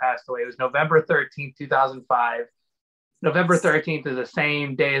found out he passed away. It was November 13th, 2005. November 13th is the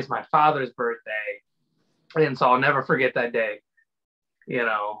same day as my father's birthday. And so I'll never forget that day. You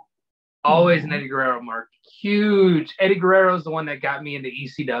know, always an Eddie Guerrero mark. Huge. Eddie Guerrero is the one that got me into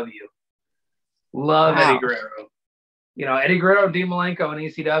ECW. Love Eddie Guerrero. You know, Eddie Guerrero, Dean Malenko, and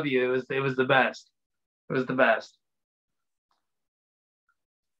ECW, it was the best. It was the best.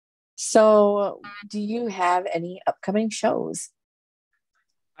 So, do you have any upcoming shows?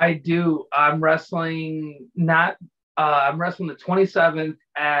 I do. I'm wrestling I'm wrestling the 27th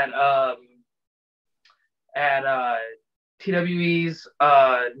at TWE's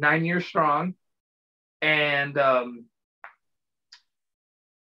 9 Years Strong, and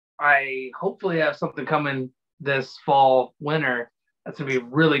I hopefully have something coming this fall, winter. That's gonna be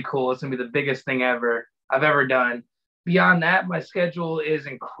really cool. It's gonna be the biggest thing I've ever done. Beyond that, my schedule is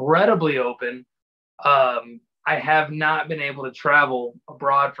incredibly open. I have not been able to travel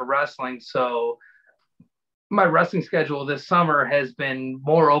abroad for wrestling, so my wrestling schedule this summer has been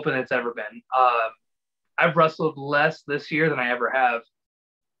more open than it's ever been. I've wrestled less this year than I ever have.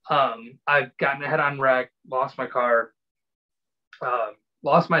 I've gotten a head-on wreck, lost my car,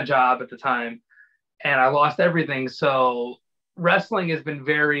 lost my job at the time, and I lost everything. So wrestling has been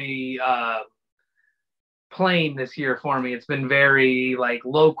very plain this year for me. It's been very like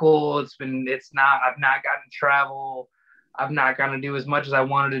local. I've not gotten to travel. I've not gotten to do as much as I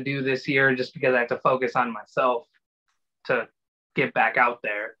wanted to do this year just because I have to focus on myself to get back out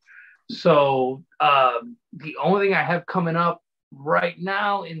there. So the only thing I have coming up right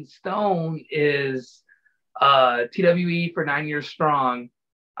now in stone is TWE for 9 Years Strong.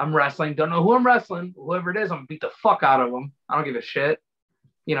 I'm wrestling. Don't know who I'm wrestling. Whoever it is, I'm going to beat the fuck out of them. I don't give a shit.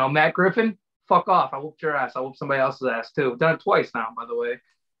 You know, Matt Griffin, fuck off. I whooped your ass. I whooped somebody else's ass too. I've done it twice now, by the way.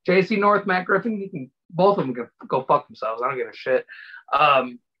 JC North, Matt Griffin, both of them can go fuck themselves. I don't give a shit.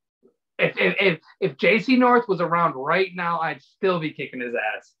 If JC North was around right now, I'd still be kicking his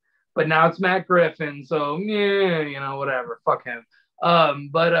ass. But now it's Matt Griffin, so yeah, whatever. Fuck him.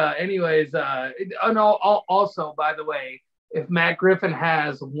 Anyways, also, by the way, if Matt Griffin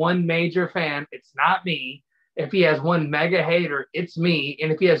has one major fan, it's not me. If he has one mega hater, it's me.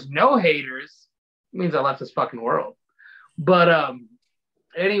 And if he has no haters, it means I left this fucking world. But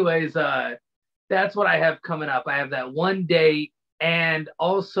anyways, that's what I have coming up. I have that one date, and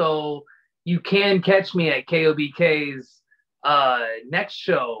also you can catch me at KOBK's next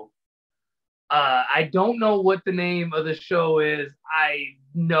show. I don't know what the name of the show is. I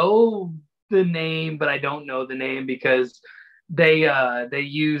know the name, but I don't know the name because they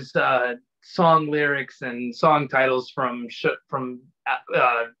use song lyrics and song titles from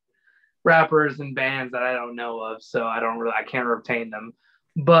rappers and bands that I don't know of, so I can't retain them.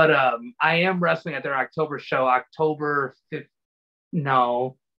 But I am wrestling at their October show, October 5th.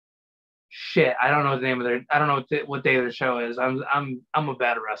 No. Shit, I don't know the name of I don't know what day the show is. I'm a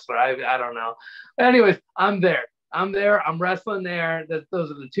bad wrestler. I don't know. But anyways, I'm there. I'm wrestling there.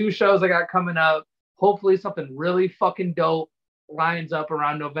 Those are the two shows I got coming up. Hopefully something really fucking dope lines up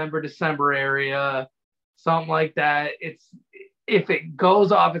around November, December area. Something like that. If it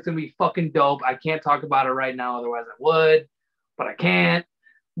goes off, it's gonna be fucking dope. I can't talk about it right now, otherwise I would, but I can't.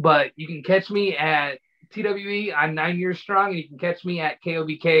 But you can catch me at TWE. I'm 9 years strong, and you can catch me at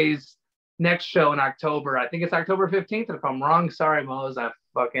KOBK's next show in October. I think it's October 15th. And if I'm wrong, sorry, Mose. I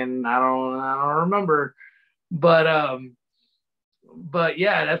don't remember. But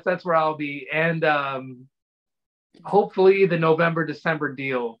yeah, that's where I'll be. And hopefully the November, December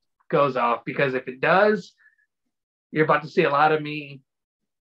deal goes off, because if it does, you're about to see a lot of me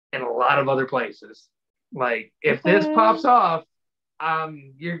in a lot of other places. Like, if this pops off,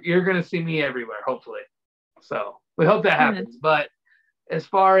 you're gonna see me everywhere, hopefully. So we hope that happens. But as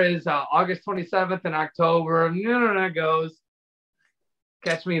far as August 27th and October, goes,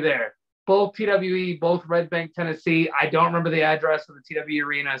 catch me there. Both TWE, both Red Bank, Tennessee. I don't remember the address of the TWE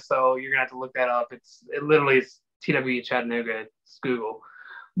arena, so you're gonna have to look that up. It literally is TWE Chattanooga. It's Google.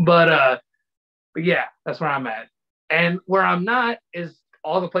 But yeah, that's where I'm at. And where I'm not is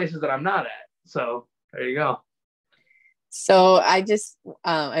all the places that I'm not at. So there you go. So I just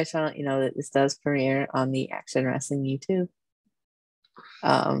want to let you know that this does premiere on the Action Wrestling YouTube.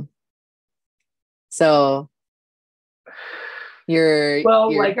 So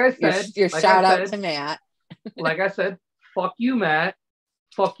like I said, your shout out to Matt. Like I said, fuck you, Matt.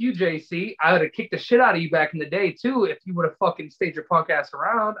 Fuck you, JC. I would have kicked the shit out of you back in the day too. If you would have fucking stayed your punk ass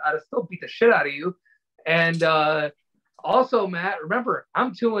around, I'd have still beat the shit out of you. And also, Matt, remember,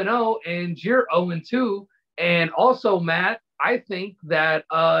 I'm 2-0 and you're 0-2. And also, Matt, I think that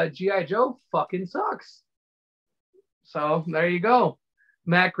G.I. Joe fucking sucks. So there you go.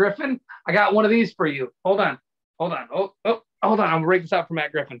 Matt Griffin, I got one of these for you. Hold on. Oh, hold on. I'm gonna break this out for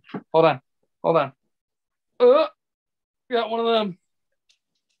Matt Griffin. Hold on. Got one of them.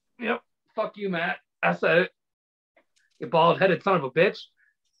 Yep. Fuck you, Matt. I said it. You bald-headed son of a bitch.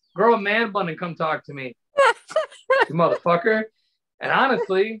 Grow a man bun and come talk to me. You motherfucker. And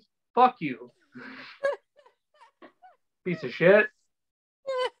honestly, fuck you. Piece of shit.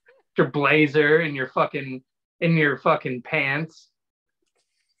 Your blazer and your fucking pants.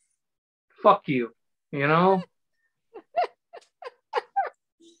 Fuck you.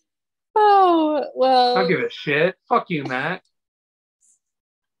 Oh, well. I don't give a shit. Fuck you, Matt.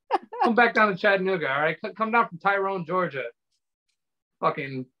 Come back down to Chattanooga, all right? Come down from Tyrone, Georgia.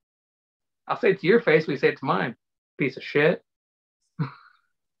 Fucking, I'll say it to your face, we say it to mine. Piece of shit.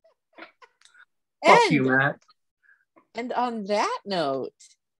 Fuck you, Matt. And on that note,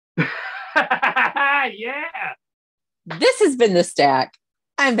 yeah. This has been The Stack.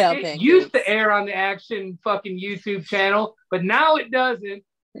 I'm Val Pancakes. It used to air on the Action fucking YouTube channel, but now it doesn't,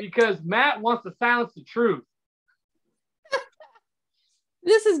 because Matt wants to silence the truth.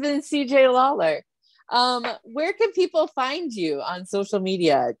 This has been CJ Lawler. Where can people find you on social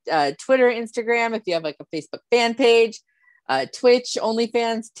media? Twitter, Instagram, if you have like a Facebook fan page, Twitch,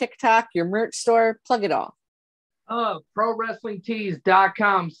 OnlyFans, TikTok, your merch store, plug it all.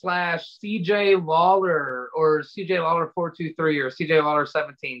 ProWrestlingTees.com/CJ Lawler or CJ Lawler 423 or CJ Lawler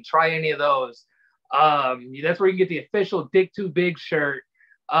 17. Try any of those. That's where you can get the official Dick Too Big shirt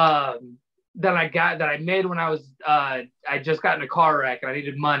that I made when I just got in a car wreck and I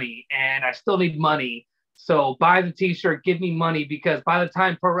needed money, and I still need money. So buy the t-shirt, give me money, because by the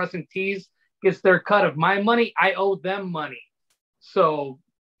time Pro Wrestling Tees gets their cut of my money, I owe them money. So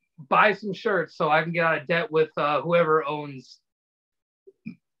buy some shirts so I can get out of debt with whoever owns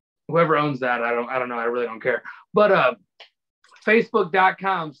that. I don't know. I really don't care. But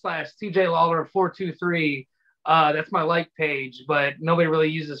Facebook.com/CJLawler423. That's my like page, but nobody really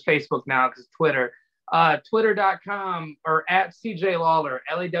uses Facebook now because Twitter. Twitter.com or at CJ Lawler,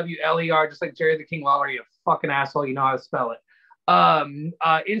 Lawler, just like Jerry the King Lawler, you fucking asshole. You know how to spell it.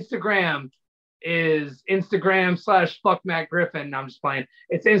 Instagram is Instagram/fuck Matt Griffin. No, I'm just playing.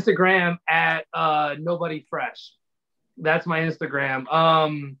 It's Instagram at nobody fresh. That's my Instagram.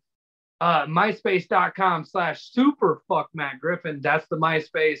 MySpace.com/super Matt Griffin. That's the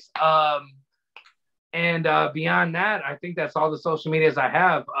MySpace. And beyond that, I think that's all the social medias I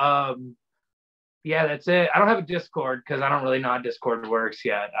have. Yeah, that's it. I don't have a Discord because I don't really know how Discord works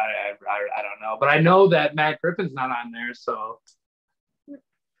yet. I don't know, but I know that Matt Griffin's not on there. So,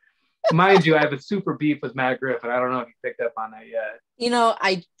 mind you, I have a super beef with Matt Griffin. I don't know if you picked up on that yet. You know,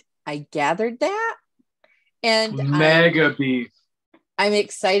 I gathered that, and mega beef. I'm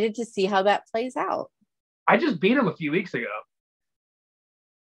excited to see how that plays out. I just beat him a few weeks ago.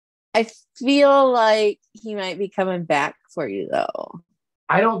 I feel like he might be coming back for you, though.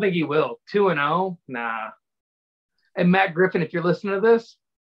 I don't think he will. 2-0? Nah. And Matt Griffin, if you're listening to this,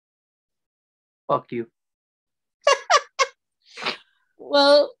 fuck you.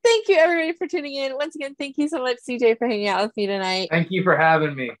 Well, thank you, everybody, for tuning in. Once again, thank you so much, CJ, for hanging out with me tonight. Thank you for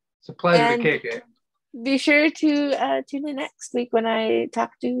having me. It's a pleasure to kick it. Be sure to tune in next week when I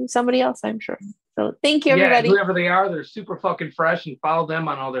talk to somebody else, I'm sure. So thank you, everybody. Yeah, whoever they are, they're super fucking fresh, and follow them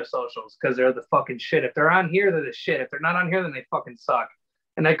on all their socials because they're the fucking shit. If they're on here, they're the shit. If they're not on here, then they fucking suck.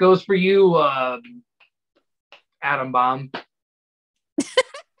 And that goes for you, Atom Bomb.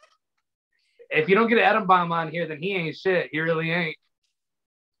 If you don't get an Atom Bomb on here, then he ain't shit. He really ain't.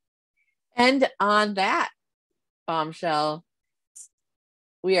 And on that bombshell,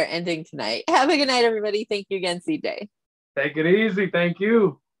 we are ending tonight. Have a good night, everybody. Thank you again, CJ. Take it easy. Thank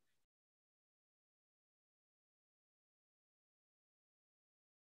you.